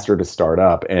things faster to start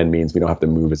up and means we don't have to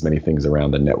move as many things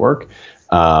around the network.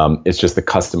 It's just the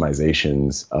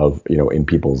customizations of, in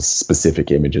people's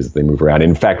specific images that they move around.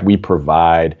 In fact, we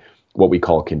provide what we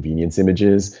call convenience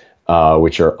images,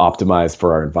 which are optimized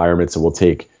for our environment. So we'll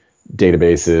take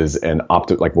databases and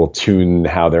we'll tune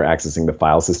how they're accessing the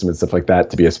file system and stuff like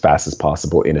that to be as fast as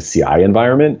possible in a CI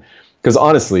environment. Because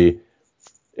honestly,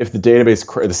 if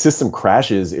the system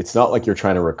crashes, it's not like you're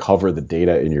trying to recover the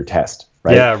data in your test,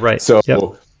 right? Yeah, right. So,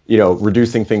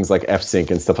 reducing things like fsync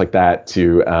and stuff like that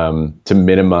to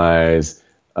minimize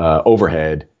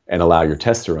overhead and allow your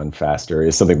tests to run faster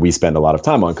is something we spend a lot of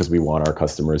time on because we want our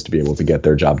customers to be able to get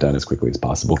their job done as quickly as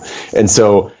possible. And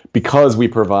so because we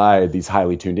provide these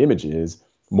highly tuned images,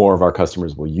 more of our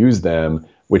customers will use them,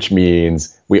 which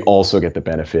means we also get the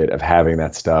benefit of having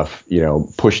that stuff,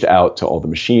 pushed out to all the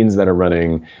machines that are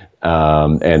running.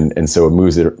 And so it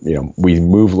moves it, we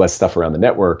move less stuff around the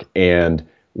network, and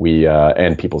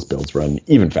and people's builds run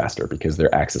even faster because they're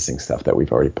accessing stuff that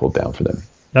we've already pulled down for them.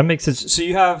 That makes sense. So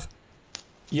you have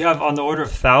on the order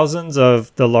of thousands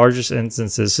of the largest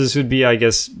instances. So this would be, I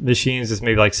guess, machines with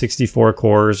maybe like 64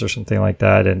 cores or something like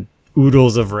that, and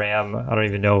oodles of RAM. I don't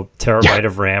even know, terabyte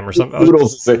of RAM or something.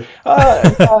 Oodles,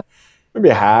 maybe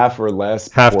half or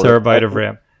less. Half terabyte of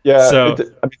RAM. Yeah, so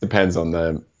it depends on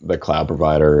the cloud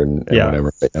provider and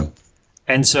whatever. Yeah.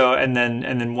 And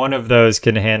then one of those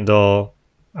can handle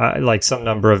like some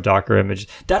number of Docker images.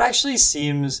 That actually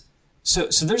seems so.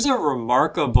 There's a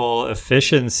remarkable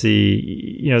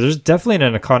efficiency. There's definitely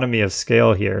an economy of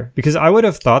scale here, because I would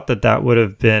have thought that would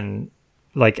have been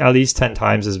like at least 10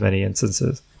 times as many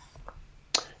instances.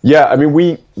 Yeah, I mean,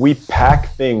 we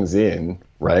pack things in,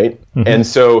 right? And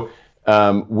so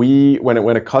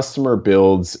when a customer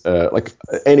builds like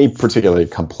any particularly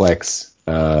complex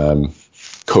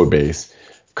code base,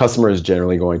 customer is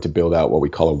generally going to build out what we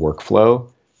call a workflow,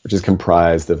 which is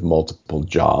comprised of multiple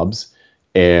jobs.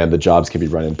 And the jobs can be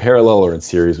run in parallel or in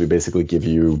series. We basically give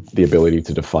you the ability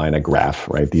to define a graph,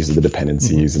 right? These are the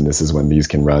dependencies, and this is when these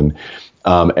can run.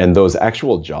 And those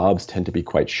actual jobs tend to be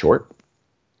quite short.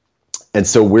 And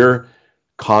so we're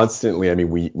constantly,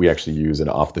 we actually use an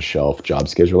off-the-shelf job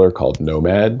scheduler called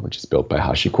Nomad, which is built by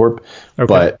HashiCorp.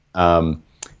 Okay. But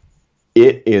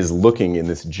it is looking in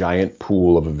this giant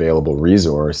pool of available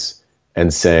resource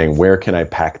and saying, where can I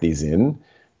pack these in?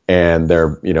 And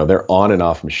they're on and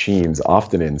off machines,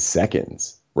 often in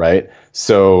seconds, right?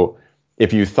 So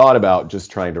if you thought about just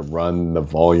trying to run the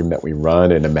volume that we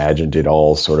run and imagined it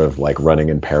all sort of like running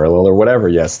in parallel or whatever,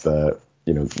 yes, the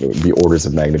orders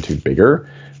of magnitude bigger,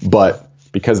 but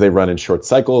because they run in short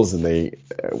cycles and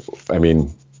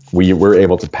we're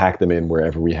able to pack them in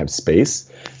wherever we have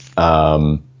space,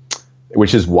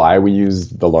 which is why we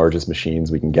use the largest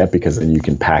machines we can get, because then you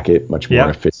can pack it much more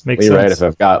efficiently, right? If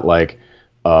I've got like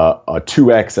a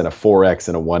 2x and a 4x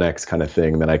and a 1x kind of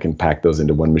thing, then I can pack those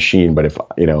into one machine. But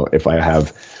if I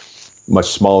have much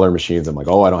smaller machines, I'm like,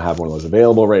 I don't have one of those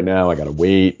available right now, I got to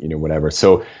wait, whatever.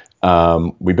 So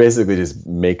we basically just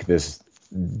make this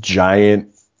giant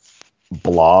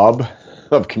blob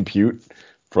of compute,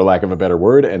 for lack of a better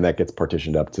word, and that gets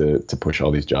partitioned up to push all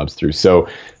these jobs through. So,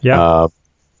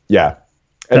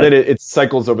 And then it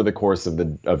cycles over the course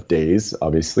of days,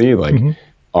 obviously. Like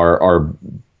our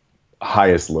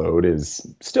highest load is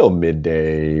still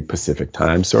midday Pacific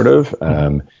time, sort of.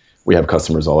 We have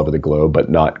customers all over the globe, but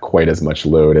not quite as much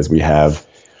load as we have,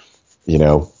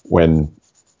 when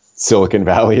Silicon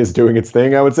Valley is doing its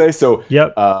thing, I would say. So,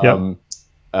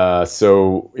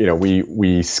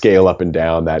 we scale up and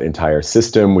down that entire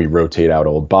system. We rotate out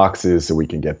old boxes so we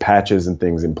can get patches and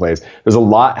things in place. There's a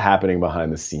lot happening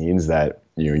behind the scenes that,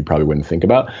 you probably wouldn't think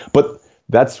about, but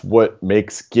that's what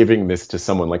makes giving this to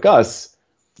someone like us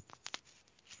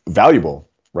valuable,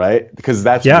 right? Because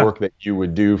that's work that you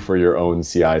would do for your own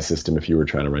CI system if you were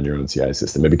trying to run your own CI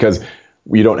system. And because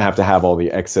we don't have to have all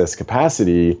the excess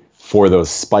capacity for those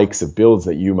spikes of builds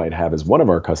that you might have as one of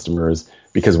our customers,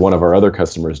 because one of our other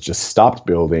customers just stopped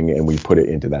building and we put it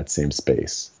into that same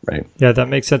space, right? Yeah, that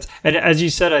makes sense. And as you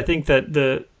said, I think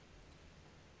that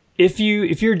if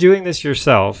you're doing this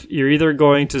yourself, you're either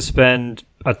going to spend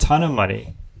a ton of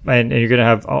money and you're going to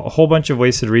have a whole bunch of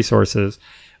wasted resources,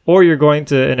 or you're going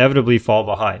to inevitably fall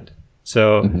behind.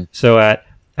 So at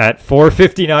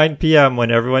 4:59 p.m.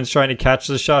 when everyone's trying to catch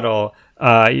the shuttle,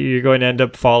 you're going to end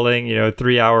up falling,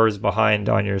 3 hours behind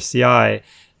on your CI.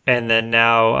 And then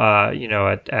now,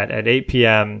 at 8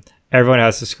 p.m., everyone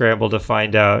has to scramble to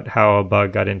find out how a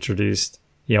bug got introduced,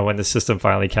 when the system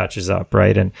finally catches up,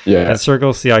 right? And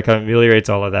Circle CI kind of ameliorates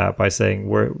all of that by saying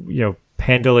we're,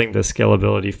 handling the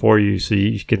scalability for you so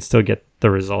you can still get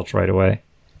the results right away.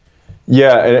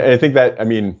 Yeah, and I think that,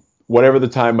 whatever the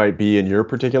time might be in your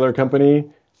particular company,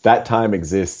 that time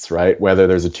exists, right? Whether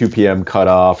there's a 2 p.m.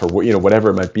 cutoff or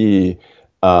whatever it might be,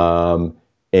 and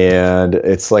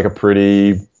it's like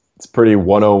it's pretty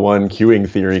 101 queuing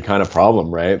theory kind of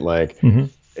problem, right? Like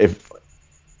if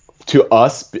to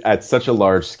us at such a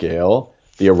large scale,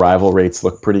 the arrival rates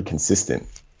look pretty consistent,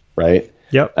 right?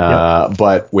 Yep.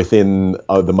 But within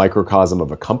the microcosm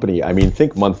of a company,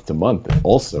 think month to month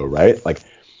also, right? Like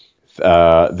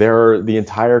the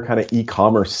entire kind of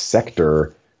e-commerce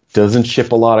sector doesn't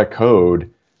ship a lot of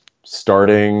code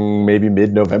starting maybe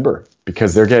mid-November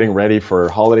because they're getting ready for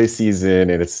holiday season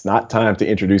and it's not time to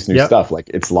introduce new stuff. Like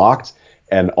it's locked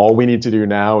and all we need to do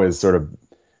now is sort of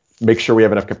make sure we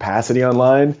have enough capacity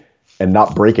online and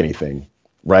not break anything,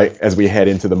 right? As we head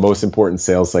into the most important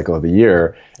sales cycle of the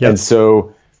year. Yep. And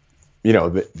so,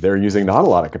 they're using not a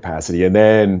lot of capacity. And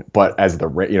then, but as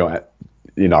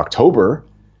in October,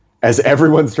 as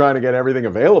everyone's trying to get everything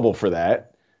available for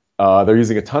that, they're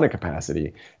using a ton of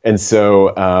capacity. And so,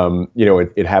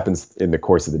 it happens in the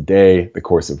course of the day, the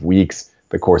course of weeks,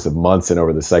 the course of months, and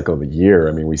over the cycle of the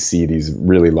year. We see these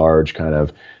really large kind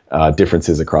of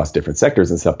differences across different sectors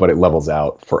and stuff, but it levels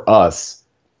out for us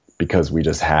because we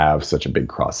just have such a big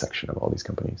cross section of all these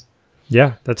companies.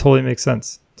 Yeah, that totally makes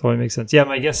sense. Yeah,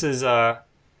 my guess is,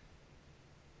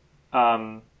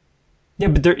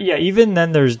 even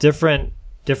then there's different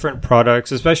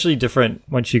products, especially different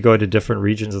once you go to different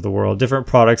regions of the world, different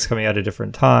products coming out at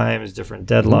different times, different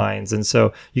deadlines. And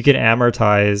so you can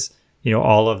amortize,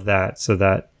 all of that so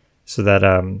that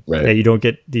you don't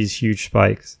get these huge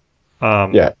spikes.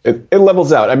 It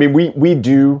levels out. We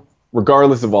do,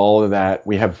 regardless of all of that,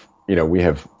 we have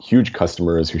huge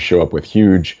customers who show up with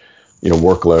huge,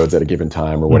 workloads at a given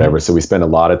time or whatever. So we spend a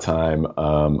lot of time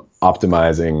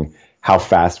optimizing how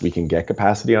fast we can get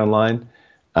capacity online.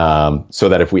 So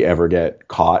that if we ever get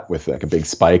caught with like a big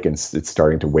spike and it's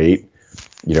starting to wait,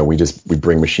 we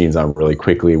bring machines on really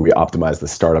quickly. We optimize the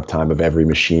startup time of every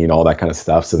machine, all that kind of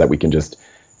stuff, so that we can just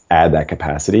add that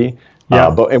capacity.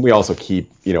 And we also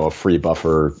keep, a free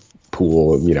buffer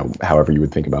pool, however you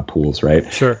would think about pools,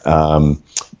 right? Sure.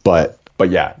 But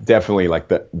yeah, definitely like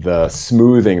the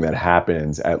smoothing that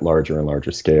happens at larger and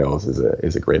larger scales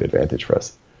is a great advantage for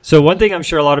us. So one thing I'm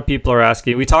sure a lot of people are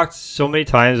asking, we talked so many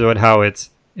times about how it's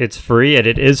free, and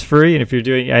it is free. And if you're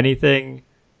doing anything,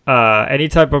 any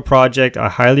type of project, I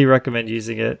highly recommend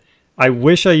using it. I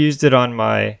wish I used it on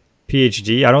my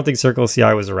PhD. I don't think Circle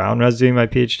CI was around when I was doing my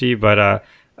PhD, but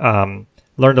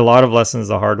learned a lot of lessons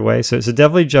the hard way. So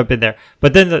definitely jump in there.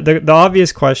 But then the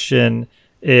obvious question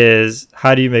is,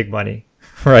 how do you make money,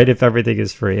 right? If everything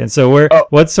is free. And so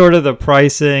what's sort of the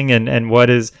pricing and what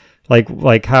is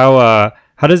like how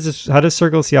does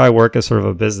Circle CI work as sort of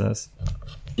a business?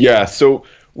 Yeah, so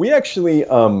we actually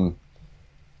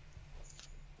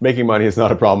making money is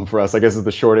not a problem for us, I guess is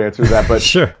the short answer to that. But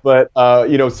sure. But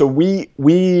so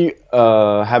we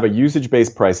have a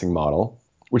usage-based pricing model,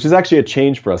 which is actually a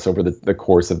change for us over the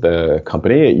course of the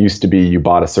company. It used to be you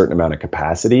bought a certain amount of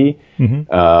capacity.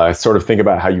 Sort of think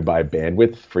about how you buy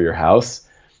bandwidth for your house.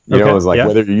 It was like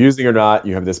whether you're using or not,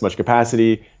 you have this much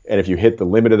capacity, and if you hit the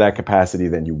limit of that capacity,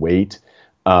 then you wait.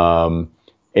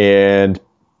 And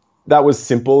that was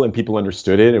simple and people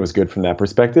understood it. It was good from that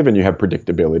perspective, and you have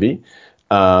predictability.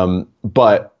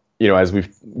 But, as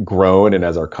we've grown and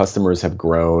as our customers have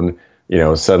grown,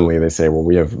 suddenly they say, well,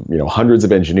 we have, hundreds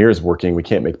of engineers working. We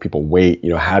can't make people wait.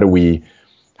 How do we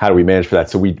manage for that?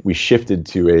 So we shifted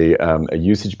to a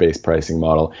usage-based pricing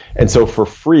model. And so for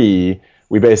free,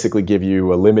 we basically give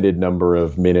you a limited number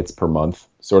of minutes per month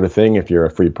sort of thing if you're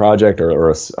a free project or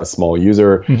a small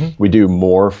user. Mm-hmm. We do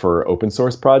more for open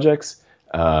source projects,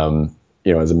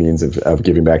 as a means of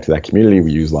giving back to that community.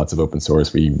 We use lots of open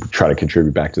source. We try to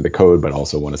contribute back to the code, but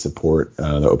also want to support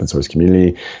the open source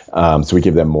community. So we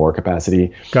give them more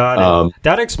capacity. Got it.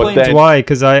 That explains why,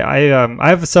 because I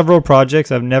have several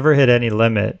projects. I've never hit any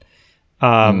limit.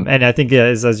 And I think,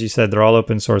 as you said, they're all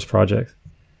open source projects.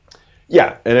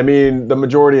 Yeah. And I mean, the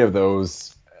majority of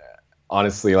those,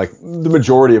 honestly, like the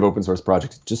majority of open source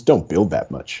projects just don't build that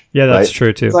much. Yeah, that's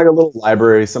true too. It's like a little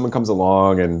library. Someone comes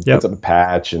along and puts up a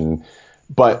patch,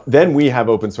 but then we have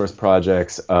open source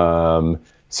projects. So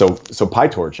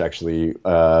PyTorch actually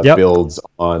builds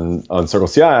on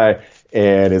CircleCI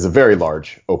and is a very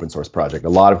large open source project. A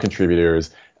lot of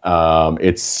contributors.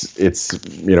 It's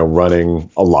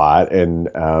running a lot,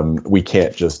 and we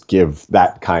can't just give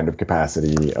that kind of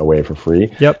capacity away for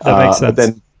free. Yep, that makes sense. But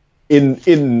then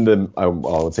in the I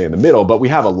would say in the middle, but we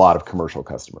have a lot of commercial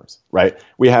customers, right?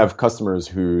 We have customers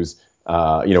whose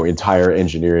entire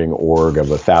engineering org of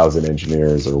 1,000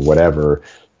 engineers or whatever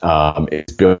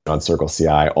is built on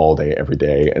CircleCI all day, every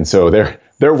day, and so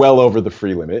they're well over the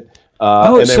free limit.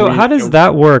 So how does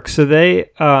that work? So they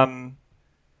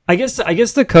I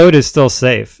guess the code is still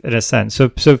safe in a sense. So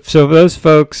those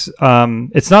folks,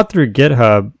 it's not through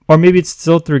GitHub, or maybe it's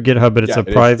still through GitHub, but it's a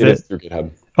private. It is through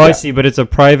GitHub. Oh, yeah. I see, but it's a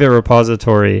private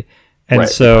repository, and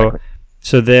so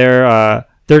their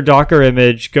Docker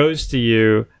image goes to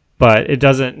you, but it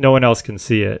doesn't. No one else can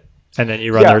see it, and then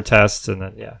you run their tests, and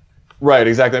then Right,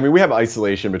 exactly. I mean, we have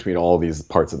isolation between all these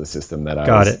parts of the system that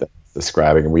I was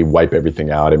describing, and we wipe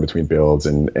everything out in between builds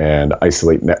and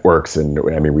isolate networks, and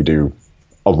I mean, we do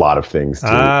a lot of things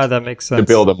that makes sense. To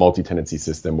build a multi-tenancy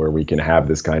system where we can have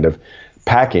this kind of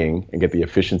packing and get the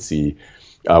efficiency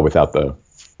without the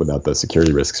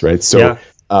security risks, right? So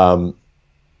it'll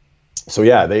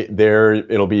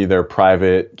be their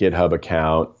private GitHub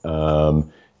account,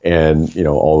 and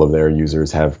all of their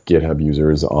users have GitHub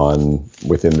users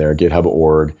within their GitHub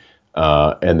org,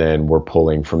 and then we're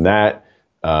pulling from that,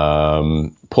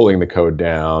 pulling the code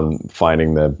down,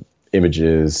 finding the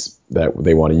images that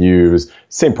they want to use.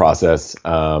 Same process,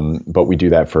 but we do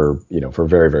that for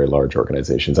very, very large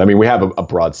organizations. I mean, we have a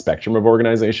broad spectrum of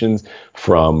organizations,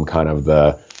 from kind of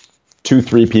the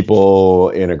 2-3 people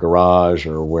in a garage,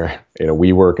 or where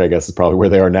WeWork, I guess, is probably where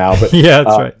they are now. But yeah,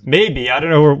 that's right. Maybe, I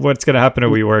don't know what's going to happen at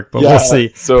WeWork, but we'll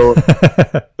see. So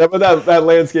that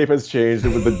landscape has changed.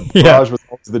 The garage was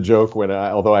always the joke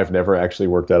although I've never actually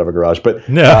worked out of a garage, but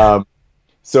no.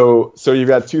 So you've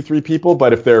got 2-3 people,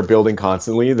 but if they're building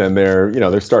constantly, then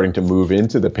they're starting to move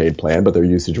into the paid plan, but their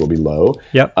usage will be low.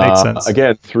 Yep, makes sense.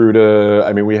 Again,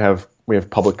 we have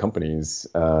public companies,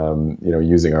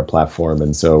 using our platform,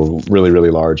 and so really,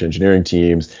 really large engineering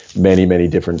teams, many, many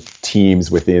different teams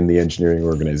within the engineering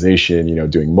organization.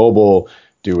 Doing mobile,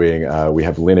 we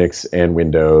have Linux and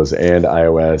Windows and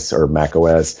iOS or Mac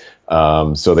OS,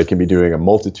 so they can be doing a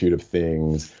multitude of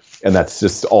things. And that's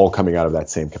just all coming out of that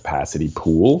same capacity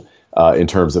pool in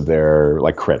terms of their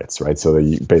credits, right? So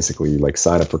they basically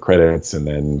sign up for credits and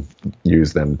then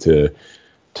use them to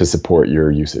support your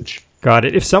usage. Got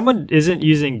it. If someone isn't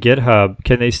using GitHub,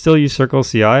 can they still use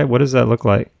CircleCI? What does that look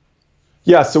like?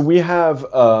 Yeah, so we have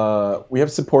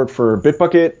support for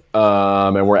Bitbucket,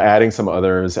 and we're adding some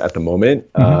others at the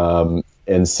moment. Mm-hmm.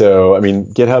 And so, I mean,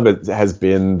 GitHub has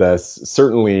been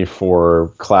certainly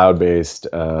for cloud-based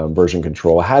version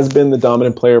control, has been the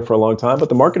dominant player for a long time, but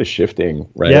the market is shifting,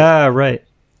 right? Yeah, right.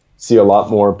 See a lot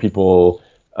more people.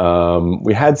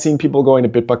 We had seen people going to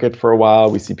Bitbucket for a while.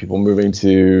 We see people moving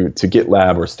to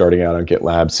GitLab or starting out on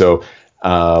GitLab. So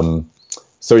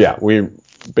yeah, we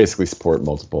basically support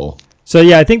multiple. So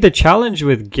yeah, I think the challenge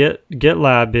with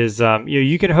GitLab is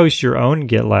you can host your own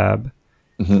GitLab,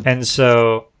 and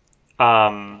so.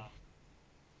 How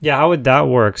would that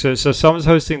work? So someone's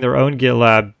hosting their own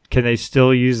GitLab. Can they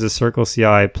still use the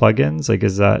CircleCI plugins?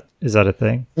 Is that a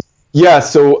thing? Yeah.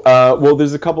 So,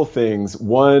 there's a couple things.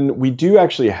 One, we do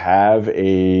actually have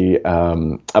a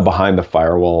behind the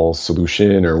firewall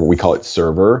solution, or we call it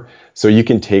server. So you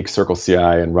can take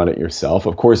CircleCI and run it yourself.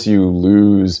 Of course, you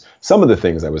lose some of the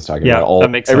things I was talking about. That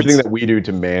makes everything sense. that we do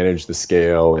to manage the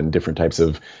scale and different types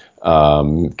of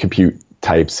compute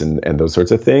types and those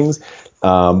sorts of things.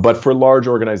 But for large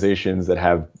organizations that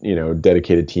have,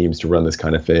 dedicated teams to run this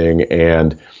kind of thing,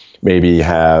 and maybe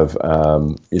have,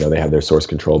 they have their source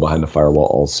control behind the firewall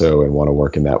also and want to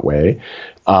work in that way.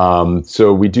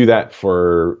 So we do that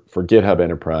for GitHub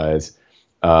Enterprise.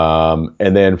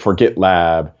 And then for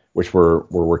GitLab, which we're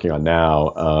working on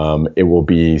now, it will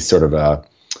be sort of a,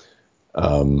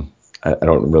 I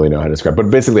don't really know how to describe, but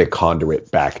basically a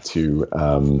conduit back to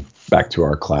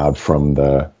our cloud from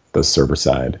the server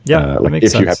side. Yeah, like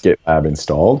if you have GitLab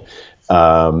installed,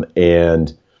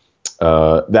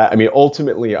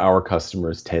 ultimately our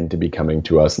customers tend to be coming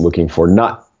to us looking for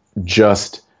not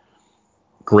just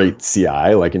great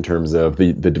CI, like in terms of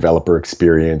the developer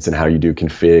experience and how you do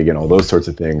config and all those sorts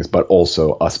of things, but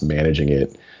also us managing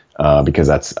it. Because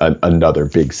that's another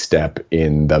big step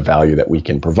in the value that we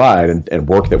can provide and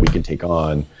work that we can take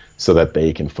on so that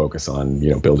they can focus on,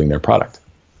 building their product.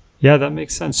 Yeah, that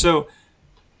makes sense. So,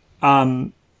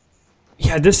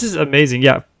 this is amazing.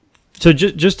 Yeah. So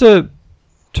just to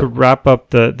wrap up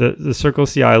the Circle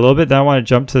CI a little bit, then I want to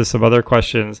jump to some other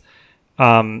questions.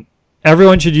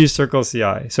 Everyone should use Circle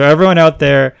CI. So everyone out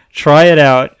there, try it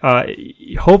out.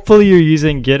 Hopefully you're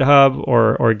using GitHub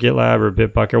or GitLab or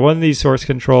Bitbucket, one of these source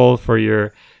control for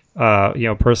your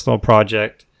personal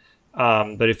project.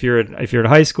 But if you're in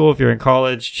high school, if you're in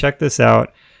college, check this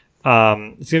out. It's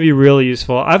going to be really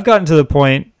useful. I've gotten to the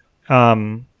point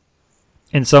in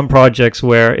some projects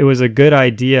where it was a good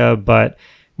idea, but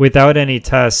without any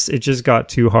tests, it just got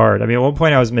too hard. I mean, at one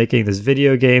point I was making this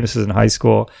video game. This was in high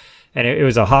school. And it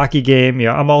was a hockey game.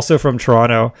 I'm also from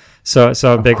Toronto, so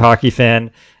I'm a big hockey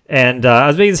fan. And I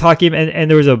was making this hockey game,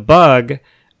 and there was a bug,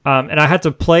 and I had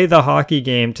to play the hockey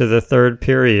game to the third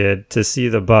period to see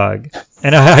the bug.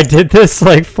 And I did this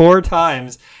like 4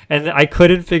 times, and I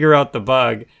couldn't figure out the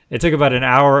bug. It took about an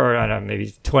hour or I don't know,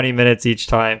 maybe 20 minutes each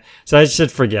time. So I just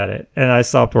said forget it, and I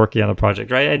stopped working on the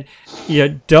project. Right?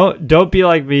 And don't be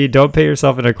like me. Don't put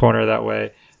yourself in a corner that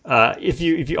way. If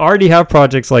you already have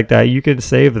projects like that, you can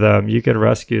save them, you can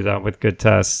rescue them with good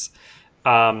tests.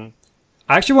 I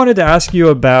actually wanted to ask you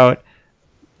about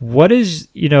what is,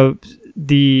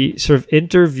 the sort of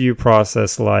interview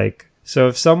process like. So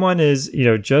if someone is,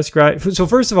 just so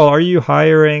first of all, are you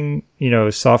hiring,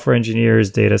 software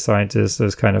engineers, data scientists,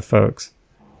 those kind of folks?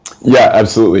 Yeah,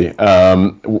 absolutely.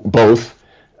 Both.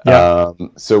 Yeah.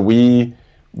 So we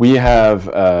have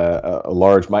a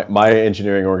large, my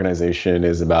engineering organization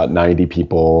is about 90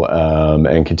 people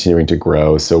and continuing to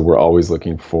grow. So we're always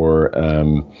looking for,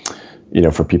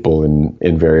 for people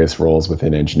in various roles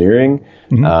within engineering.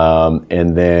 Mm-hmm.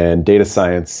 And then data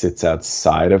science sits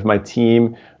outside of my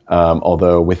team.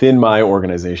 Although within my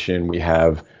organization, we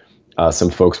have some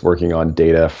folks working on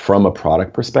data from a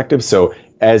product perspective. So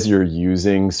as you're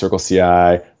using Circle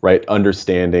CI, right,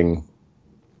 understanding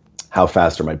how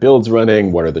fast are my builds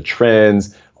running? What are the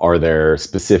trends? Are there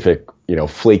specific,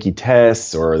 flaky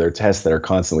tests, or are there tests that are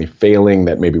constantly failing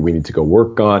that maybe we need to go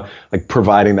work on? Like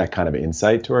providing that kind of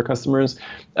insight to our customers.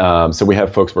 So we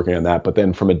have folks working on that. But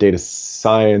then from a data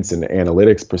science and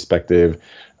analytics perspective,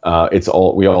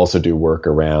 we also do work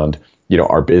around,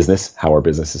 our business, how our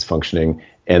business is functioning.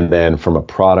 And then from a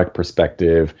product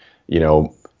perspective,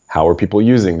 how are people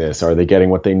using this? Are they getting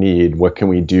what they need? What can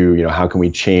we do? How can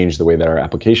we change the way that our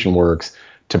application works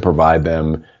to provide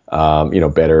them, a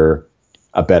better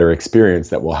experience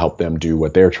that will help them do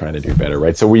what they're trying to do better,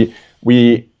 right? So we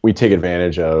take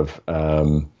advantage of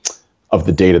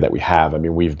the data that we have. I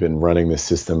mean, we've been running this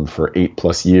system for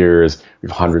 8+ years. We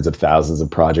have hundreds of thousands of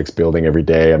projects building every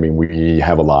day. I mean, we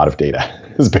have a lot of data.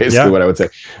 Is basically what I would say.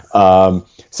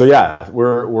 So yeah,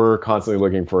 we're constantly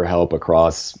looking for help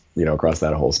across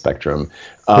that whole spectrum.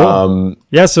 Cool.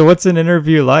 So what's an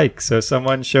interview like? So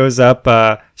someone shows up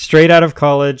straight out of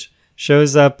college,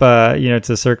 shows up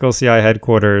to Circle CI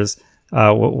headquarters.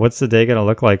 What's the day going to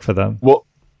look like for them? Well,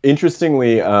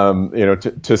 interestingly,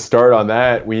 to start on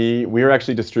that, we are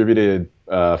actually distributed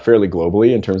fairly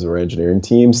globally in terms of our engineering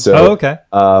team. So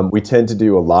we tend to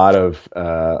do a lot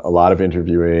of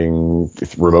interviewing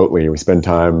remotely. We spend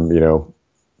time,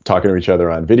 talking to each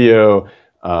other on video.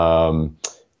 The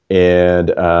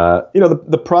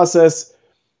process,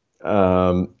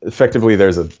 effectively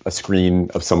there's a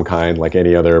screen of some kind, like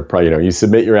any other, you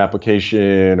submit your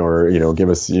application or,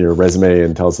 give us your resume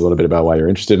and tell us a little bit about why you're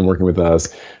interested in working with us.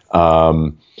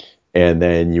 And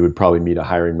then you would probably meet a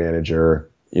hiring manager,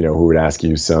 who would ask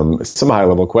you some high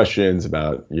level questions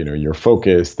about, your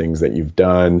focus, things that you've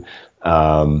done.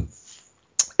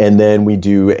 And then we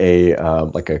do a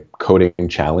coding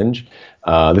challenge.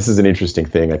 This is an interesting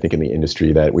thing, I think, in the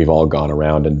industry that we've all gone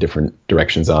around in different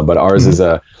directions on. But ours is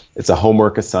it's a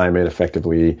homework assignment,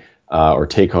 effectively, or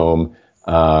take home.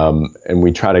 And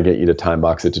we try to get you to time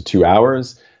box it to 2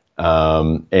 hours.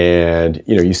 And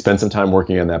you spend some time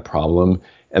working on that problem.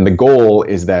 And the goal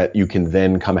is that you can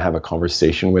then come have a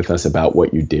conversation with us about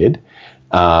what you did.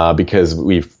 Because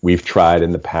we've tried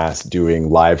in the past doing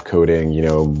live coding,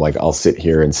 like I'll sit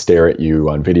here and stare at you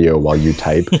on video while you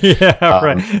type. Yeah,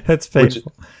 right. That's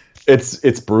painful.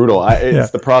 It's brutal.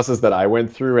 It's the process that I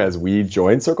went through as we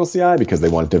joined Circle CI because they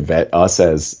wanted to vet us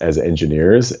as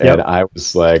engineers. Yep. And I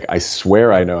was like, I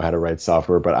swear I know how to write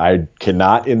software, but I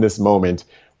cannot in this moment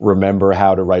remember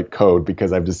how to write code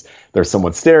because there's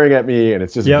someone staring at me, and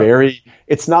it's just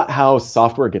it's not how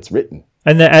software gets written.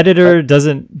 And the editor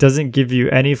doesn't give you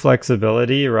any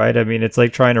flexibility, right? I mean, it's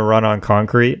like trying to run on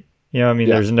concrete.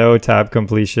 There's no tab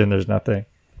completion, there's nothing.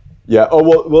 Yeah. Oh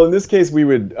well. In this case, we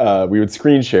would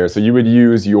screen share. So you would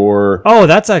use your. Oh,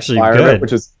 that's actually good.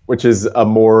 Which is a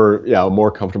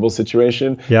more comfortable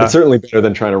situation. Yeah. It's certainly better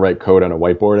than trying to write code on a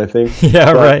whiteboard, I think.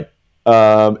 Yeah. Right.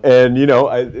 And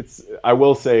I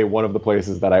will say one of the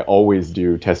places that I always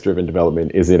do test-driven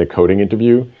development is in a coding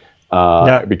interview.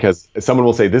 Because someone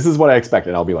will say, "This is what I expect,"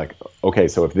 and I'll be like, "Okay,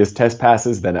 so if this test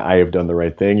passes, then I have done the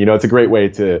right thing." It's a great way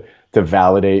to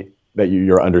validate that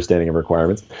your understanding of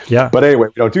requirements. Yeah. But anyway,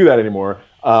 we don't do that anymore.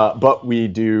 But we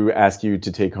do ask you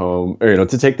to take home, or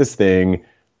to take this thing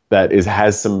that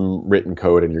has some written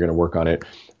code, and you're going to work on it,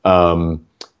 and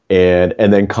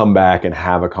then come back and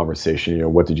have a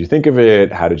conversation. What did you think of it?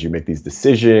 How did you make these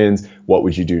decisions? What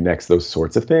would you do next? Those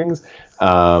sorts of things.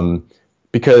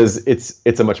 Because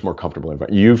it's a much more comfortable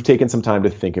environment. You've taken some time to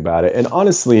think about it, and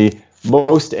honestly,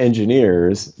 most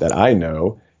engineers that I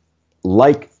know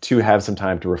like to have some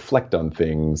time to reflect on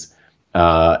things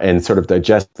and sort of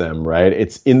digest them, right?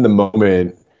 It's in the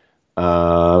moment.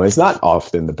 It's not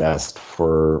often the best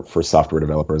for software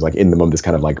developers. Like in the moment, this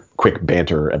kind of like quick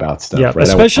banter about stuff. Yeah, right?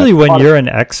 Especially when you're an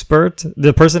expert.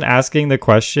 The person asking the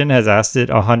question has asked it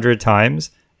 100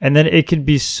 times, and then it can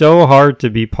be so hard to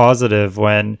be positive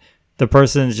when the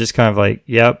person's just kind of like,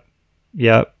 yep,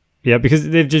 because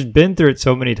they've just been through it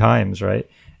so many times, right?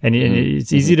 And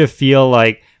it's easy to feel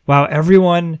like, wow,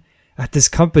 everyone at this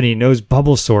company knows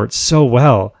bubble sort so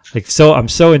well. I'm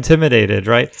so intimidated,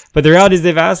 right? But the reality is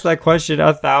they've asked that question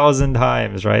 1,000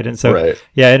 times, right? And so,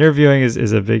 interviewing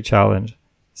is a big challenge.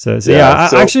 So I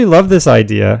actually love this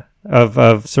idea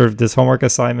of sort of this homework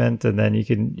assignment, and then you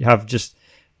can have just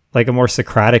like a more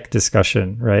Socratic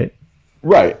discussion, right?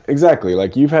 Right, exactly.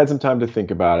 Like you've had some time to think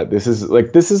about it.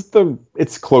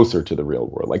 It's closer to the real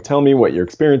world. Like tell me what your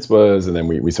experience was, and then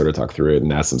we sort of talk through it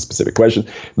and ask some specific questions.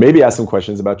 Maybe ask some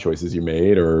questions about choices you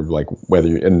made, or like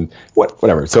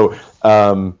whatever. So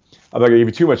I'm not gonna give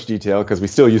you too much detail because we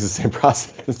still use the same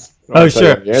process. Oh,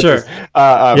 sure.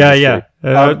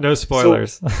 No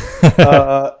spoilers.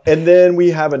 And then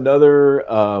we have another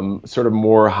sort of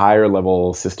more higher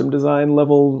level system design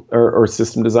level or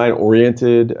system design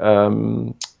oriented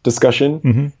discussion.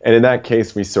 Mm-hmm. And in that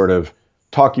case, we sort of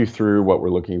talk you through what we're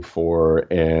looking for,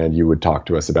 and you would talk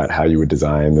to us about how you would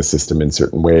design the system in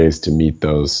certain ways to meet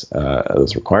those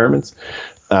requirements.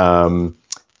 And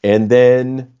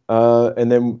then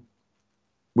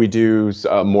we do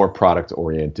a more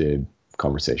product-oriented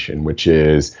conversation, which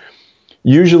is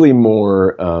usually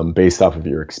more based off of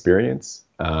your experience.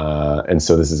 And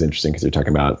so this is interesting because you're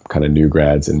talking about kind of new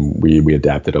grads, and we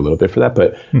adapted a little bit for that.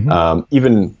 But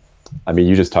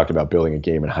you just talked about building a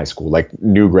game in high school. Like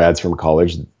new grads from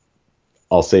college,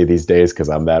 I'll say these days because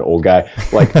I'm that old guy.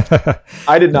 Like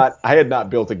I had not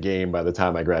built a game by the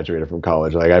time I graduated from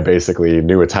college. Like I basically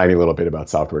knew a tiny little bit about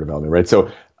software development, right? So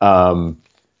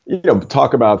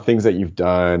talk about things that you've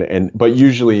done, but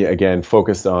usually again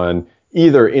focused on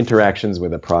either interactions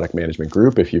with a product management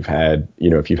group if you've had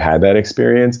that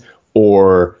experience,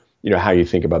 or how you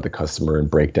think about the customer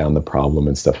and break down the problem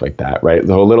and stuff like that, right?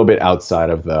 So a little bit outside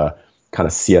of the kind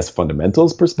of CS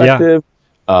fundamentals perspective,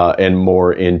 and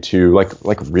more into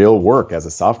like real work as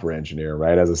a software engineer,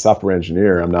 right? As a software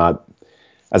engineer, I'm not,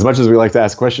 as much as we like to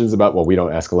ask questions about, well, we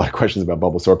don't ask a lot of questions about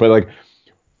bubble sort, but like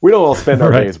we don't all spend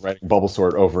our days writing bubble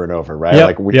sort over and over, right?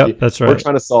 That's right. We're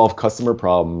trying to solve customer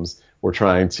problems. We're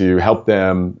trying to help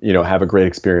them, have a great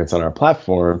experience on our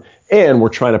platform, and we're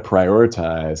trying to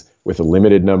prioritize with a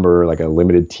limited number, like a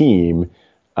limited team,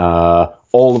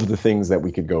 all of the things that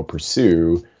we could go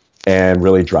pursue and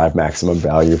really drive maximum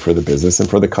value for the business and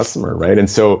for the customer, right? And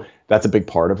so that's a big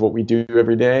part of what we do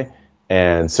every day.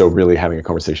 And so really having a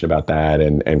conversation about that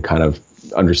and kind of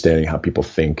understanding how people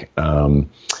think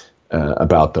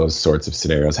about those sorts of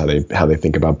scenarios, how they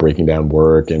think about breaking down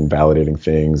work and validating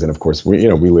things. And of course, we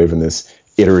live in this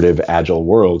iterative, agile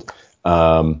world.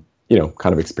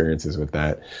 kind of experiences with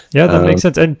that. Yeah, that makes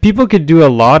sense. And people could do a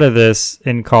lot of this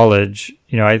in college.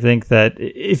 I think that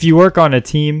if you work on a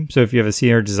team, so if you have a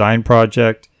senior design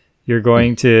project, you're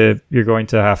going to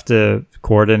have to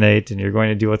coordinate, and you're going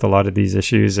to deal with a lot of these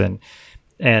issues. And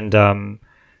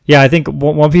I think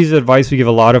one piece of advice we give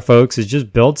a lot of folks is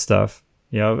just build stuff.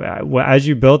 As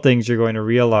you build things, you're going to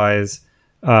realize,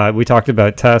 we talked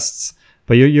about tests,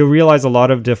 but you'll realize a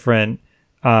lot of different,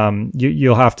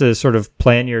 you'll have to sort of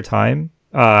plan your time.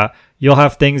 You'll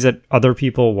have things that other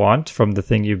people want from the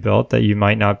thing you built that you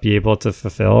might not be able to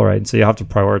fulfill, right? And so you have to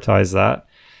prioritize that.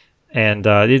 And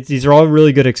these are all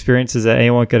really good experiences that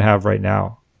anyone could have right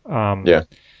now. Yeah.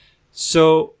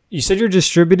 So you said you're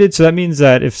distributed. So that means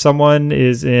that if someone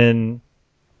is in,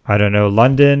 I don't know,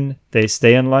 London, they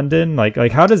stay in London. Like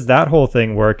how does that whole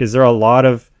thing work? Is there a lot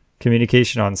of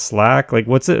communication on Slack? Like,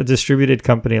 what's a distributed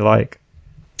company like?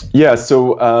 Yeah.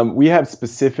 So we have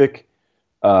specific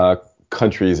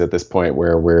countries at this point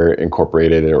where we're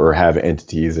incorporated or have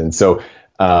entities. And so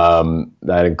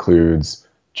that includes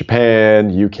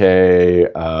Japan, UK,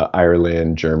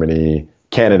 Ireland, Germany,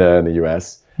 Canada, and the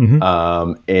US. Mm-hmm.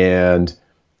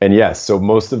 And yes, so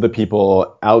most of the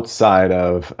people outside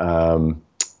of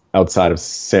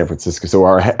San Francisco. So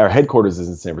our headquarters is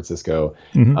in San Francisco,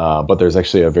 mm-hmm. But there's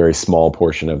actually a very small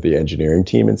portion of the engineering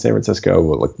team in San Francisco,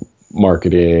 like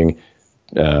marketing,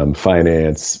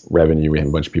 finance, revenue. We have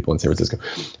a bunch of people in San Francisco.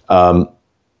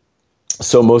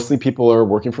 So mostly people are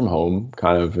working from home,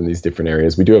 kind of in these different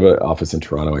areas. We do have an office in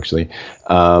Toronto, actually.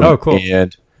 Cool.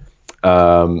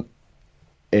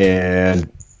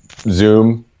 And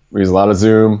Zoom. We use a lot of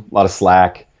Zoom, a lot of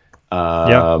Slack.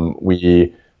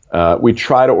 We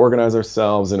try to organize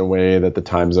ourselves in a way that the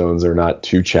time zones are not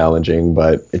too challenging,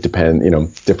 but it depends.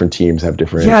 Different teams have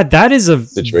different. Yeah, that is a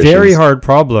very hard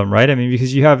problem, right? I mean,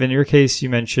 because you have, in your case,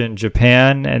 you mentioned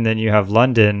Japan, and then you have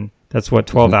London. That's 12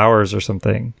 mm-hmm. hours or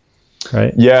something.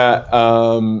 Right. Yeah.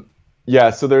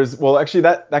 So actually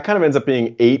that kind of ends up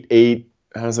being 8.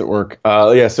 How does it work?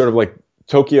 Sort of like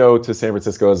Tokyo to San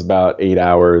Francisco is about 8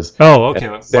 hours. Oh, okay.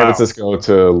 San Francisco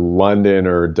to London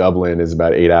or Dublin is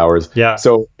about 8 hours. Yeah.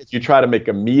 So if you try to make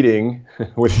a meeting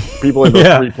with people in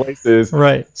those three places,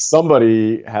 right,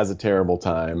 somebody has a terrible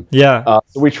time. Yeah.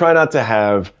 So we try not to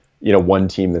have, one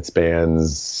team that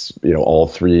spans, all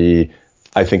three.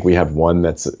 I think we have one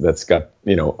that's got,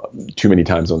 too many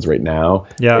time zones right now.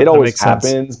 Yeah, it always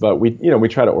happens, but we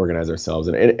try to organize ourselves.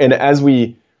 And as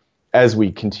we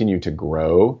continue to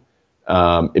grow,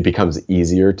 it becomes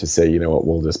easier to say,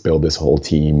 we'll just build this whole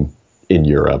team in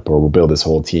Europe, or we'll build this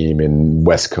whole team in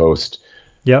West Coast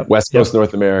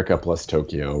North America plus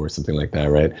Tokyo or something like that,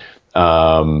 right?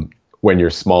 When you're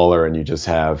smaller and you just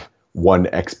have one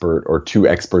expert or two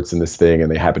experts in this thing and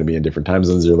they happen to be in different time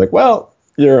zones, you're like, well,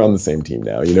 you're on the same team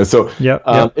now, So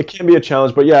it can be a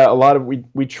challenge, but yeah, a lot of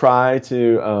we try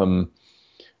to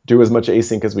do as much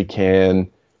async as we can.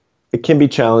 It can be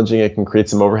challenging. It can create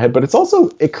some overhead, but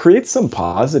it creates some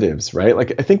positives, right?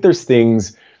 Like I think there's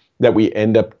things that we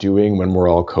end up doing when we're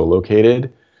all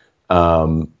co-located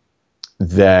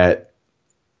that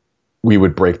we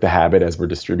would break the habit as we're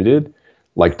distributed,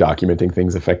 like documenting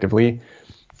things effectively.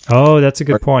 Oh, that's a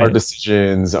good point. Our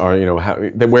decisions are,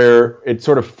 where it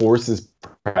sort of forces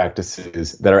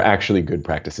practices that are actually good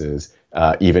practices,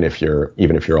 even if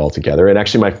you're all together. And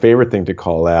actually, my favorite thing to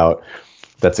call out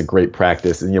that's a great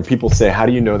practice, and people say, how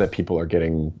do you know that people are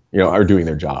getting, are doing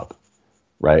their job,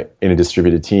 right, in a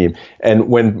distributed team? And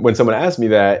when someone asks me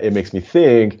that, it makes me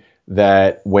think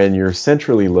that when you're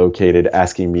centrally located,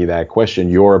 asking me that question,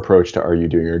 your approach to are you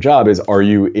doing your job is, are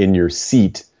you in your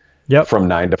seat from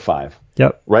 9 to 5?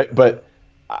 Yep. Right. But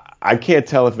I can't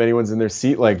tell if anyone's in their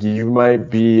seat. Like you might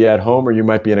be at home, or you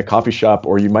might be in a coffee shop,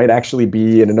 or you might actually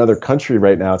be in another country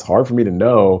right now. It's hard for me to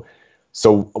know.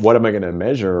 So what am I going to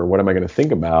measure? Or what am I going to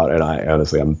think about? And I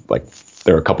honestly, I'm like,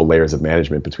 there are a couple layers of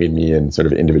management between me and sort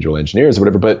of individual engineers or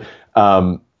whatever. But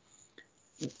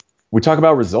we talk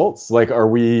about results. Like, are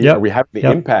we having the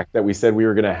impact that we said we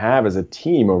were going to have as a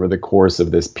team over the course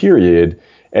of this period?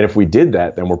 And if we did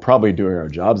that, then we're probably doing our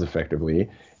jobs effectively.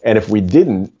 And if we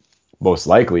didn't, most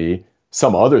likely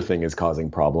some other thing is causing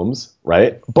problems,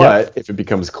 right? But if it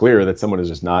becomes clear that someone is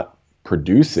just not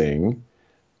producing,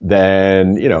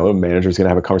 then, a manager's going to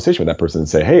have a conversation with that person and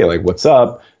say, hey, like, what's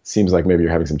up? Seems like maybe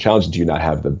you're having some challenges. Do you not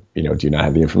have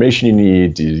the information you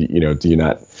need? Do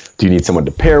you need someone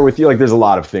to pair with you? Like, there's a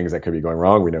lot of things that could be going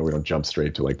wrong. We know we don't jump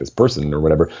straight to like this person or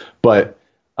whatever. But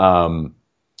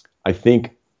I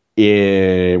think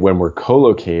when we're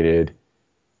co-located,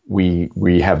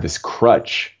 we have this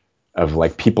crutch of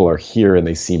like, people are here and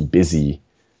they seem busy.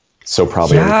 So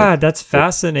probably. Yeah, that's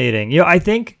fascinating. I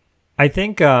think I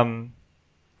think, there's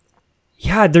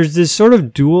this sort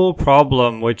of dual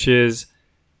problem, which is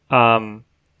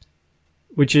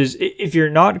if you're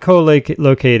not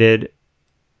co-located,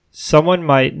 someone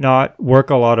might not work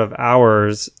a lot of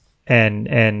hours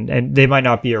and they might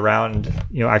not be around,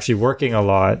 actually working a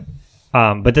lot.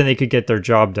 But then they could get their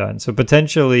job done. So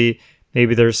potentially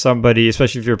maybe there's somebody,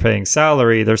 especially if you're paying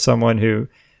salary, there's someone who,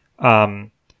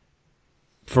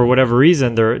 for whatever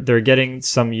reason, they're getting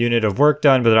some unit of work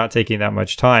done, but they're not taking that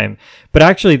much time. But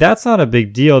actually, that's not a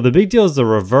big deal. The big deal is the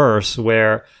reverse,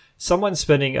 where someone's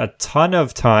spending a ton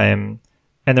of time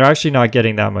and they're actually not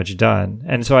getting that much done.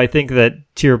 And so I think that,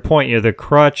 to your point, the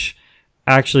crutch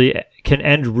actually can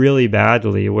end really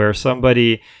badly, where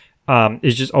somebody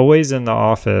is just always in the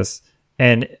office.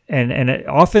 And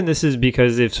often this is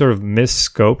because they've sort of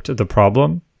misscoped the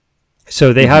problem.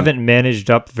 So they haven't managed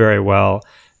up very well.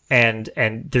 And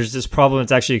there's this problem.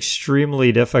 It's actually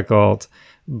extremely difficult,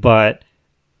 but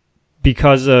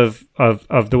because of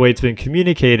the way it's been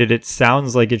communicated, it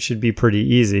sounds like it should be pretty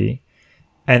easy.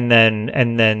 And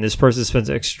then this person spends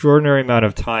an extraordinary amount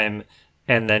of time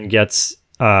and then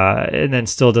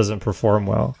still doesn't perform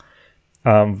well.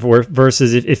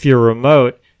 Versus if you're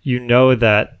remote,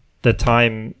 that the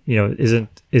time,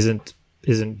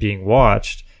 isn't being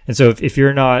watched. And so if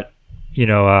you're not,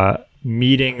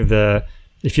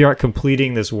 if you're not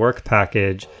completing this work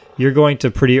package, you're going to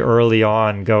pretty early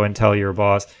on go and tell your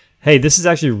boss, hey, this is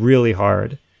actually really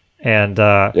hard. And,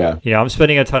 I'm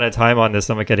spending a ton of time on this.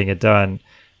 I'm not getting it done.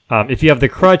 If you have the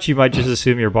crutch, you might just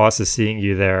assume your boss is seeing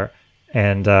you there.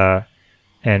 And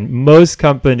most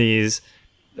companies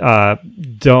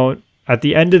don't, at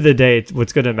the end of the day,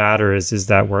 what's going to matter is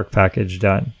that work package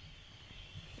done.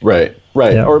 Right.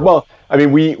 Yeah. Or, well, I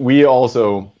mean, we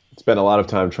also spend a lot of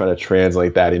time trying to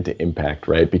translate that into impact,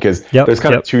 right? Because there's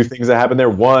kind of two things that happen there.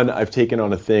 One, I've taken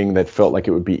on a thing that felt like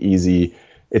it would be easy.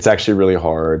 It's actually really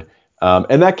hard.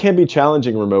 And that can be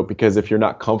challenging remote, because if you're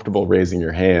not comfortable raising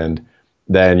your hand,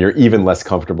 then you're even less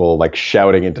comfortable like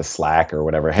shouting into Slack or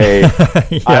whatever. Hey,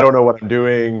 I don't know what I'm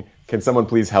doing. Can someone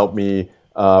please help me?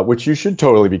 Which you should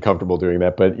totally be comfortable doing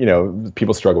that, but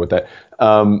people struggle with that.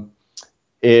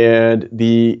 And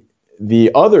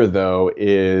the other though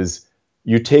is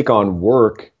you take on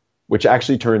work, which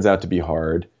actually turns out to be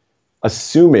hard,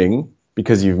 assuming,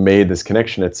 because you've made this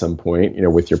connection at some point,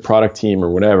 with your product team or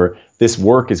whatever, this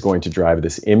work is going to drive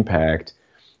this impact.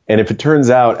 And if it turns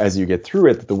out as you get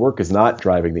through it that the work is not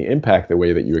driving the impact the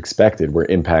way that you expected, where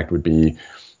impact would be,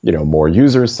 more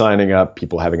users signing up,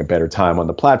 people having a better time on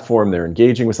the platform, they're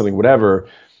engaging with something, whatever,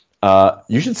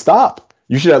 you should stop.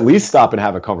 You should at least stop and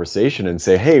have a conversation and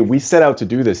say, hey, we set out to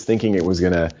do this thinking it was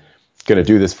gonna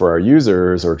do this for our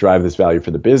users or drive this value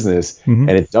for the business, and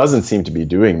it doesn't seem to be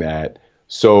doing that.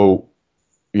 So,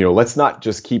 let's not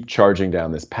just keep charging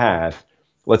down this path.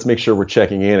 Let's make sure we're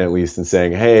checking in at least and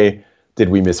saying, hey, did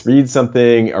we misread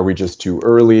something? Are we just too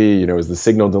early? Is the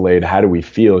signal delayed? How do we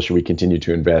feel? Should we continue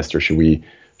to invest, or should we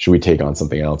take on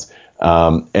something else?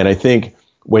 And I think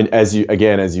as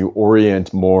you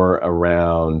orient more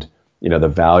around, the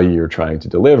value you're trying to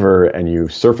deliver, and you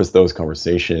surface those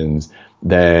conversations,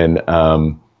 then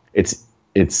it's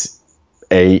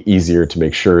easier to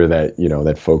make sure that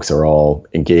that folks are all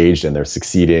engaged and they're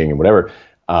succeeding and whatever.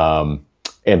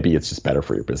 And B, it's just better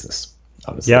for your business,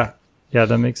 honestly. Yeah,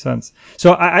 that makes sense.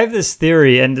 So I have this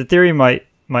theory, and the theory might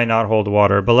not hold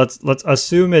water, but let's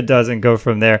assume it doesn't go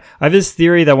from there. I have this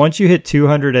theory that once you hit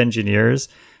 200 engineers,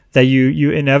 that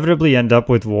you inevitably end up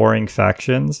with warring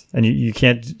factions, and you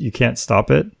can't stop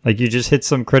it. Like, you just hit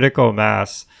some critical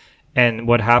mass, and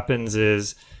what happens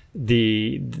is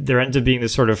there ends up being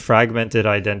this sort of fragmented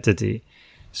identity.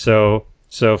 So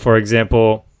for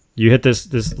example, you hit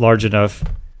this large enough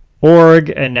org,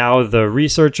 and now the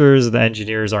researchers and the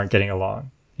engineers aren't getting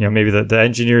along. Maybe the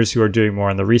engineers who are doing more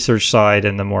on the research side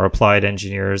and the more applied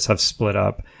engineers have split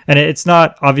up. And it's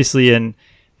not obviously in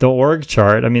the org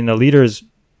chart. I mean, the leaders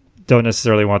don't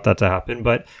necessarily want that to happen,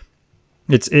 but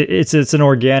it's an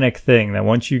organic thing that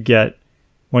once you get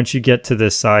to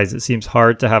this size, it seems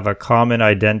hard to have a common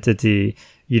identity.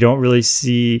 You don't really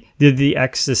see the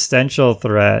existential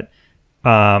threat,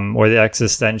 or the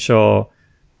existential,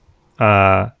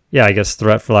 I guess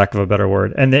threat, for lack of a better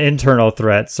word, and the internal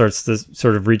threat starts to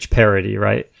sort of reach parity,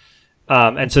 right?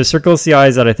 And so Circle CI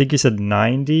is at, I think you said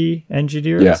 90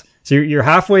 engineers. Yeah. So you're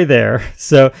halfway there.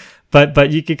 So,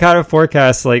 but you can kind of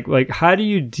forecast like how do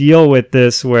you deal with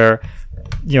this where,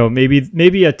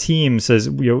 maybe a team says,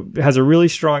 has a really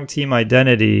strong team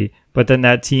identity, but then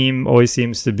that team always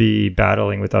seems to be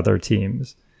battling with other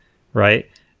teams, right?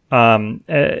 How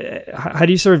do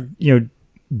you sort of,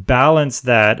 balance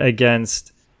that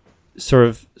against sort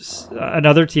of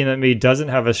another team that maybe doesn't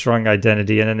have a strong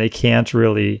identity, and then they can't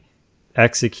really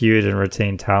execute and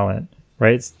retain talent,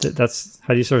 right? That's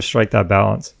how do you sort of strike that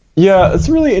balance? Yeah, it's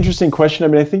a really interesting question. I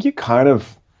mean, I think you kind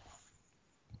of,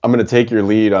 I'm going to take your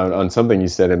lead on something you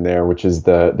said in there, which is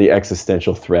the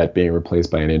existential threat being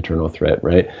replaced by an internal threat,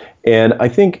 right? And I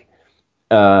think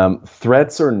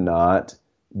threats or not,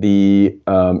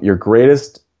 your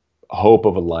greatest hope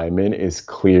of alignment is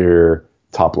clear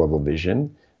top level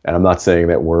vision. And I'm not saying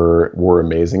that we're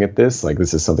amazing at this. Like,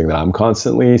 this is something that I'm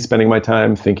constantly spending my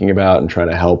time thinking about and trying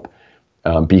to help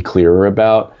be clearer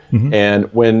about. Mm-hmm. And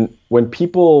when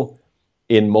people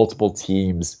in multiple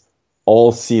teams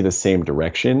all see the same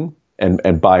direction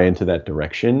and buy into that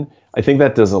direction, I think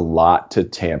that does a lot to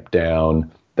tamp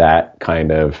down that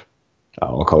kind of,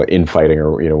 I'll call it infighting,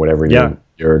 or whatever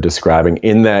you're describing.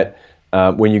 In that,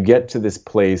 when you get to this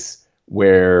place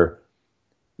where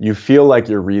you feel like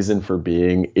your reason for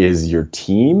being is your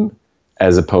team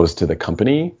as opposed to the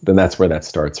company, then that's where that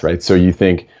starts, right? So you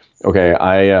think, okay,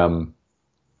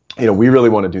 we really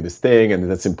want to do this thing,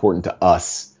 and that's important to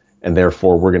us, and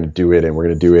therefore we're going to do it, and we're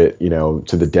going to do it,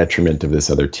 to the detriment of this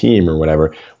other team or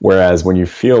whatever. Whereas when you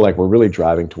feel like we're really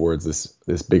driving towards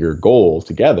this bigger goal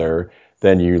together,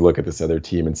 then you look at this other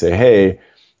team and say, hey,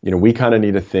 we kind of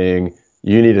need a thing,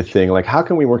 you need a thing. Like, how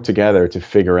can we work together to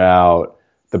figure out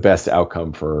the best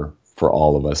outcome for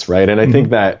all of us, right? And I think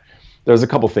that there's a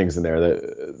couple things in there.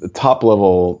 The top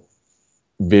level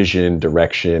vision,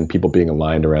 direction, people being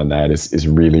aligned around that is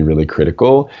really, really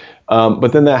critical.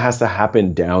 But then that has to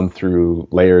happen down through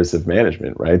layers of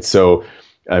management, right? So,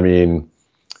 I mean,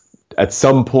 at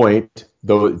some point,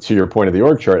 though, to your point of the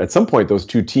org chart, at some point those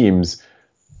two teams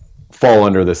fall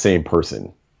under the same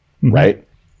person, right?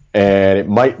 And it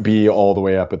might be all the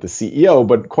way up at the CEO,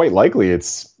 but quite likely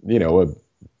it's, a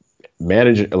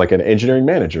manager, like an engineering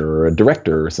manager or a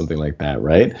director or something like that,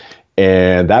 right?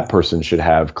 And that person should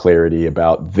have clarity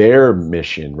about their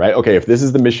mission, right? Okay, if this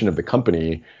is the mission of the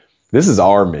company, this is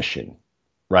our mission,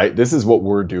 right? This is what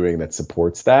we're doing that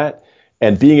supports that.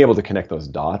 And being able to connect those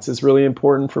dots is really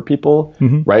important for people,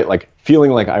 right? Like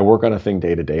feeling like I work on a thing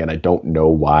day to day and I don't know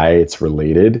why it's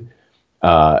related.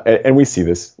 And we see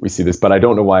this, but I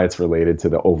don't know why it's related to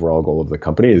the overall goal of the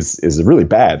company is really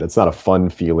bad. That's not a fun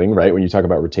feeling, right? When you talk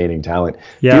about retaining talent,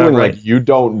 feeling like you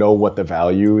don't know what the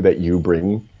value that you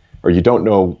bring, or you don't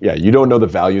know the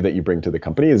value that you bring to the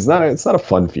company it's not a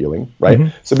fun feeling,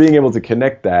 right? So being able to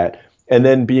connect that, and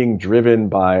then being driven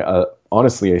by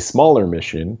honestly a smaller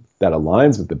mission that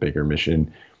aligns with the bigger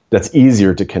mission, that's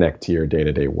easier to connect to your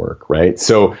day-to-day work, right?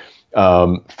 So,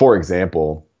 for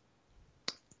example,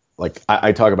 like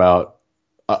I talked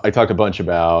a bunch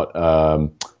about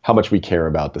how much we care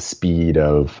about the speed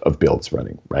of builds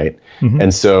running, right?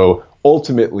 And so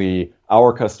ultimately,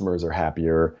 our customers are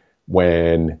happier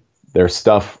when their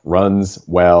stuff runs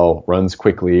well, runs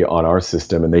quickly on our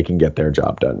system, and they can get their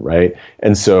job done, right?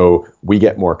 And so we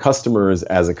get more customers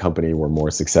as a company, we're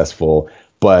more successful.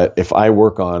 But if I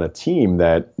work on a team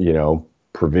that,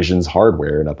 provisions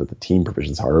hardware, not that the team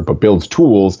provisions hardware, but builds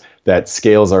tools that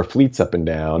scales our fleets up and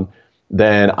down,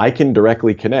 then I can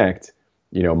directly connect,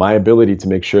 my ability to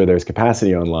make sure there's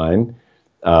capacity online,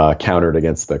 countered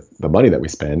against the money that we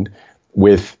spend,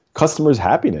 with customers'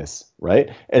 happiness, right?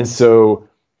 And so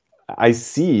I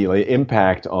see like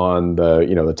impact on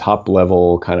the top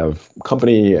level kind of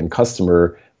company and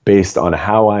customer based on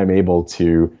how I'm able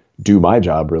to do my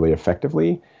job really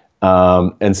effectively.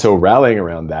 And so rallying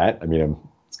around that, I mean,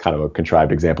 it's kind of a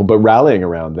contrived example, but rallying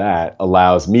around that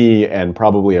allows me and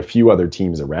probably a few other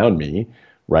teams around me,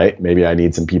 right? Maybe I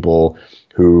need some people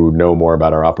who know more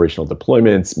about our operational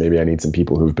deployments. Maybe I need some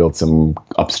people who've built some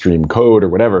upstream code or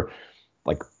whatever.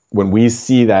 Like when we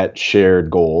see that shared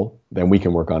goal, then we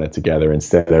can work on it together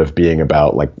instead of being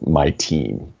about like my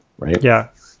team, right? Yeah,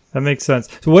 that makes sense.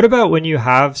 So what about when you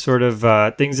have sort of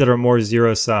things that are more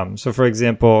zero sum? So for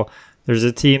example, there's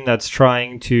a team that's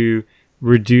trying to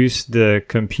reduce the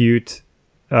compute,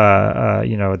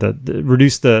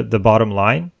 reduce the bottom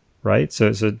line, right?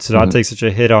 So to not take such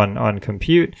a hit on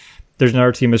compute. There's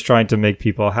another team that's trying to make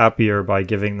people happier by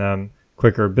giving them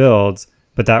quicker builds,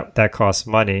 but that costs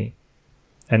money.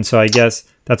 And so I guess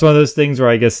that's one of those things where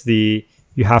I guess you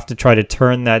have to try to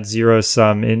turn that zero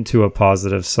sum into a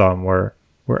positive sum where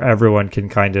everyone can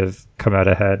kind of come out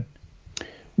ahead.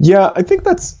 Yeah, I think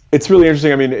it's really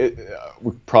interesting. I mean,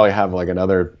 we probably have like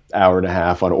another hour and a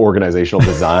half on organizational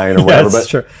design or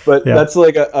whatever, but that's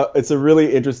like it's a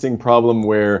really interesting problem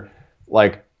where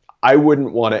like I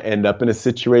wouldn't want to end up in a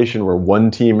situation where one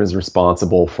team is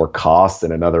responsible for cost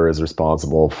and another is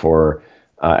responsible for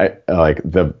like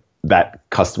the that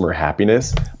customer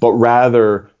happiness, but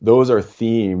rather those are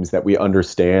themes that we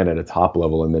understand at a top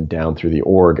level and then down through the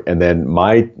org. And then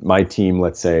my team,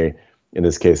 let's say in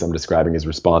this case I'm describing, is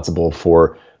responsible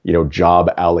for,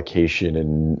 job allocation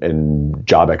and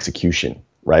job execution,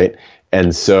 right?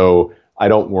 And so I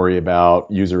don't worry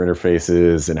about user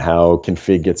interfaces and how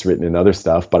config gets written and other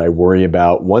stuff, but I worry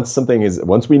about once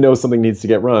we know something needs to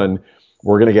get run,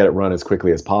 we're going to get it run as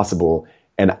quickly as possible.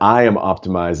 And I am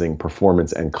optimizing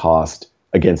performance and cost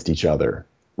against each other,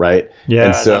 right? Yeah,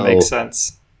 and so that makes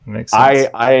sense.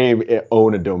 I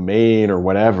own a domain or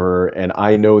whatever, and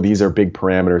I know these are big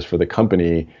parameters for the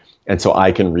company. And so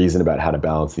I can reason about how to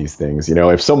balance these things.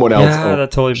 If someone else owns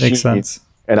that totally makes sense.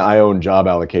 And I own job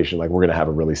allocation, like we're going to have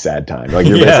a really sad time. Like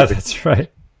that's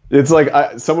right. It's like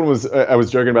I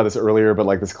was joking about this earlier, but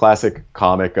like this classic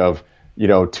comic of,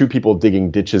 two people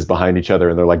digging ditches behind each other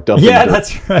and they're like dumping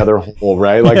another hole,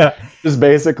 right? Like just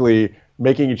basically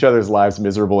making each other's lives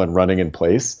miserable and running in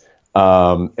place.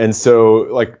 And so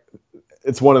like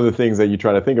it's one of the things that you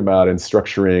try to think about in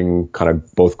structuring kind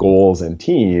of both goals and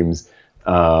teams,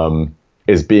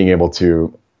 is being able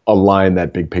to align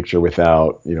that big picture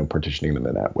without, partitioning them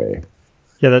in that way.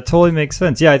 Yeah, that totally makes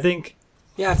sense. Yeah, I think,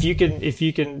 if you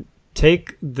can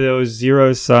take those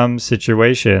zero sum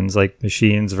situations like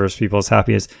machines versus people's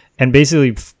happiness and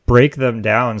basically break them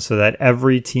down so that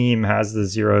every team has the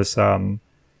zero sum,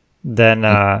 then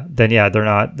yeah, they're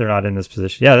not in this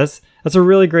position. Yeah, that's a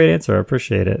really great answer. I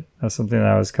appreciate it. That's something that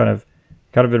I was kind of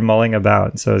been mulling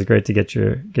about. So it was great to get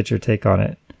your take on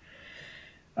it.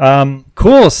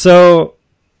 Cool. So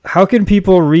how can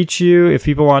people reach you if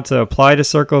people want to apply to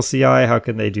Circle CI? How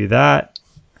can they do that?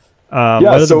 What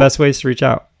are the best ways to reach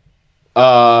out?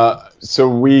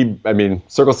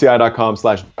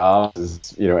 circleci.com/jobs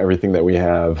is, everything that we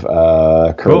have,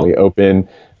 currently open.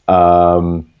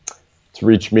 To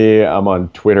reach me, I'm on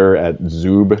Twitter at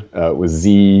Zoob, with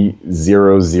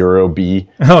Z00B.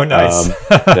 Oh, nice.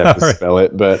 I have to spell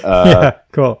it, but, yeah,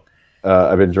 cool.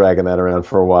 I've been dragging that around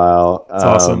for a while. That's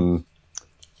awesome.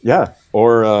 Yeah.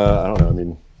 Or, I don't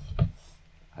know.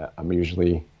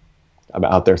 I'm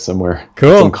out there somewhere.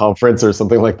 Cool. Some conference or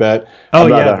something like that. Oh,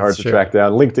 not yeah, that hard to track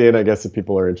down. LinkedIn, I guess, if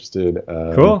people are interested.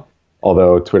 Cool.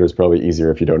 Although Twitter's probably easier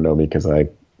if you don't know me because I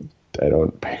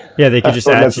don't. Yeah, they could just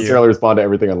add you. Necessarily respond to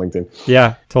everything on LinkedIn.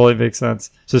 Yeah, totally makes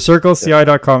sense. So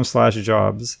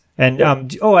circleci.com/jobs. And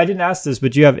I didn't ask this,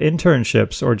 but do you have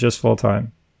internships or just full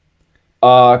time?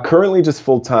 Currently just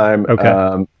full time.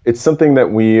 Okay. It's something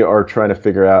that we are trying to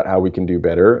figure out how we can do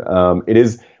better. It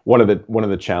is one of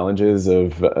the challenges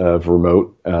of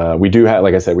remote. We do have,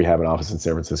 like I said, we have an office in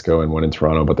San Francisco and one in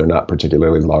Toronto, but they're not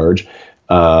particularly large.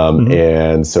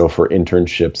 And so for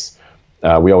internships,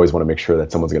 we always want to make sure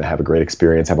that someone's going to have a great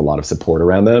experience, have a lot of support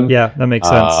around them. Yeah, that makes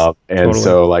sense. And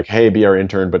so like, hey, be our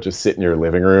intern, but just sit in your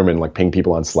living room and like ping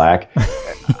people on Slack.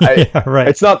 Yeah, right.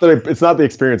 It's not the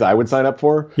experience I would sign up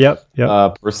for. Yep.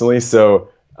 Personally. So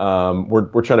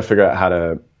we're trying to figure out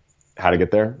how to get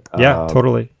there. Yeah,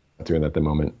 totally. Doing that at the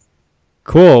moment.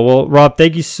 Cool. Well, Rob,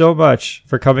 thank you so much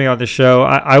for coming on the show.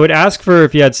 I would ask for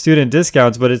if you had student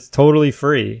discounts, but it's totally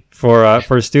free for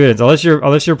students, unless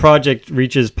your project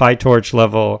reaches PyTorch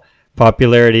level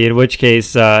popularity, in which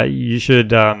case you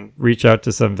should reach out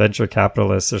to some venture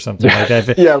capitalists or something like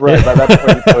that. Yeah, right. By that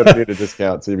point, you probably need a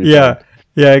discount. So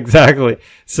Yeah, exactly.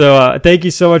 So thank you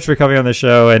so much for coming on the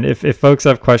show. And if folks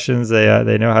have questions,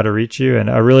 they know how to reach you, and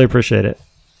I really appreciate it.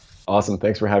 Awesome.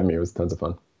 Thanks for having me. It was tons of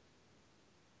fun.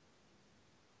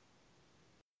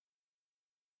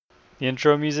 The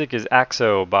intro music is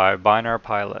Axo by Binar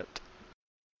Pilot.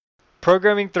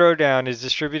 Programming Throwdown is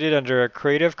distributed under a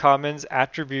Creative Commons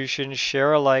Attribution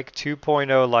Share-alike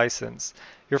 2.0 license.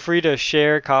 You're free to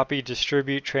share, copy,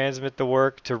 distribute, transmit the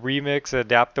work, to remix,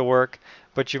 adapt the work,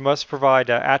 but you must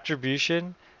provide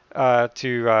attribution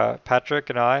to Patrick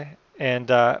and I,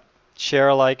 and share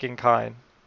alike in kind.